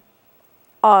and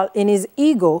all in his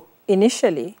ego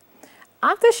initially,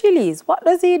 after she leaves, what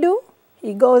does he do?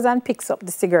 He goes and picks up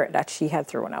the cigarette that she had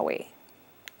thrown away.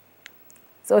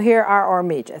 So here are our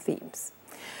major themes.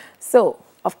 So,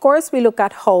 of course, we look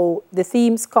at how the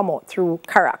themes come out through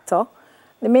character.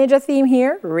 The major theme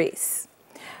here, race.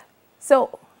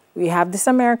 So we have this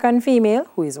American female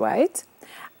who is white,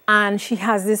 and she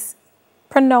has this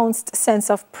pronounced sense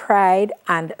of pride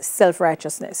and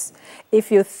self-righteousness.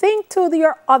 If you think to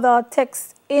your other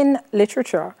texts in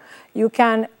literature, you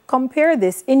can compare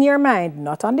this in your mind,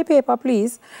 not on the paper,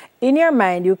 please. In your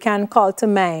mind, you can call to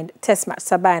mind Test Match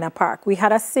Sabina Park. We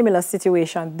had a similar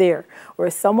situation there where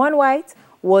someone white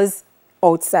was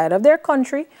outside of their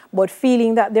country, but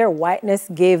feeling that their whiteness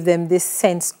gave them this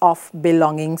sense of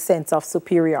belonging, sense of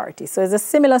superiority. So it's a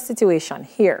similar situation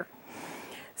here.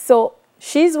 So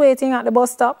she's waiting at the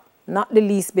bus stop, not the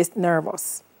least bit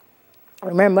nervous.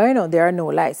 Remember, there are no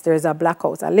lights. There is a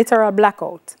blackout, a literal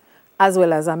blackout, as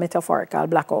well as a metaphorical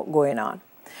blackout going on.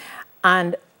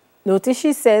 And notice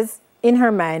she says in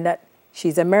her mind that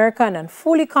she's American and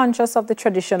fully conscious of the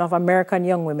tradition of American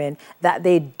young women that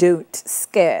they don't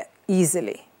scare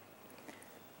easily.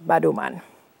 Bad woman.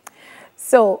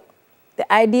 So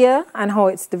the idea and how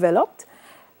it's developed,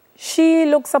 she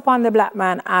looks upon the black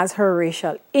man as her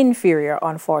racial inferior,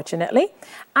 unfortunately,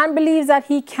 and believes that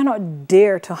he cannot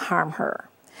dare to harm her.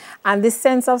 And this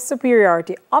sense of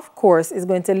superiority, of course, is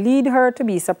going to lead her to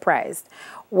be surprised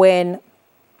when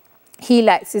he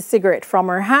lights his cigarette from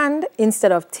her hand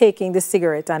instead of taking the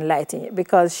cigarette and lighting it,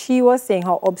 because she was saying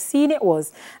how obscene it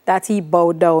was that he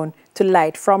bowed down to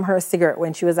light from her cigarette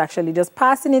when she was actually just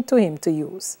passing it to him to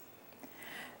use.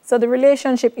 So the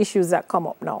relationship issues that come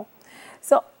up now.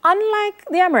 So unlike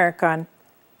the American,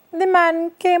 the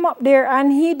man came up there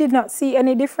and he did not see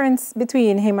any difference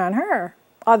between him and her,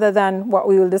 other than what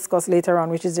we will discuss later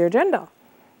on, which is their gender.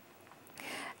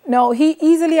 Now, he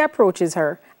easily approaches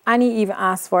her and he even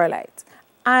asks for a light.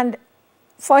 And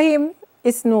for him,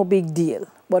 it's no big deal,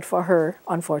 but for her,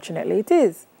 unfortunately, it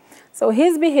is. So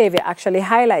his behavior actually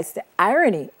highlights the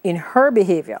irony in her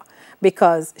behavior,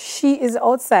 because she is the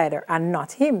outsider and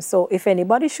not him. So if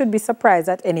anybody should be surprised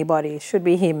at anybody, it should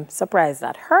be him surprised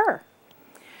at her.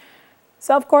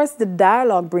 So of course, the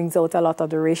dialogue brings out a lot of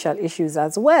the racial issues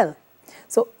as well.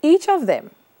 So each of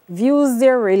them views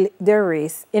their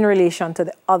race in relation to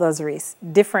the other's race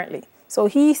differently. So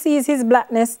he sees his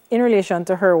blackness in relation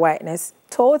to her whiteness,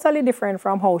 totally different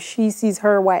from how she sees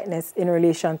her whiteness in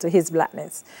relation to his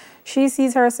blackness. She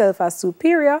sees herself as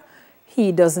superior.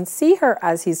 He doesn't see her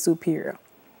as his superior.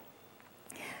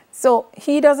 So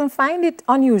he doesn't find it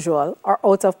unusual or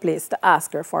out of place to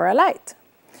ask her for a light.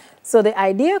 So the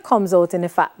idea comes out in the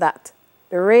fact that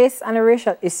the race and the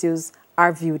racial issues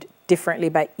are viewed differently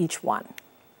by each one.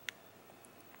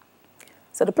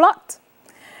 So the plot.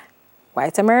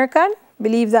 White American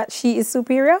believes that she is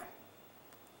superior.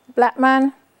 Black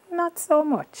man, not so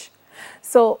much.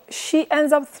 So she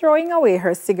ends up throwing away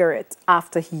her cigarette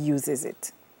after he uses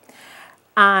it.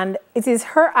 And it is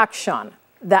her action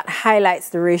that highlights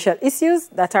the racial issues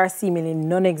that are seemingly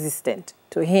non-existent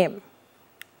to him.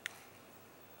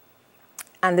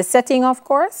 And the setting, of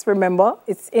course, remember,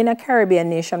 it's in a Caribbean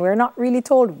nation. We're not really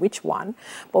told which one,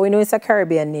 but we know it's a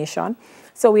Caribbean nation.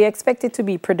 So we expect it to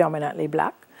be predominantly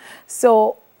black.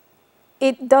 So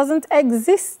it doesn't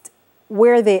exist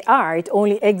where they are. It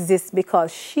only exists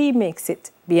because she makes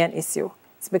it be an issue.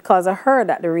 It's because of her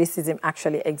that the racism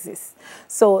actually exists.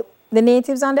 So the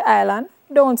natives on the island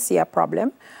don't see a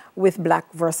problem with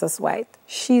black versus white.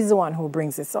 She's the one who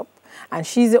brings this up. And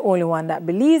she's the only one that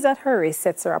believes that her race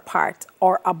sets her apart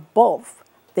or above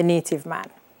the native man.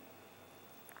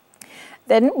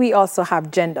 Then we also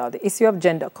have gender. The issue of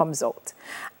gender comes out.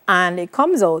 And it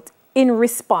comes out in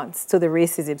response to the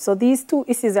racism. So these two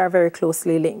issues are very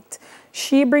closely linked.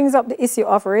 She brings up the issue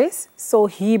of race, so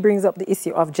he brings up the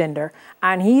issue of gender.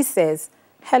 And he says,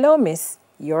 hello, miss,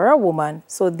 you're a woman,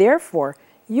 so therefore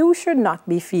you should not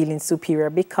be feeling superior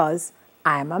because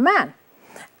I'm a man.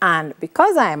 And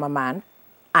because I am a man,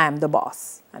 I am the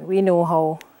boss. And we know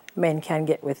how men can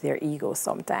get with their ego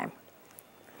sometimes.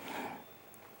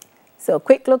 So a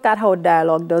quick look at how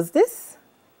dialogue does this.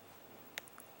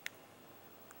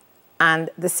 And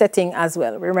the setting as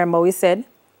well. Remember we said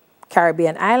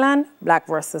Caribbean island, black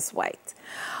versus white.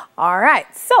 All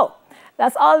right, so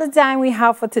that's all the time we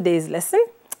have for today's lesson.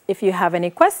 If you have any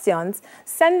questions,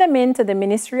 send them in to the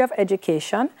Ministry of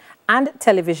Education and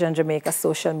Television Jamaica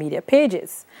social media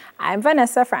pages. I'm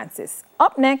Vanessa Francis.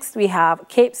 Up next, we have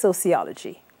Cape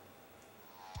Sociology.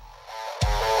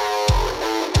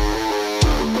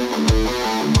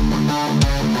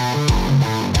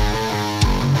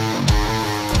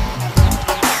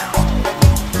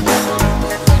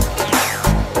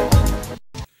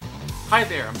 Hi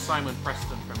there, I'm Simon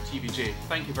Preston from TVJ.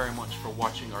 Thank you very much for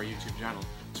watching our YouTube channel.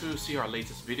 To see our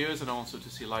latest videos and also to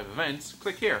see live events,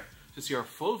 click here. To see our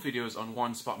full videos on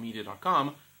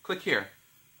onespotmedia.com, click here.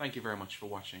 Thank you very much for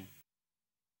watching.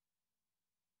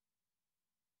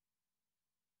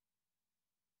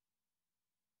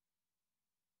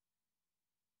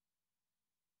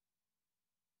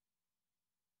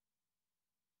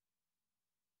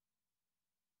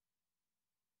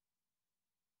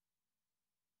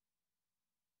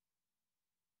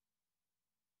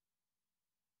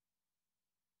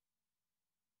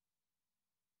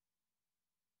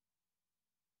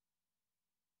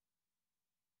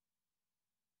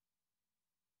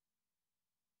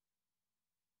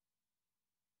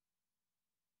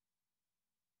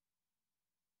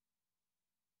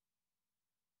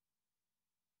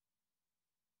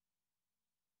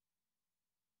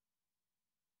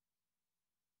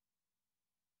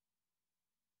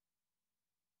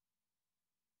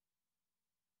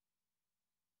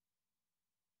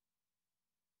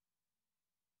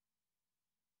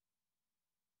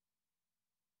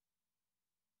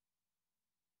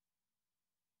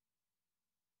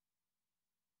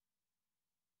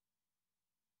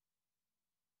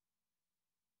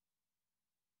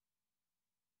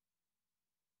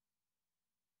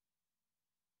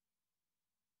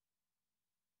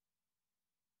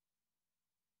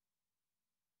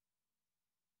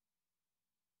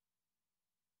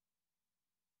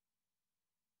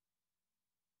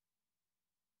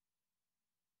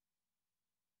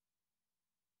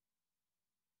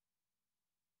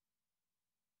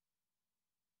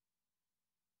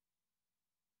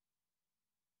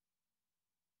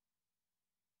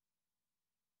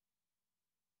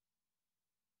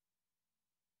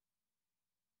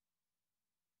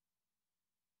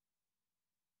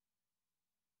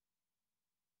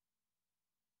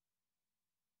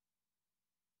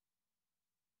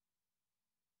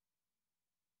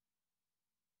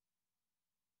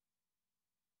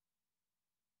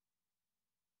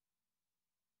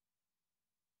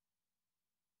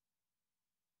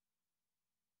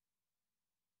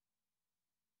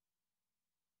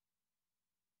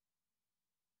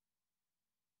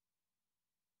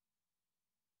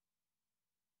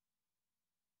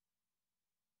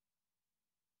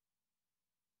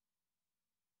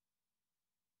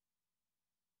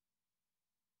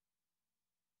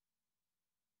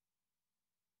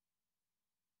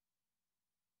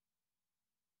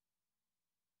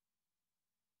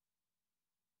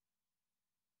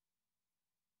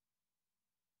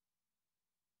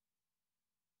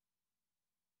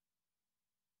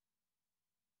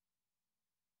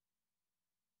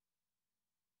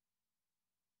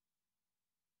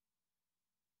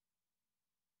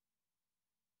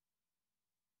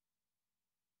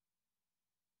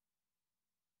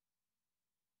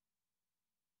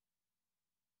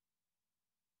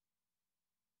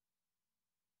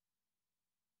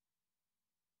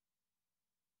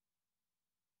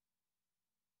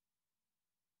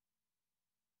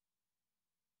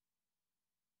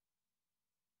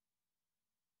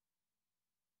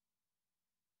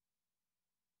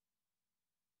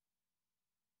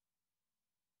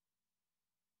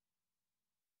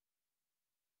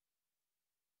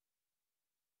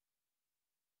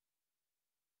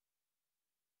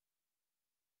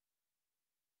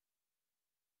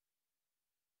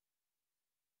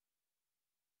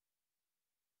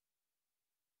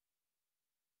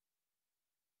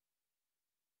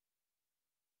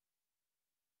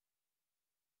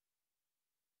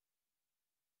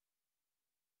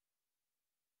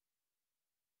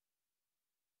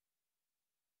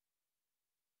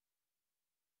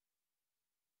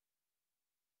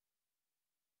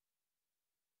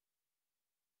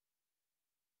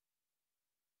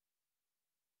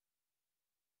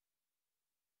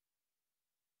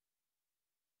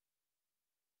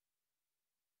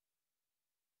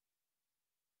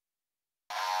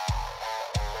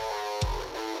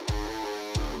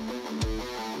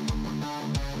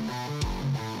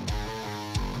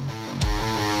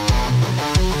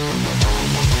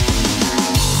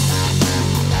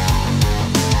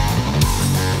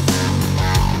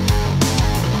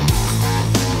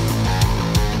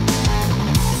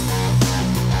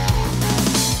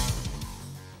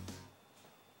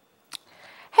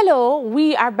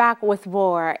 We are back with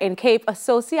more in Cape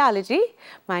Sociology.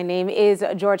 My name is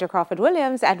Georgia Crawford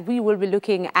Williams, and we will be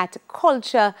looking at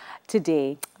culture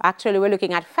today. Actually, we're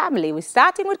looking at family. We're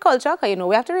starting with culture, because you know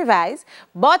we have to revise,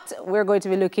 but we're going to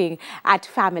be looking at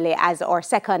family as our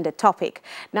second topic.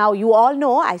 Now, you all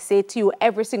know, I say to you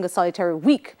every single solitary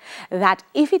week, that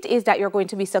if it is that you're going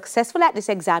to be successful at this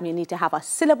exam, you need to have a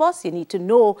syllabus. You need to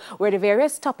know where the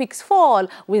various topics fall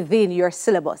within your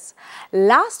syllabus.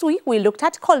 Last week, we looked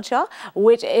at culture,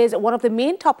 which is one of the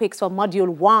main topics for Module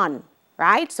 1.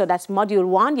 Right? So that's Module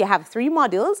 1. You have 3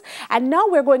 modules. And now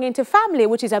we're going into family,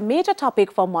 which is a major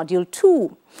topic for Module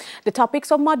 2. The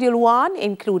topics of Module 1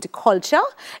 include culture.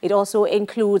 It also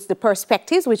includes the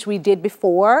perspectives, which we did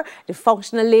before, the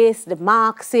functionalists, the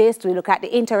Marxists. We look at the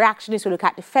interactionists. We look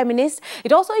at the feminists.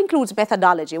 It also includes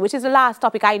methodology, which is the last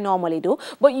topic I normally do.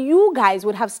 But you guys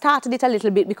would have started it a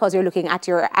little bit because you're looking at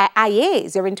your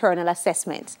IAs, your internal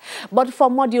assessments. But for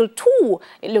Module 2,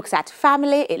 it looks at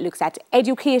family, it looks at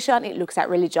education, it looks at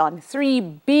religion. 3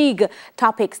 big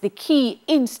topics, the key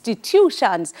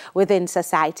institutions within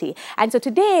society. And so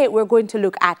today we're going to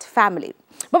look at family.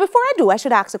 But before I do, I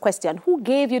should ask a question. Who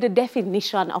gave you the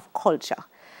definition of culture?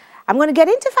 I'm going to get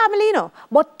into family, you know,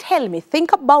 but tell me,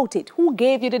 think about it. Who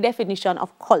gave you the definition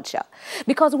of culture?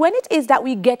 Because when it is that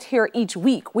we get here each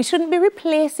week, we shouldn't be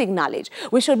replacing knowledge.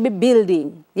 We should be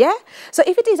building, yeah? So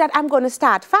if it is that I'm going to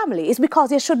start family, it's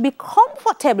because you should be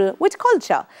comfortable with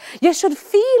culture. You should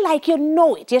feel like you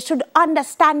know it. You should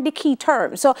understand the key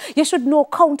terms. So you should know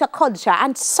counterculture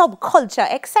and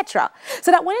subculture, etc.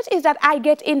 So that when it is that I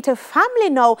get into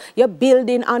family now, you're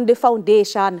building on the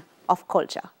foundation of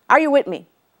culture. Are you with me?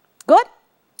 Good?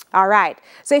 All right.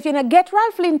 So if you don't get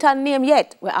Ralph Linton name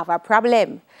yet, we have a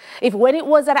problem. If when it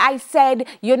was that I said,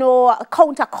 you know,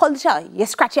 counterculture, you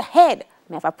scratch your head,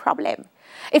 we have a problem.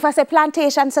 If I say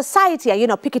plantation society, you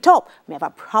know, pick it up, we have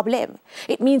a problem.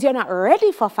 It means you're not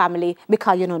ready for family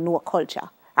because you don't know culture.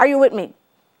 Are you with me?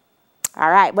 All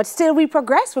right, but still we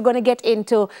progress. We're going to get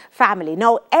into family.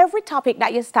 Now, every topic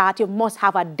that you start, you must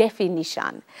have a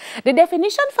definition. The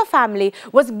definition for family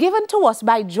was given to us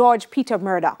by George Peter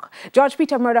Murdoch. George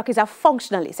Peter Murdoch is a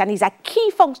functionalist, and he's a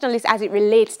key functionalist as it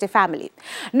relates to family.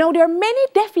 Now, there are many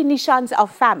definitions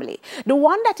of family. The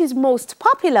one that is most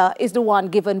popular is the one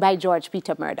given by George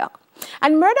Peter Murdoch.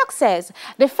 And Murdoch says,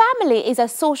 the family is a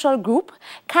social group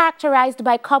characterized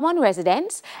by common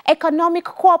residence, economic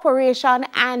cooperation,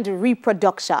 and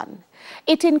reproduction.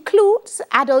 It includes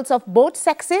adults of both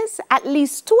sexes, at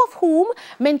least 2 of whom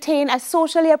maintain a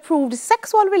socially approved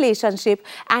sexual relationship,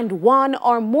 and 1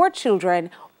 or more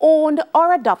children owned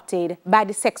or adopted by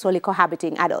the sexually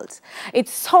cohabiting adults.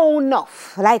 It's so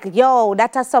enough, like, yo,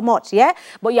 that's so much, yeah?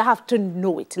 But you have to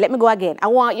know it. Let me go again. I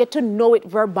want you to know it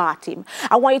verbatim.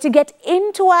 I want you to get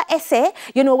into an essay,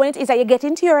 you know, when it is that you get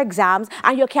into your exams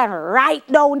and you can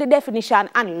write down the definition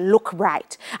and look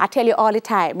bright. I tell you all the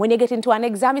time, when you get into an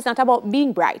exam, it's not about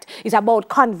being bright. It's about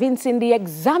convincing the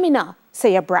examiner.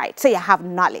 Say you're bright, say you have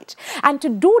knowledge. And to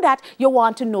do that, you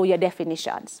want to know your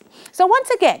definitions. So once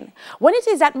again, when it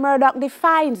is that Murdoch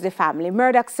defines the family,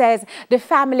 Murdoch says the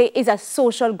family is a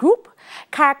social group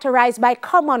characterized by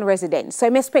common residence. So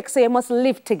you must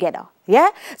live together. Yeah?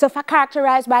 So for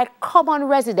characterized by common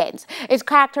residence, it's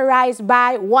characterized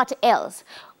by what else?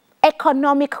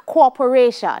 Economic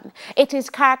cooperation. It is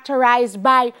characterized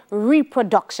by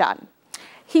reproduction.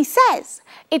 He says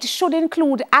it should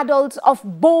include adults of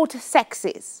both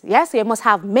sexes. Yes, so you must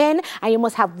have men and you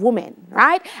must have women,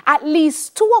 right? At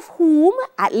least two of whom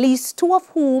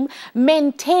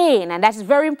maintain, and that's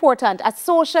very important, a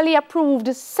socially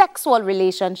approved sexual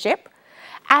relationship,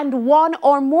 and 1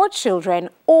 or more children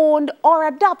owned or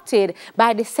adopted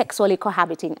by the sexually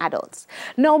cohabiting adults.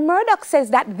 Now, Murdoch says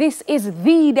that this is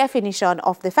the definition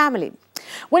of the family.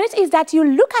 When it is that you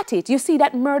look at it, you see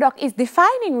that Murdoch is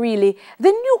defining really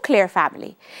the nuclear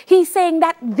family. He's saying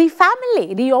that the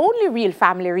family, the only real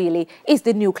family really, is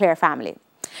the nuclear family.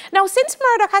 Now, since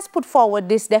Murdoch has put forward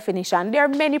this definition, there are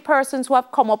many persons who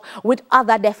have come up with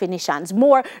other definitions,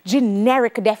 more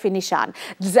generic definition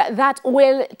that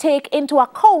will take into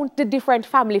account the different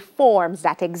family forms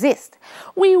that exist.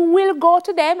 We will go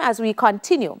to them as we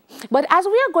continue. But as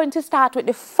we are going to start with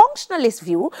the functionalist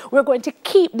view, we're going to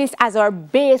keep this as our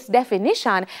base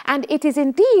definition, and it is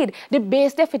indeed the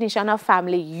base definition of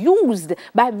family used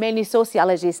by many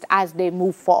sociologists as they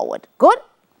move forward. Good?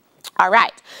 All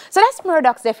right, so that's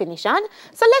Murdoch's definition.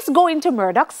 So let's go into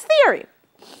Murdoch's theory.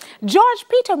 George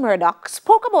Peter Murdoch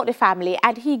spoke about the family,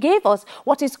 and he gave us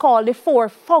what is called the 4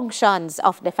 functions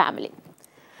of the family.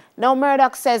 Now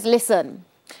Murdoch says, listen,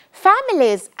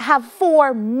 Families have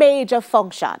 4 major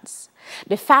functions.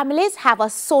 The families have a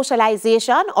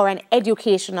socialization or an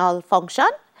educational function.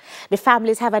 The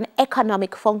families have an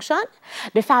economic function.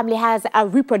 The family has a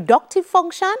reproductive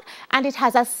function, and it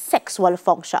has a sexual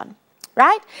function.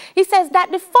 Right? He says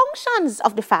that the functions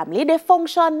of the family, they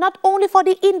function not only for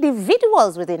the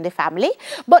individuals within the family,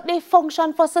 but they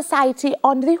function for society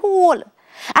on the whole.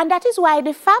 And that is why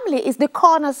the family is the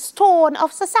cornerstone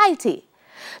of society.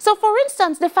 So, for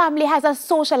instance, the family has a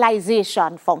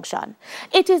socialization function.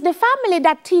 It is the family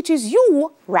that teaches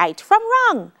you right from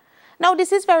wrong. Now,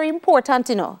 this is very important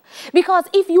to know, because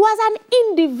if you as an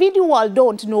individual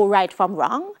don't know right from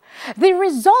wrong, the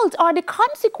result or the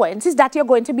consequence is that you're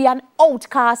going to be an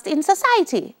outcast in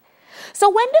society. So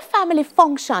when the family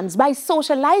functions by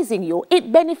socializing you,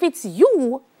 it benefits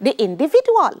you, the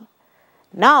individual.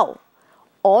 Now,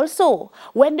 also,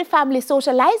 when the family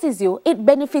socializes you, it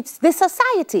benefits the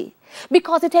society,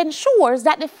 because it ensures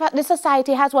that the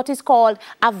society has what is called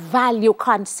a value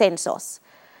consensus.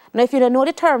 Now, if you don't know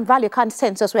the term value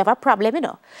consensus, we have a problem, you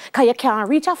know, because you can't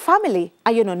reach a family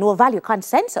and you don't know value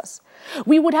consensus.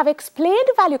 We would have explained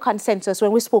the value consensus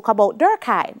when we spoke about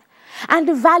Durkheim. And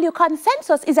the value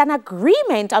consensus is an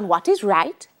agreement on what is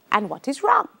right and what is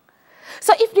wrong.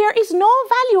 So if there is no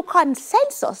value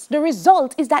consensus, the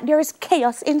result is that there is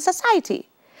chaos in society.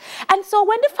 And so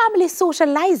when the family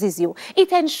socializes you,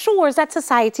 it ensures that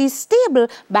society is stable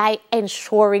by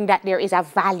ensuring that there is a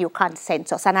value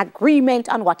consensus, an agreement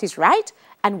on what is right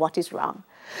and what is wrong.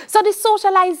 So the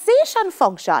socialization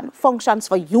function functions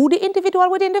for you, the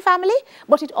individual within the family,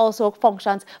 but it also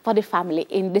functions for the family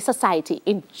in the society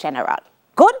in general.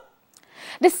 Good?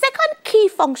 The second key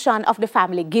function of the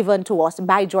family given to us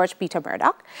by George Peter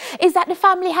Murdoch is that the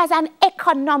family has an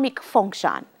economic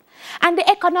function. And the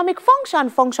economic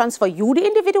function functions for you, the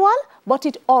individual, but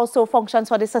it also functions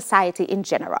for the society in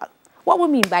general. What we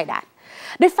mean by that?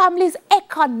 The family's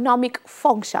economic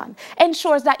function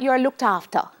ensures that you're looked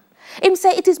after. Him say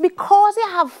it is because you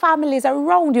have families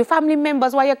around you, family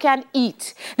members where you can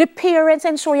eat. The parents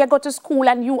ensure you go to school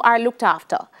and you are looked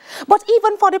after. But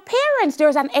even for the parents,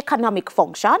 there's an economic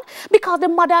function, because the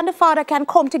mother and the father can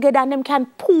come together and them can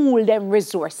pool them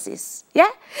resources.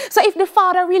 Yeah? So if the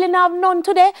father really not have none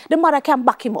today, the mother can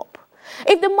back him up.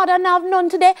 If the mother not have none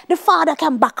today, the father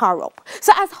can back her up.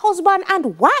 So as husband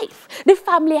and wife, the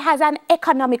family has an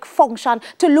economic function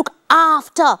to look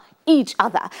after each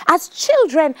other. As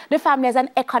children, the family has an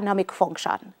economic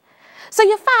function. So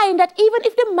you find that even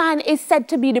if the man is said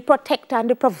to be the protector and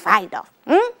the provider,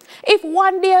 if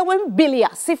one day when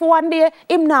bilious, if one day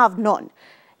him not have none,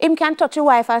 him can touch your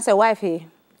wife and say, wifey,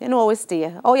 you know we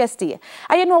stay, oh you stay.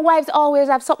 And you know wives always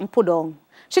have something put on.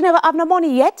 She never have no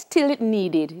money yet till it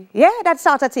needed. Yeah, that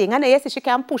sort of thing. And yes, she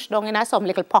can push down in some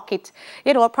little pocket,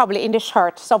 you know, probably in the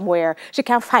shirt somewhere. She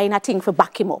can find a thing to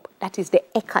back him up. That is the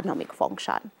economic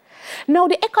function. Now,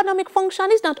 the economic function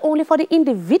is not only for the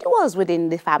individuals within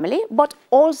the family, but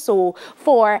also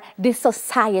for the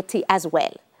society as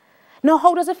well. Now,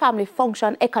 how does a family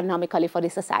function economically for the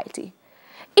society?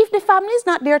 If the family is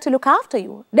not there to look after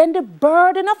you, then the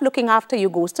burden of looking after you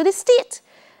goes to the state.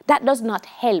 That does not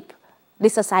help the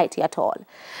society at all.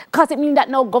 Because it means that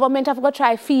now government have to go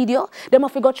try feed you, they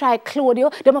have to go try clothe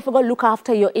you, they have to go look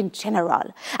after you in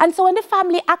general. And so when the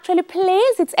family actually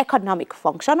plays its economic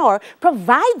function or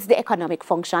provides the economic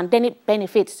function, then it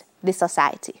benefits the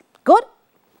society. Good?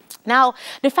 Now,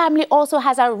 the family also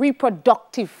has a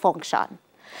reproductive function.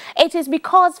 It is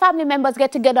because family members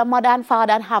get together, mother and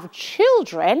father, and have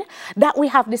children, that we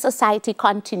have the society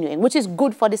continuing, which is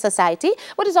good for the society,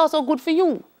 but it's also good for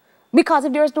you. Because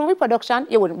if there is no reproduction,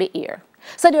 you wouldn't be here.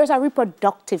 So there's a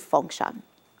reproductive function.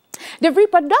 The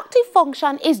reproductive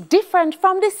function is different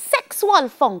from the sexual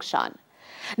function.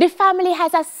 The family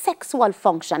has a sexual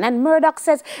function, and Murdoch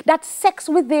says that sex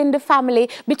within the family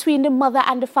between the mother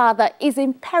and the father is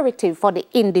imperative for the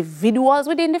individuals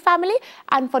within the family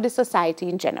and for the society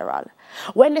in general.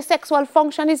 When the sexual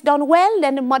function is done well,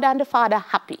 then the mother and the father are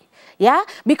happy. Yeah,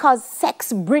 because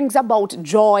sex brings about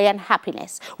joy and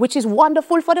happiness, which is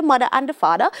wonderful for the mother and the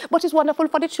father, but it's wonderful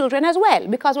for the children as well.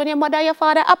 Because when your mother and your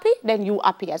father are happy, then you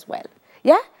happy as well.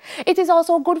 Yeah, it is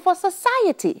also good for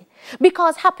society,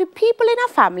 because happy people in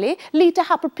a family lead to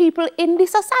happy people in the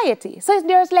society. So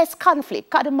there's less conflict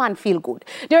because the man feel good.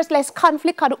 There's less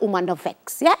conflict because the woman don't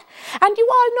vex. Yeah, and you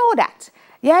all know that.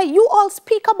 Yeah, you all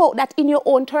speak about that in your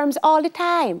own terms all the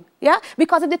time. Yeah,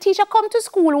 because if the teacher come to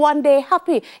school one day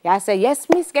happy, yeah, say, yes,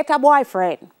 miss, get a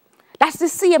boyfriend. That's the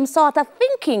same sort of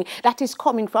thinking that is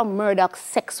coming from Murdoch's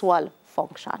sexual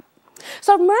function.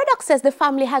 So Murdoch says the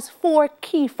family has 4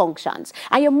 key functions,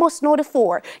 and you must know the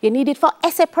 4. You need it for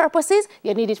essay purposes,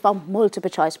 you need it for multiple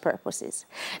choice purposes.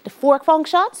 The 4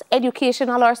 functions: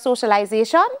 educational or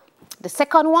socialization. The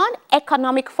second one,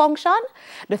 economic function.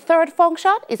 The third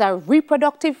function is a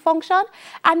reproductive function.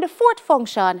 And the fourth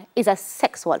function is a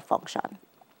sexual function.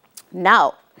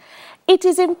 Now, it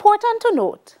is important to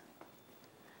note.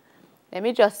 Let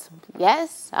me just,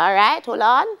 yes, all right, hold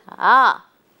on.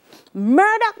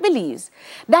 Murdoch believes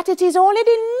that it is only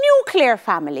the nuclear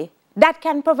family that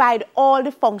can provide all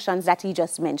the functions that he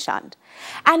just mentioned.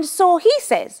 And so he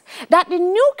says that the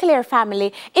nuclear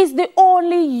family is the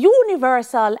only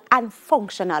universal and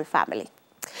functional family.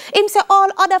 Him say all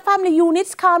other family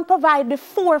units can't provide the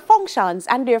 4 functions,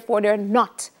 and therefore they're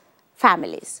not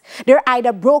families. They're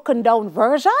either broken down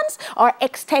versions or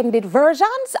extended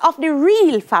versions of the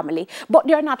real family, but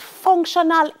they're not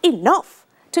functional enough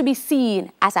to be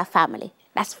seen as a family.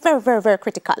 That's very, very, very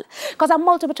critical. Because a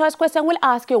multiple choice question will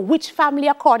ask you which family,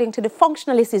 according to the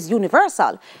functionalist, is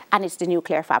universal, and it's the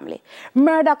nuclear family.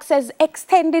 Murdoch says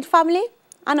extended family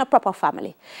and a proper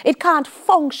family. It can't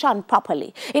function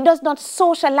properly. It does not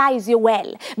socialize you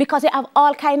well, because you have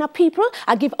all kind of people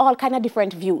and give all kind of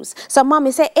different views. So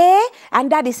mommy say A and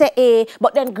daddy say A,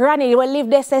 but then granny will live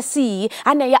there say C,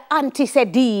 and then your auntie say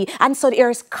D, and so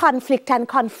there's conflict and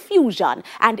confusion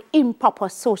and improper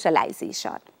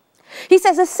socialization. He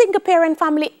says a single parent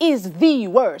family is the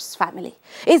worst family.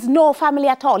 It's no family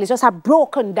at all. It's just a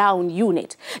broken down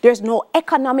unit. There's no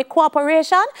economic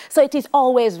cooperation, so it is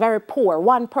always very poor.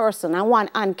 One person and one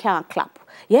hand can't clap.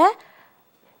 Yeah?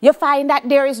 You find that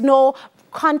there is no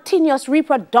continuous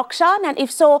reproduction, and if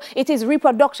so, it is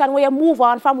reproduction where you move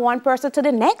on from one person to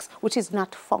the next, which is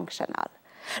not functional.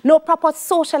 No proper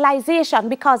socialization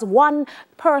because one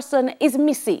person is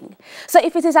missing. So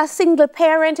if it is a single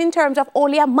parent in terms of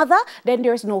only a mother, then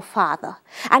there is no father.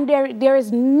 And there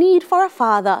is need for a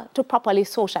father to properly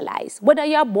socialize, whether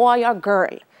you're a boy or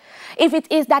girl. If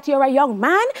it is that you're a young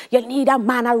man, you need a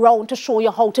man around to show you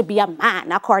how to be a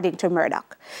man, according to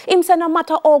Murdoch. Him say no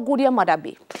matter how good your mother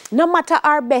be, no matter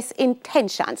our best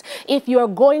intentions, if you're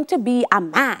going to be a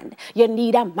man, you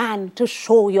need a man to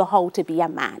show you how to be a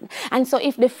man. And so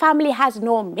if the family has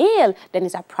no male, then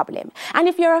it's a problem. And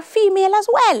if you're a female as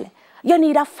well, you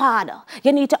need a father.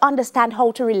 You need to understand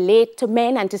how to relate to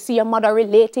men and to see your mother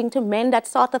relating to men, that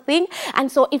sort of thing.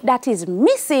 And so if that is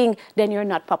missing, then you're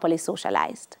not properly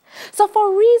socialized. So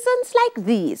for reasons like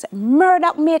these,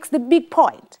 Murdoch makes the big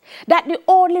point that the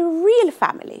only real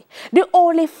family, the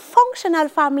only functional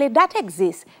family that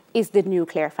exists is the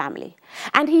nuclear family.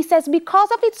 And he says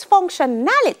because of its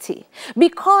functionality,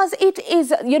 because it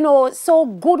is, so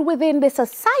good within the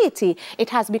society, it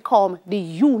has become the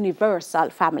universal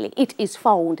family. It is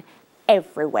found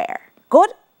everywhere.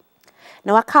 Good?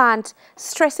 Now, I can't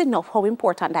stress enough how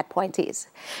important that point is,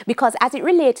 because as it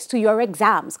relates to your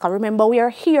exams, because remember, we are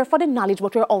here for the knowledge,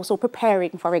 but we're also preparing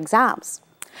for exams.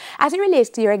 As it relates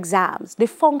to your exams, the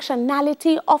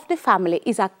functionality of the family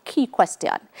is a key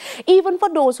question. Even for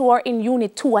those who are in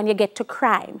Unit 2 and you get to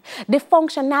crime, the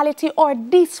functionality or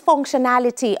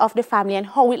dysfunctionality of the family and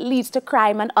how it leads to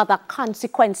crime and other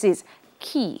consequences,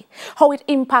 key. How it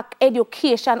impacts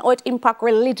education, how it impacts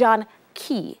religion,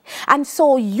 key. And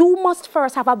so you must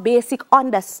first have a basic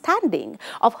understanding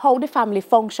of how the family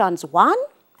functions, one,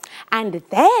 and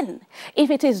then if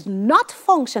it is not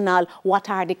functional, what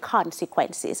are the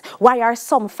consequences? Why are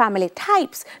some family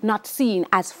types not seen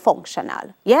as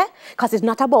functional? Yeah, because it's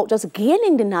not about just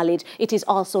gaining the knowledge, it is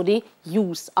also the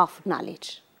use of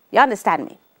knowledge. You understand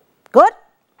me? Good?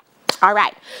 All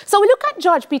right, so we look at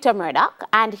George Peter Murdoch,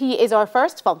 and he is our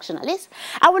first functionalist,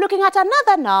 and we're looking at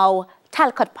another now,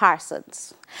 Talcott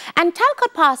Parsons. And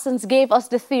Talcott Parsons gave us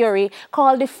the theory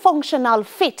called the functional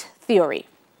fit theory.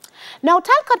 Now,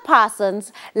 Talcott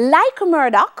Parsons, like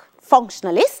Murdoch,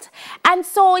 functionalist, and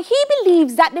so he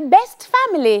believes that the best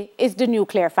family is the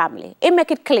nuclear family. He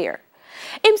make it clear.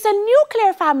 He said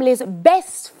nuclear families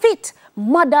best fit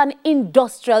modern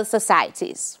industrial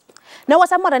societies. Now,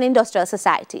 what's a modern industrial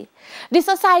society? The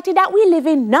society that we live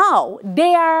in now,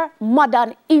 they are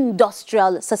modern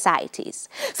industrial societies.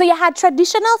 So you had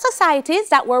traditional societies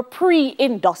that were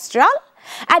pre-industrial,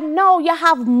 and now you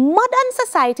have modern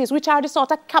societies, which are the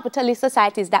sort of capitalist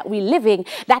societies that we live in,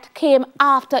 that came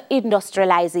after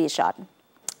industrialization.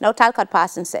 Now, Talcott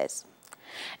Parsons says,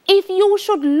 if you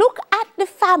should look at the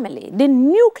family, the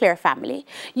nuclear family,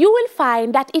 you will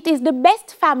find that it is the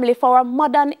best family for a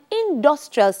modern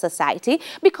industrial society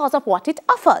because of what it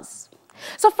offers.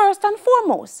 So first and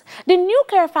foremost, the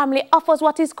nuclear family offers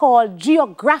what is called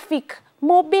geographic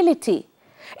mobility.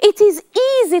 it is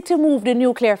easy to move the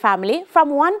nuclear family from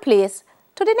one place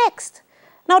to the next.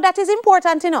 Now that is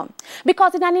important,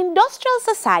 because in an industrial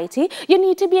society, you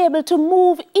need to be able to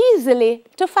move easily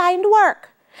to find work.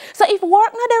 So if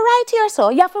work not the right here, so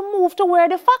you have to move to where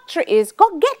the factory is,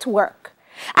 go get work.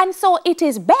 And so it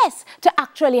is best to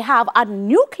actually have a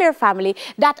nuclear family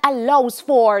that allows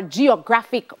for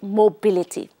geographic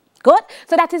mobility. Good?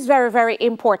 So that is very, very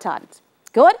important.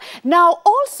 Good. Now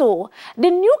also, the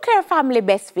nuclear family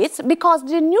best fits because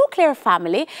the nuclear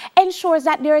family ensures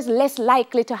that there is less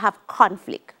likely to have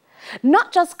conflict.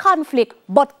 Not just conflict,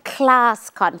 but class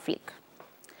conflict.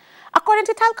 According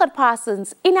to Talcott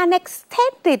Parsons, in an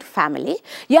extended family,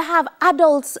 you have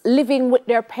adults living with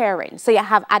their parents. So you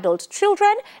have adult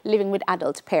children living with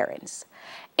adult parents.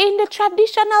 In the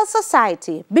traditional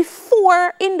society,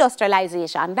 before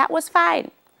industrialization, that was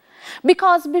fine.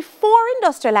 Because before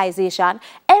industrialization,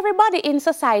 everybody in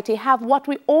society have what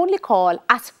we only call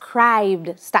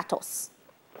ascribed status.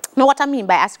 Now, what I mean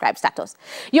by ascribed status?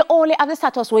 You only have the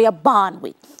status where you're born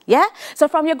with, yeah? So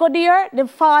from you go there, the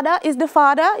father is the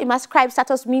father. In ascribed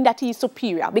status mean that he is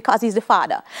superior because he's the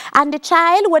father. And the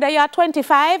child, whether you're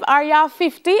 25 or you're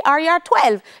 50 or you're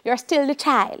 12, you're still the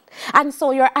child. And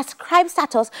so your ascribed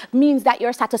status means that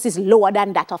your status is lower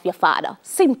than that of your father.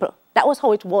 Simple. That was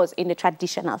how it was in the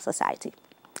traditional society.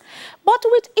 But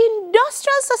with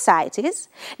industrial societies,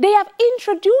 they have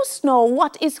introduced now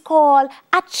what is called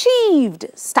achieved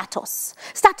status.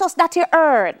 Status that you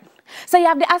earn. So you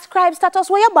have the ascribed status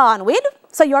where you're born with,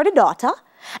 so you're the daughter.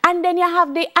 And then you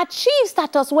have the achieved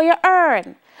status where you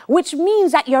earn, which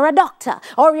means that you're a doctor,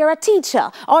 or you're a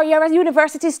teacher, or you're a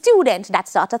university student, that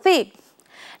sort of thing.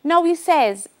 Now he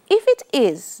says, if it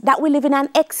is that we live in an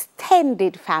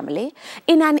extended family,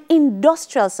 in an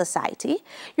industrial society,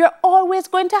 you're always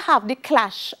going to have the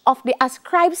clash of the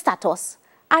ascribed status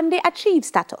and the achieved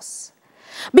status.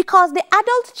 Because the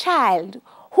adult child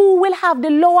who will have the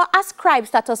lower ascribed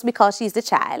status because she's the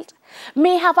child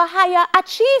may have a higher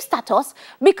achieved status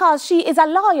because she is a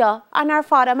lawyer and her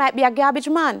father might be a garbage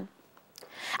man.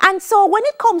 And so when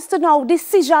it comes to now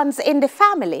decisions in the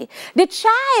family, the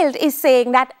child is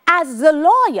saying that as the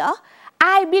lawyer,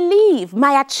 I believe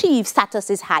my achieved status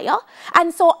is higher,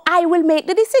 and so I will make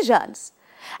the decisions.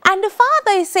 And the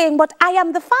father is saying, but I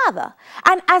am the father.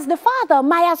 And as the father,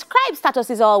 my ascribed status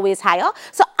is always higher,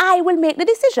 so I will make the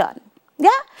decision. Yeah?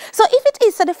 So if it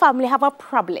is that the family have a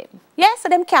problem, yeah, so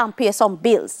them can't pay some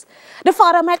bills, the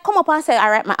father might come up and say, all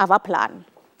right, I have a plan.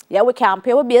 Yeah, we can't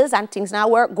pay our bills and things now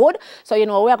work good. So you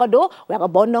know what we're going to do? We're going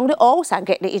to burn down the house and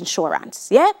get the insurance.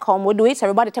 Yeah, come we do it. So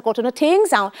everybody take out on the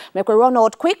things and make we run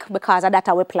out quick because of that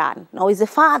our plan. Now is the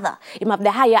father. He have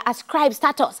the higher ascribed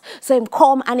status. So him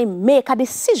come and he make a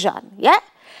decision. Yeah.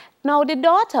 Now the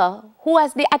daughter who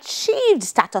has the achieved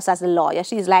status as a lawyer,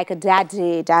 she's like,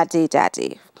 daddy, daddy,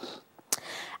 daddy.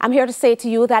 I'm here to say to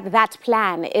you that that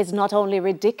plan is not only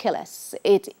ridiculous,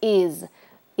 it is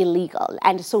illegal,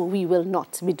 and so we will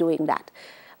not be doing that.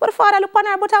 But the father look on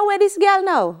her, but I wear this girl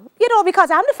now. You know, because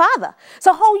I'm the father.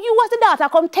 So how you as the daughter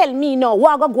come tell me no,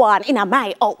 what go on in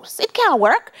my house? It can't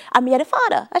work. I'm here the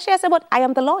father. And she said, but I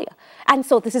am the lawyer. And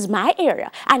so this is my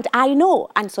area. And I know.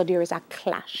 And so there is a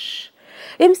clash.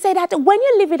 Him say that when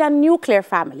you live in a nuclear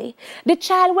family, the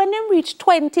child, when them reach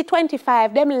 20,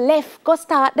 25, them left go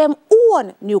start them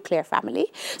own nuclear family.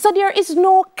 So there is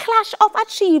no clash of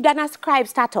achieved and ascribed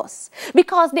status.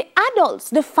 Because the adults,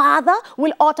 the father,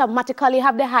 will automatically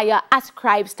have the higher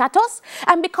ascribed status.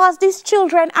 And because these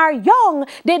children are young,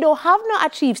 they don't have no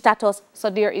achieved status, so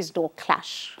there is no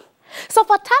clash. So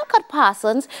for Talcott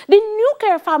Parsons, the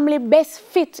nuclear family best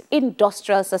fit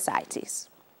industrial societies.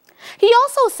 He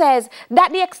also says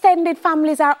that the extended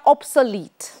families are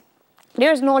obsolete.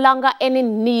 There is no longer any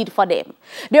need for them.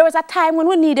 There was a time when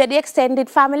we needed the extended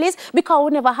families because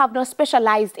we never have no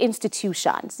specialized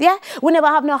institutions. Yeah? We never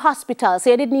have no hospitals.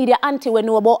 So you didn't need your auntie when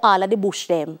know about all of the bush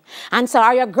them. And so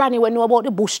or your granny when know about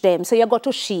the bush them. So you go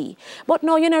to she. But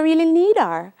no, you don't really need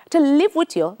her to live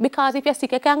with you because if you're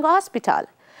sick, you can go to hospital.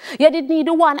 You did need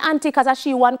the one auntie because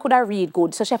she one could have read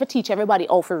good, so she have to teach everybody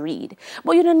how to read.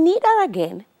 But you don't need her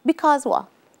again because what?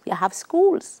 You have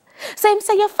schools. So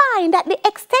you find that the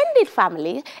extended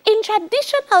family in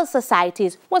traditional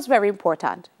societies was very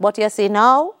important. But you see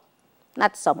now,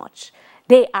 not so much.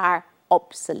 They are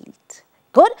obsolete.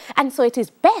 Good? And so it is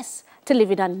best to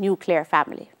live in a nuclear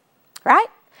family. Right?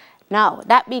 Now,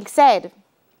 that being said,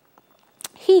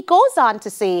 he goes on to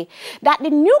say that the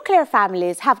nuclear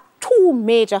families have two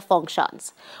major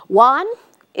functions. One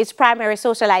is primary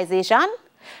socialization.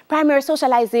 Primary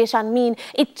socialization means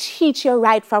it teaches you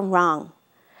right from wrong.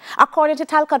 According to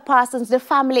Talcott Parsons, the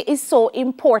family is so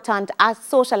important as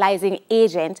socializing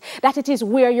agent that it is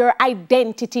where your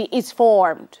identity is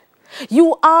formed.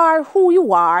 You are who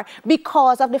you are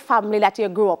because of the family that you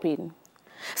grew up in.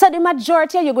 So the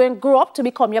majority of you going to grow up to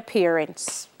become your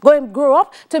parents. Going to grow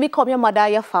up to become your mother or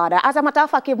your father. As a matter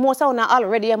of fact, if most of you are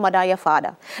already your mother or your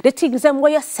father, the things them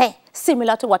what you say,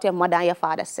 similar to what your mother or your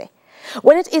father say.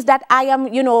 When it is that I am,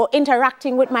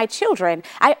 interacting with my children,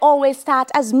 I always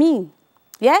start as me.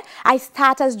 Yeah? I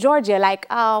start as Georgia, like,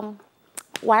 why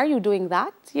are you doing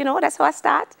that? That's how I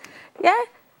start. Yeah?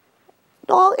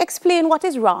 I'll explain what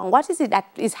is wrong. What is it that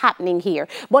is happening here?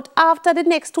 But after the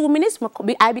next 2 minutes,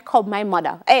 I become my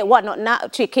mother. Hey, what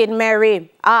not chicken,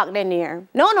 Mary? Then here.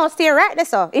 No, stay right there,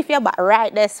 so. If you're back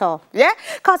right there, so. Yeah?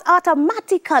 Because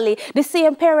automatically, the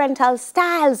same parental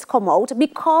styles come out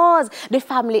because the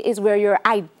family is where your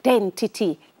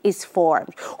identity is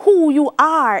formed. Who you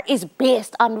are is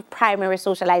based on primary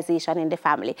socialization in the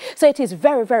family. So it is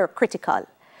very, very critical.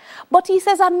 But he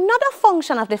says another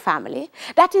function of the family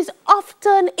that is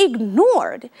often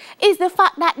ignored is the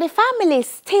fact that the family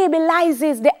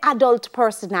stabilizes the adult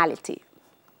personality.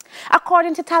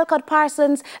 According to Talcott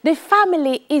Parsons, the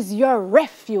family is your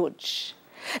refuge.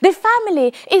 The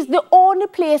family is the only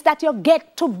place that you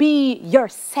get to be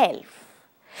yourself.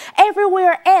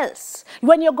 Everywhere else,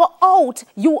 when you go out,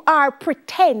 you are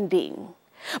pretending.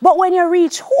 But when you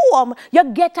reach home, you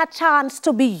get a chance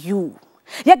to be you.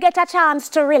 You get a chance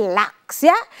to relax,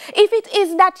 yeah? If it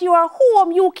is that you are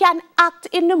home, you can act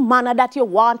in the manner that you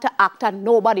want to act and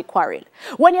nobody quarrel.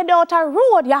 When you're down the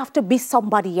road, you have to be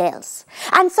somebody else.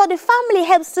 And so the family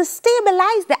helps to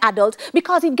stabilize the adult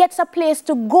because it gets a place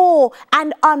to go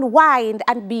and unwind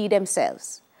and be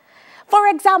themselves. For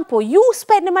example, you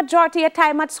spend the majority of your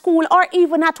time at school or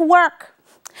even at work.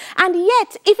 And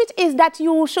yet, if it is that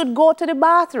you should go to the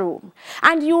bathroom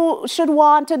and you should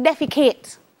want to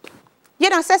defecate, you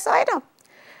don't say so either.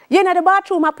 You're in the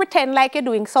bathroom and pretend like you're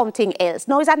doing something else.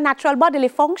 No, it's a natural bodily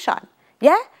function.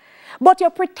 Yeah? But you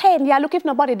pretend, you look if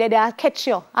nobody there, they'll catch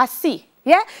you, I see.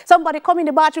 Yeah? Somebody come in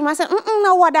the bathroom and say,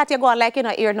 no, what that you're going like you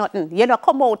don't hear nothing. You don't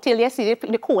come out till you see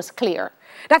the coast clear.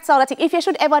 That's all I think. If you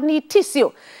should ever need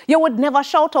tissue, you would never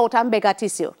shout out and beg a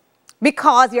tissue.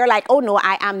 Because you're like, oh no,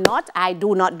 I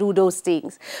do not do those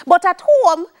things. But at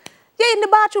home, you're in the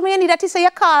bathroom and you need a tissue,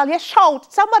 you call, you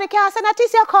shout, somebody can send a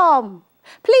tissue, come.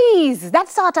 Please, that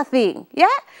sort of thing, yeah?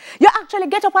 You actually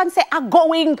get up and say, I'm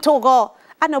going to go.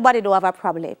 And nobody don't have a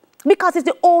problem. Because it's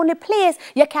the only place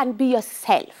you can be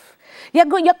yourself. Your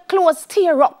clothes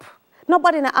tear up.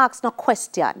 Nobody asks no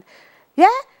question. Yeah?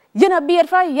 You're not bathed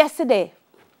for yesterday.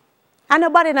 And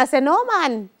nobody not say, no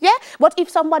man, yeah? But if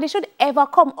somebody should ever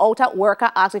come out at work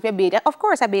and ask if you bathed, of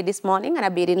course I bathed this morning and I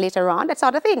bathed later on, that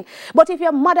sort of thing. But if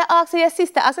your mother asks your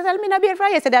sister, I say, tell me not bathed for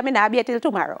yesterday, I mean not bathed till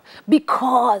tomorrow.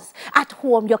 Because at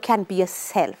home you can be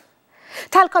yourself.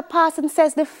 Talcott Parsons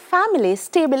says the family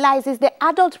stabilizes the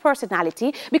adult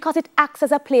personality because it acts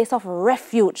as a place of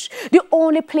refuge, the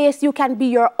only place you can be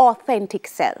your authentic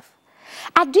self.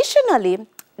 Additionally,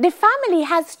 the family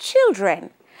has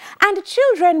children. And the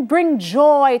children bring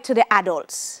joy to the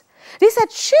adults. They said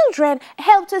children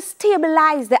help to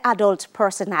stabilize the adult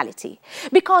personality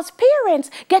because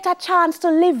parents get a chance to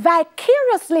live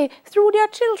vicariously through their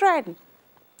children.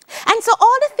 And so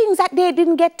all the things that they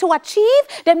didn't get to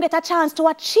achieve, them get a chance to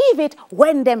achieve it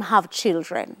when them have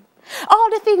children. All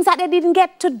the things that they didn't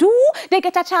get to do, they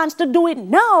get a chance to do it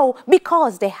now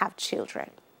because they have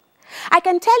children. I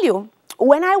can tell you,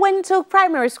 when I went to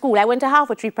primary school, I went to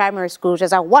Half Tree Primary School, which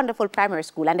is a wonderful primary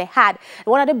school, and they had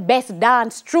one of the best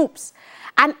dance troupes.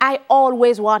 And I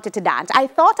always wanted to dance. I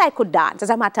thought I could dance, as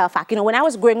a matter of fact. When I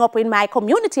was growing up in my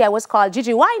community, I was called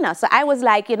Gigi Winer. So I was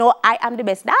like, I am the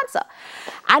best dancer.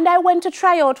 And I went to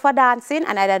try out for dancing,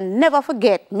 and I'll never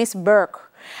forget Miss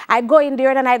Burke. I go in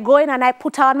there, and I go in, and I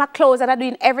put on my clothes, and I'm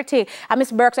doing everything. And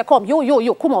Miss Burke said, come,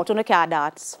 you, come out, you can't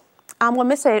dance. And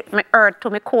when I say my hurt to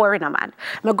my core, man,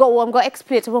 I go home, go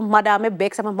explain to my mother, my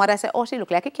begs, and my mother say, oh, she look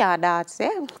like a can't dance.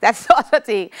 Yeah? That sort of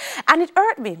thing. And it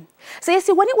hurt me. So you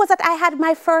see, when it was that I had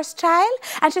my first child,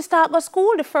 and she started go to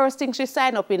school, the first thing she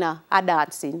signed up in a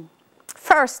dancing.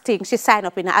 First thing she signed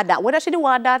up in a dance. Whether she did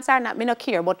want to dance or not, me no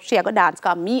care, but she go dance,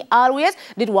 because me always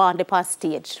did want to be on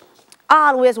stage.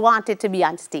 Always wanted to be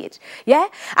on stage, yeah?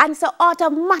 And so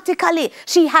automatically,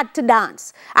 she had to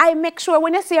dance. I make sure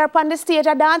when you see her on the stage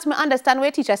I dance, I understand where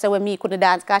teacher say when me couldn't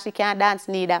dance, because she can't dance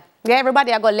neither. Yeah,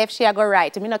 everybody I go left, she I go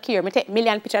right. Me no care, me take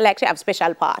million picture like she have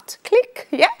special part. Click,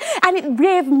 yeah? And it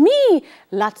gave me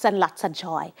lots and lots of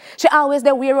joy. She always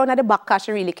the way around at the back because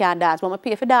she really can't dance. But I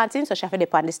pay for dancing, so she have to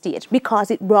dip on the stage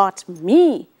because it brought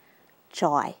me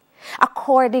joy.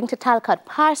 According to Talcott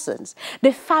Parsons,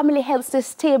 the family helps to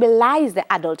stabilize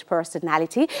the adult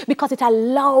personality because it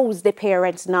allows the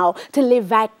parents now to live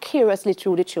vicariously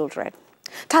through the children.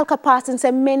 Talcott Parsons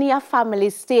said many of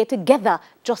families stay together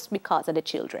just because of the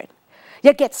children.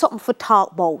 You get something to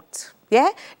talk about.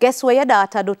 Yeah? Guess what your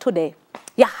daughter do today?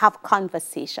 You have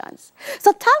conversations.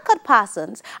 So Talcott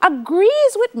Parsons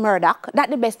agrees with Murdoch that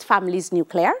the best family is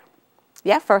nuclear.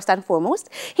 Yeah, first and foremost.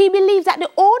 He believes that the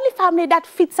only family that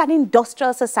fits an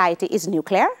industrial society is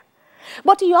nuclear.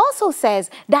 But he also says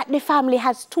that the family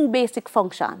has two basic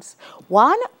functions.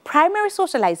 One, primary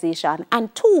socialization,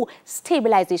 and two,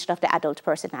 stabilization of the adult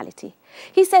personality.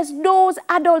 He says those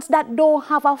adults that don't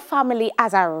have a family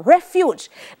as a refuge,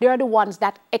 they are the ones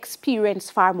that experience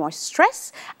far more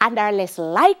stress and are less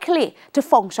likely to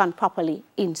function properly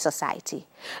in society.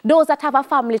 Those that have a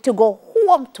family to go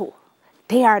home to,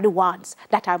 they are the ones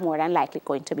that are more than likely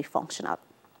going to be functional.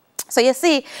 So you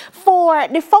see, for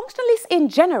the functionalists in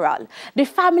general, the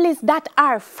families that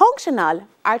are functional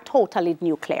are totally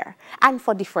nuclear, and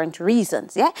for different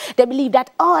reasons. Yeah, they believe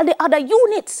that all the other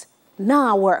units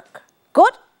now work.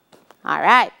 Good? All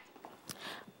right.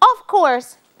 Of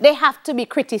course, they have to be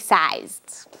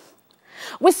criticized.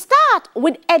 We start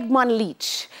with Edmund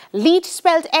Leach. Leach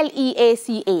spelled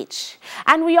L-E-A-C-H.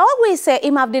 And we always say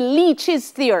him have the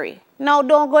Leach's theory. Now,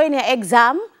 don't go in your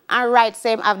exam and write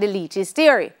same have the Leach's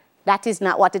theory. That is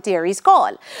not what the theory is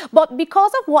called. But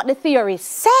because of what the theory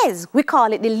says, we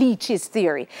call it the Leach's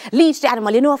theory. Leach, the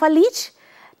animal, you know of a leech?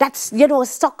 That's, you know,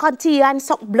 suck on tea and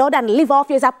suck blood and live off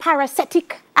you as a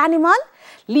parasitic animal.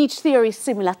 Leach theory is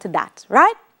similar to that,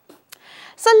 right?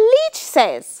 So Leach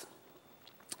says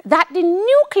that the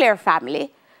nuclear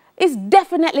family is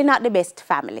definitely not the best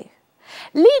family.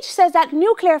 Leach says that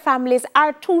nuclear families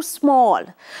are too small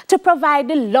to provide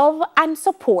the love and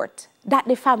support that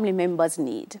the family members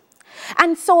need.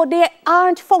 And so they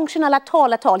aren't functional at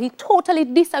all, He totally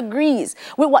disagrees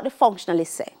with what the functionalists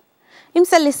say. He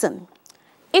said, listen,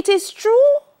 it is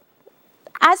true,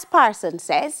 as Parsons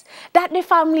says, that the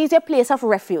family is a place of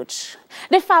refuge.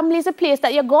 The family is a place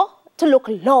that you go to look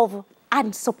love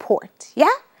and support, yeah?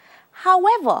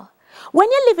 However, when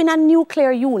you live in a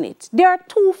nuclear unit, there are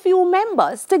too few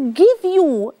members to give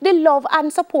you the love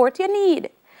and support you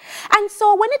need. And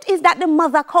so when it is that the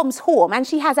mother comes home and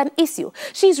she has an issue,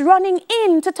 she's running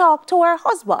in to talk to her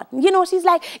husband. You know, she's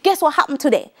like, guess what happened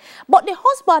today? But the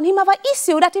husband, him have an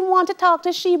issue that he want to talk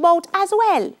to she about as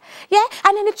well. Yeah?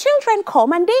 And then the children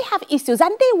come and they have issues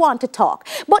and they want to talk.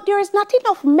 But there is not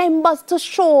enough members to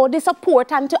show the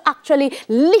support and to actually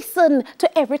listen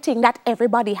to everything that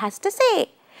everybody has to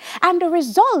say. And the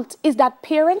result is that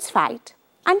parents fight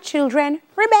and children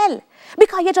rebel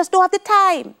because you just don't have the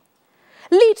time.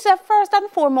 Leach said, first and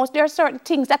foremost, there are certain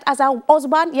things that as a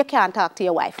husband, you can't talk to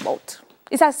your wife about.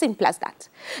 It's as simple as that.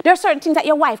 There are certain things that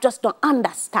your wife just don't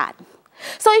understand.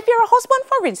 So if you're a husband,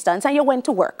 for instance, and you went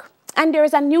to work, and there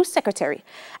is a new secretary,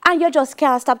 and you just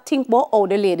can't stop thinking about how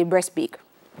the lady breastfeed.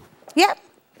 Yeah,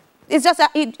 it's just,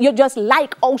 you just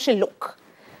like how she look.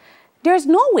 There's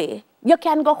no way you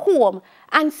can go home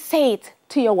and say it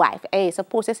to your wife. Hey,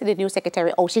 suppose you see the new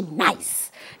secretary, oh, she's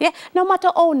nice. Yeah, no matter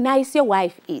how nice your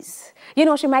wife is. You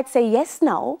know, she might say yes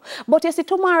now, but you see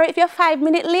tomorrow, if you're 5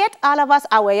 minutes late, all of us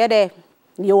are where you're there.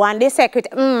 You want the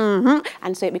secretary,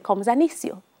 and so it becomes an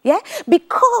issue. Yeah,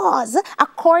 because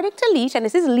according to Leach, and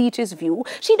this is Leach's view,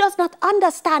 she does not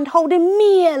understand how the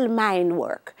male mind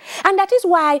works. And that is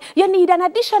why you need an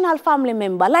additional family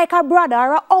member, like a brother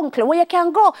or an uncle, where you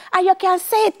can go and you can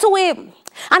say it to him.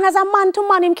 And as a man to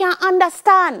man, him can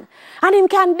understand. And him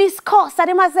can discuss. And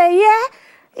he must say,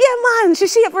 yeah, man, she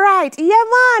shaped right. Yeah,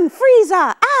 man,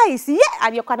 freezer, ice, yeah.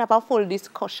 And you can have a full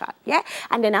discussion, yeah.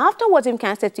 And then afterwards, him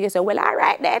can say to you, say, well, all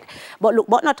right then. But look,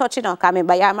 but not touching her,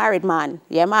 because you're a married man.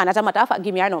 Yeah, man, as a matter of fact,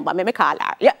 give me her number, let me call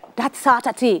her. Yeah, that sort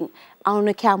of thing. And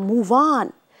we can move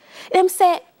on. Them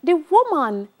say, the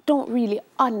woman don't really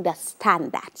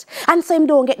understand that. And so him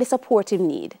don't get the support him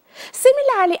need.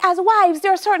 Similarly, as wives,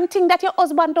 there are certain things that your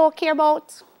husband don't care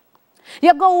about.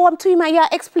 You go home to him and you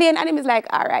explain, and him is like,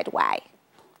 all right, why?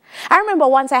 I remember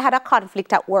once I had a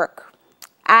conflict at work.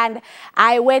 And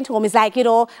I went home. It's like, you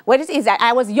know, what it is that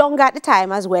I was younger at the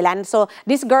time as well. And so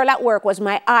this girl at work was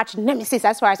my arch nemesis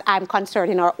as far as I'm concerned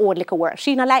in our old little world.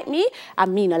 She not like me,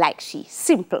 and me not like she.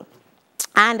 Simple.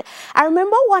 And I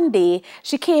remember one day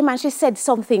she came and she said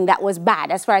something that was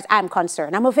bad as far as I'm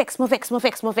concerned. I'm a vex. Me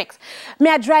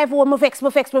I drive home, me vex. Me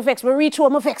reach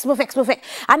home, me vex.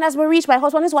 And as we reach, my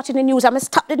husband is watching the news. I'm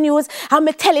stop the news. I'm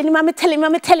telling him.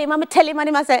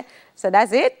 And he say, so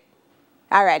that's it?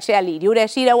 All right, she'll lead. You there,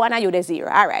 she the one, and you the zero.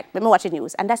 All right, let me watch the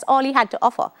news. And that's all he had to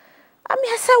offer. And me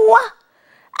I said, what?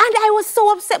 And I was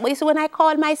so upset. But you see, when I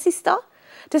called my sister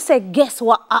to say, guess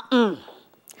what happened?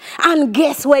 And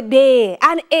guess what day?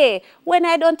 And when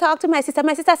I don't talk to my sister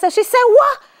says, she said,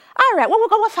 what? All right, well, we're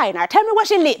going to find her. Tell me where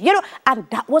she lives. You know, and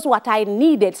that was what I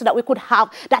needed so that we could have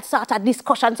that sort of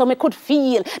discussion, so we could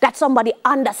feel that somebody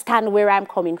understands where I'm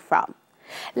coming from.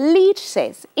 Leach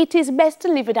says it is best to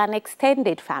live with an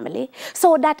extended family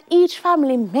so that each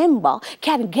family member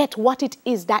can get what it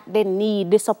is that they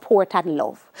need, the support and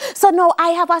love. So now I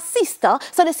have a sister,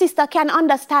 so the sister can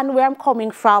understand where I'm coming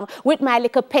from with my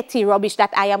little petty rubbish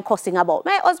that I am cussing about.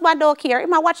 My husband don't care, he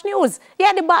might watch news.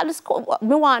 Yeah, the battle score,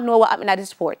 me want to know what happened at the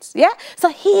sports. Yeah, so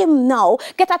him now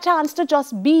get a chance to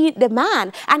just be the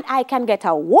man, and I can get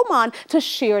a woman to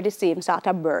share the same sort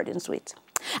of burdens with.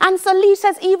 And so Lee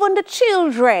says even the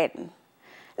children.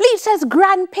 Lee says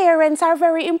grandparents are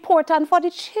very important for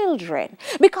the children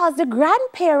because the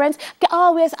grandparents can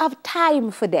always have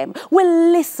time for them.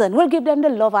 We'll listen, we'll give them the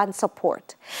love and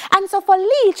support. And so for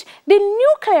Leach, the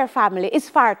nuclear family is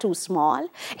far too small.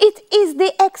 It is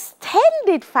the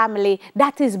extended family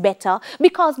that is better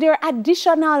because there are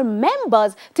additional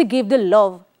members to give the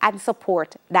love and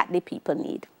support that the people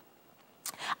need.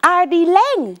 R.D.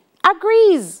 Leng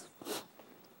agrees.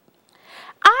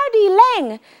 R.D.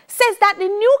 Leng says that the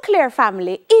nuclear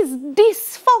family is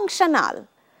dysfunctional.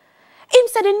 Him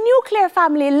said the nuclear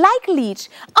family, like Leach,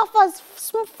 offers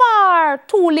far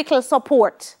too little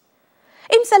support.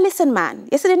 Him said, listen man,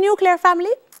 you see the nuclear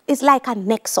family is like a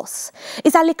nexus.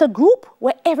 It's a little group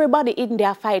where everybody in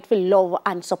there fight for love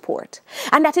and support.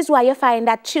 And that is why you find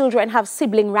that children have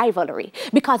sibling rivalry,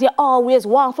 because you always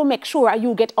want to make sure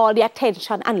you get all the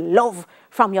attention and love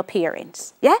from your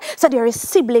parents. Yeah? So there is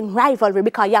sibling rivalry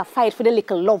because you fight for the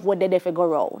little love when they never go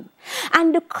around.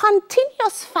 And the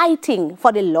continuous fighting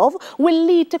for the love will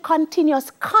lead to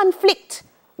continuous conflict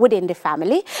within the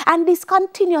family. And this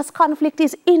continuous conflict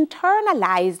is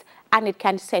internalized and it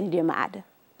can send you mad.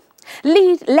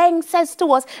 Leng says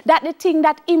to us that the thing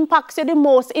that impacts you the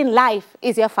most in life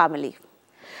is your family.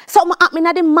 Something happen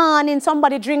in the morning,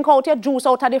 somebody drink out your juice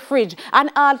out of the fridge,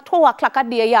 and all 2 o'clock a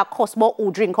day you cuss about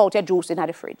who drink out your juice in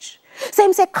the fridge. So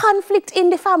him say conflict in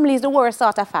the family is the worst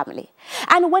sort of family.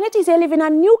 And when it is you live in a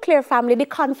nuclear family, the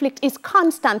conflict is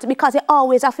constant because you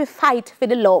always have to fight for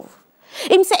the love.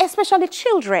 Him say especially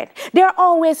children, they're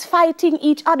always fighting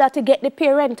each other to get the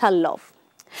parental love.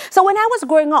 So when I was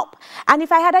growing up, and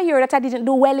if I had a year that I didn't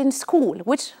do well in school,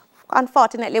 which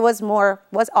unfortunately was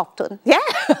often, yeah?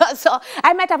 So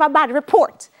I might have a bad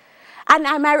report. And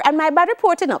my bad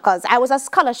report, you know, because I was a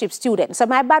scholarship student, so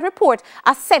my bad report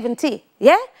is 70,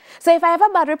 yeah? So if I have a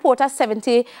bad report at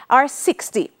 70 or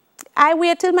 60, I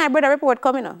wait till my brother report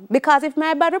coming on. Because if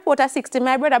my bad report at 60,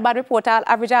 my brother bad report I'll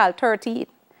average all 13.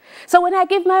 So when I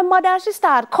give my mother, she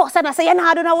start cussing, I say, you know,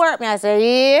 I don't work. I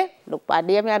say, yeah, look, I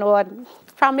dare me, I know.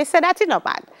 From me say that, you know,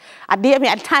 man. I dare me,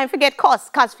 I time to get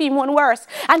cussed, because feel one worse.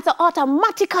 And so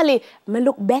automatically, me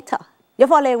look better. You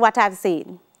follow what I'm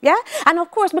saying? Yeah? And of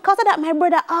course, because of that, my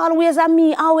brother always and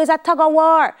me, always a tug of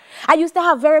war. I used to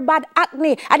have very bad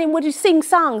acne. And then when you sing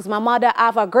songs, my mother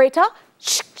have a greater,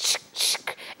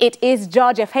 it is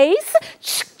Georgia face,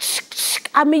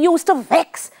 and me used to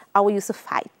vex, and we used to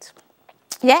fight.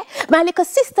 Yeah, my little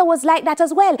sister was like that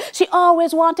as well. She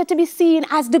always wanted to be seen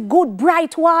as the good,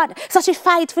 bright one. So she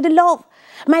fight for the love.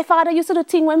 My father used to do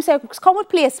thing when he said, come and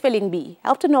play spelling bee. I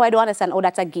have to know, I don't understand, oh,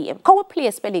 that's a game. Come and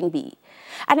play spelling bee.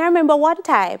 And I remember one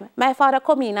time, my father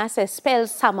come in and said, spell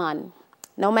salmon.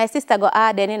 Now my sister go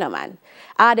Arden, you know, man.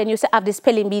 Arden used to have the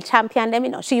spelling bee champion them, you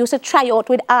know. She used to try out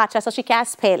with Archer so she can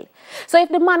spell. So if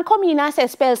the man come in and say,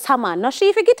 spell salmon, now she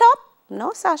if you get up,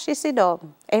 no, sir, she sit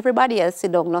down. Everybody else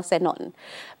sit down, no say nothing.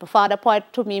 My father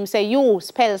point to me and say, you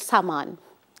spell salmon.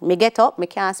 Me get up, me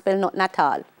can't spell nothing at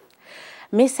all.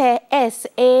 Me say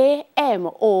S-A-M-O-N.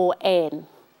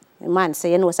 The man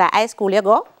say, you know, sir, high school you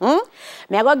go?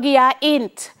 Me I go give you a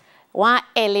hint. One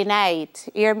L in it.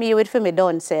 Hear me with for me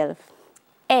done self.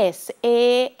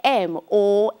 S-A-M-O-N-L.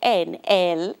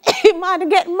 The man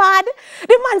get mad.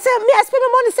 The man say, me I spell my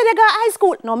money, say they go to high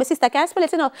school. No, my sister can't spell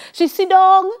it, you know. She sit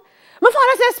down. My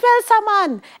father says, spell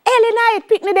salmon. L in it,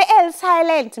 pick me the L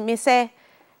silent. Me say,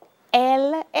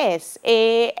 L-S-A-M-O-N.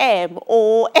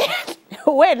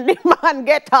 When the man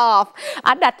get off,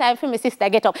 at that time for my sister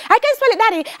get up. I can spell it,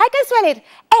 daddy. I can spell it.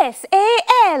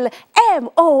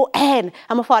 S-A-L-M-O-N.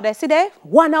 And my father said, there,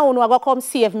 one hour I go come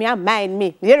save me and mind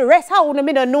me. The rest how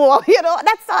me don't know. You know,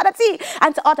 that's all the thing.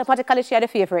 And so automatically she had a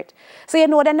favorite. So you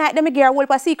know the night that me give her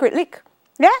a secret lick.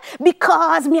 Yeah?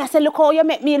 Because me I say, look how you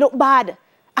make me look bad.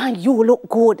 and you look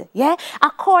good, yeah?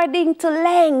 According to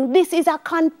Lang, this is a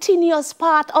continuous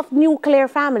part of nuclear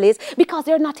families because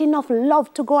there's not enough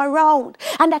love to go around.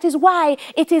 And that is why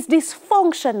it is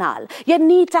dysfunctional. You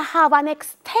need to have an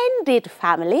extended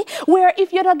family where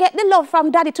if you don't get the love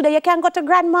from daddy today, you can go to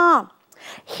grandma.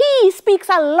 He speaks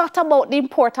a lot about the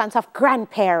importance of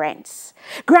grandparents.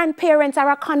 Grandparents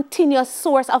are a continuous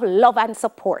source of love and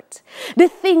support. The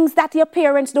things that your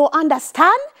parents don't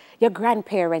understand, your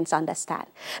grandparents understand.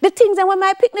 The things that when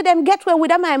my picnic them get well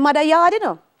with my mother yard, you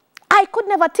know, I could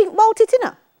never think about it, you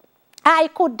know. I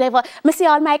could never. Me see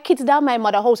all my kids down my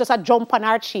mother's house just a jump on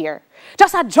our chair.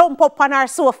 Just a jump up on our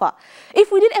sofa.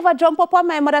 If we did ever jump up on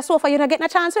my mother's sofa, you don't get a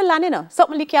chance to land, you know.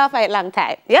 Something like you for a long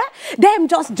time, yeah? Them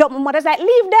just jump. My mother's like,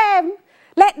 leave them.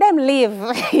 Let them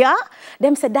live, yeah?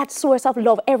 Them said that source of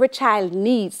love, every child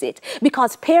needs it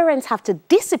because parents have to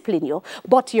discipline you,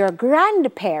 but your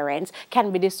grandparents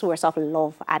can be the source of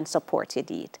love and support you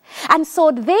need. And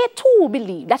so they too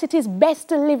believe that it is best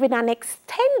to live in an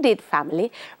extended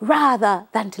family rather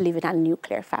than to live in a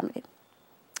nuclear family.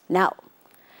 Now,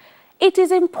 it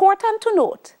is important to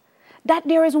note that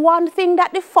there is one thing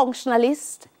that the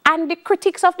functionalists and the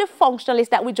critics of the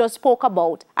functionalists that we just spoke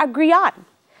about agree on.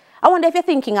 I wonder if you're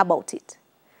thinking about it.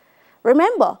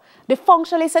 Remember, the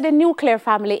functionalists said the nuclear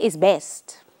family is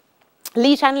best.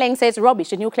 Leach and Lang says rubbish,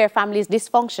 the nuclear family is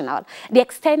dysfunctional. The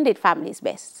extended family is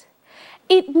best.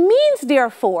 It means,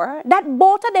 therefore, that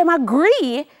both of them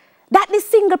agree that the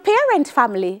single parent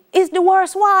family is the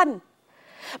worst one.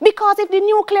 Because if the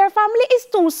nuclear family is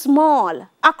too small,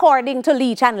 according to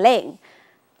Leach and Lang,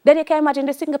 then you can imagine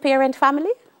the single parent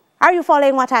family. Are you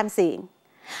following what I'm saying?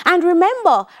 And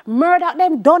remember, Murdoch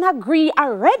them don't agree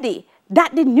already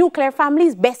that the nuclear family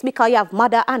is best because you have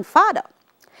mother and father.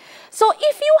 So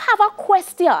if you have a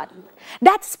question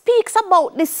that speaks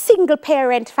about the single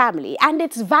parent family and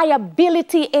its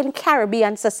viability in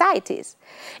Caribbean societies,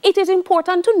 it is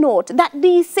important to note that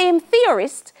these same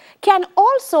theorists can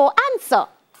also answer.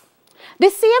 The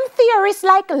same theorists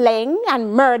like Lang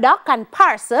and Murdoch and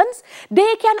Parsons,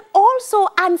 they can also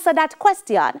answer that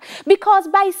question because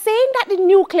by saying that the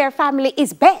nuclear family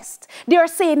is best, they are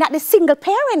saying that the single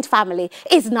parent family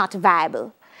is not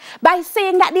viable. By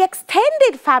saying that the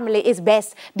extended family is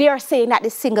best, they are saying that the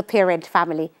single parent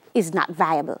family is not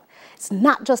viable. It's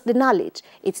not just the knowledge,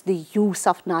 it's the use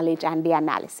of knowledge and the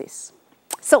analysis.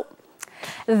 So,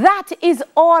 that is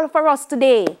all for us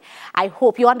today. I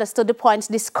hope you understood the points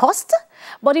discussed.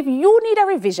 But if you need a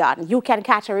revision, you can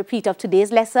catch a repeat of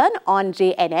today's lesson on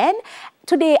JNN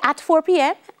today at 4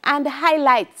 p.m. and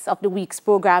highlights of the week's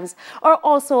programs are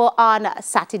also on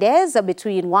Saturdays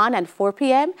between 1 and 4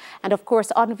 p.m. and of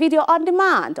course on video on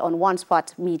demand on One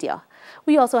Spot Media.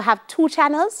 We also have 2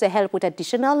 channels to help with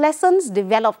additional lessons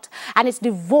developed, and it's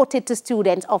devoted to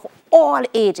students of all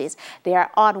ages. They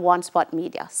are on One Spot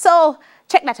Media. So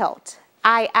check that out.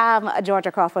 I am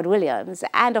Georgia Crawford Williams,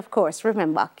 and of course,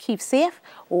 remember, keep safe,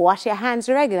 wash your hands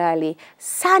regularly,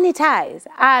 sanitize,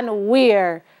 and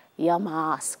wear your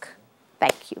mask.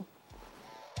 Thank you.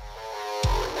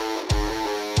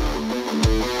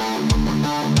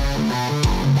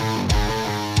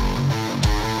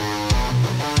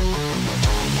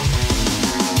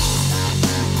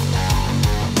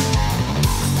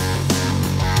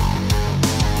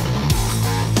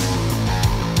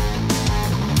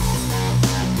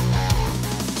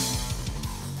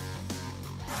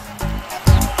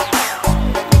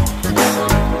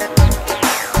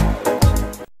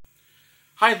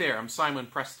 Hi there, I'm Simon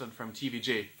Preston from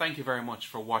TVJ. Thank you very much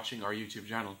for watching our YouTube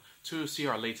channel. To see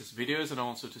our latest videos and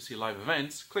also to see live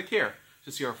events, click here.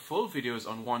 To see our full videos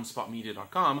on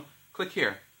onespotmedia.com, click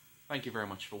here. Thank you very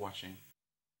much for watching.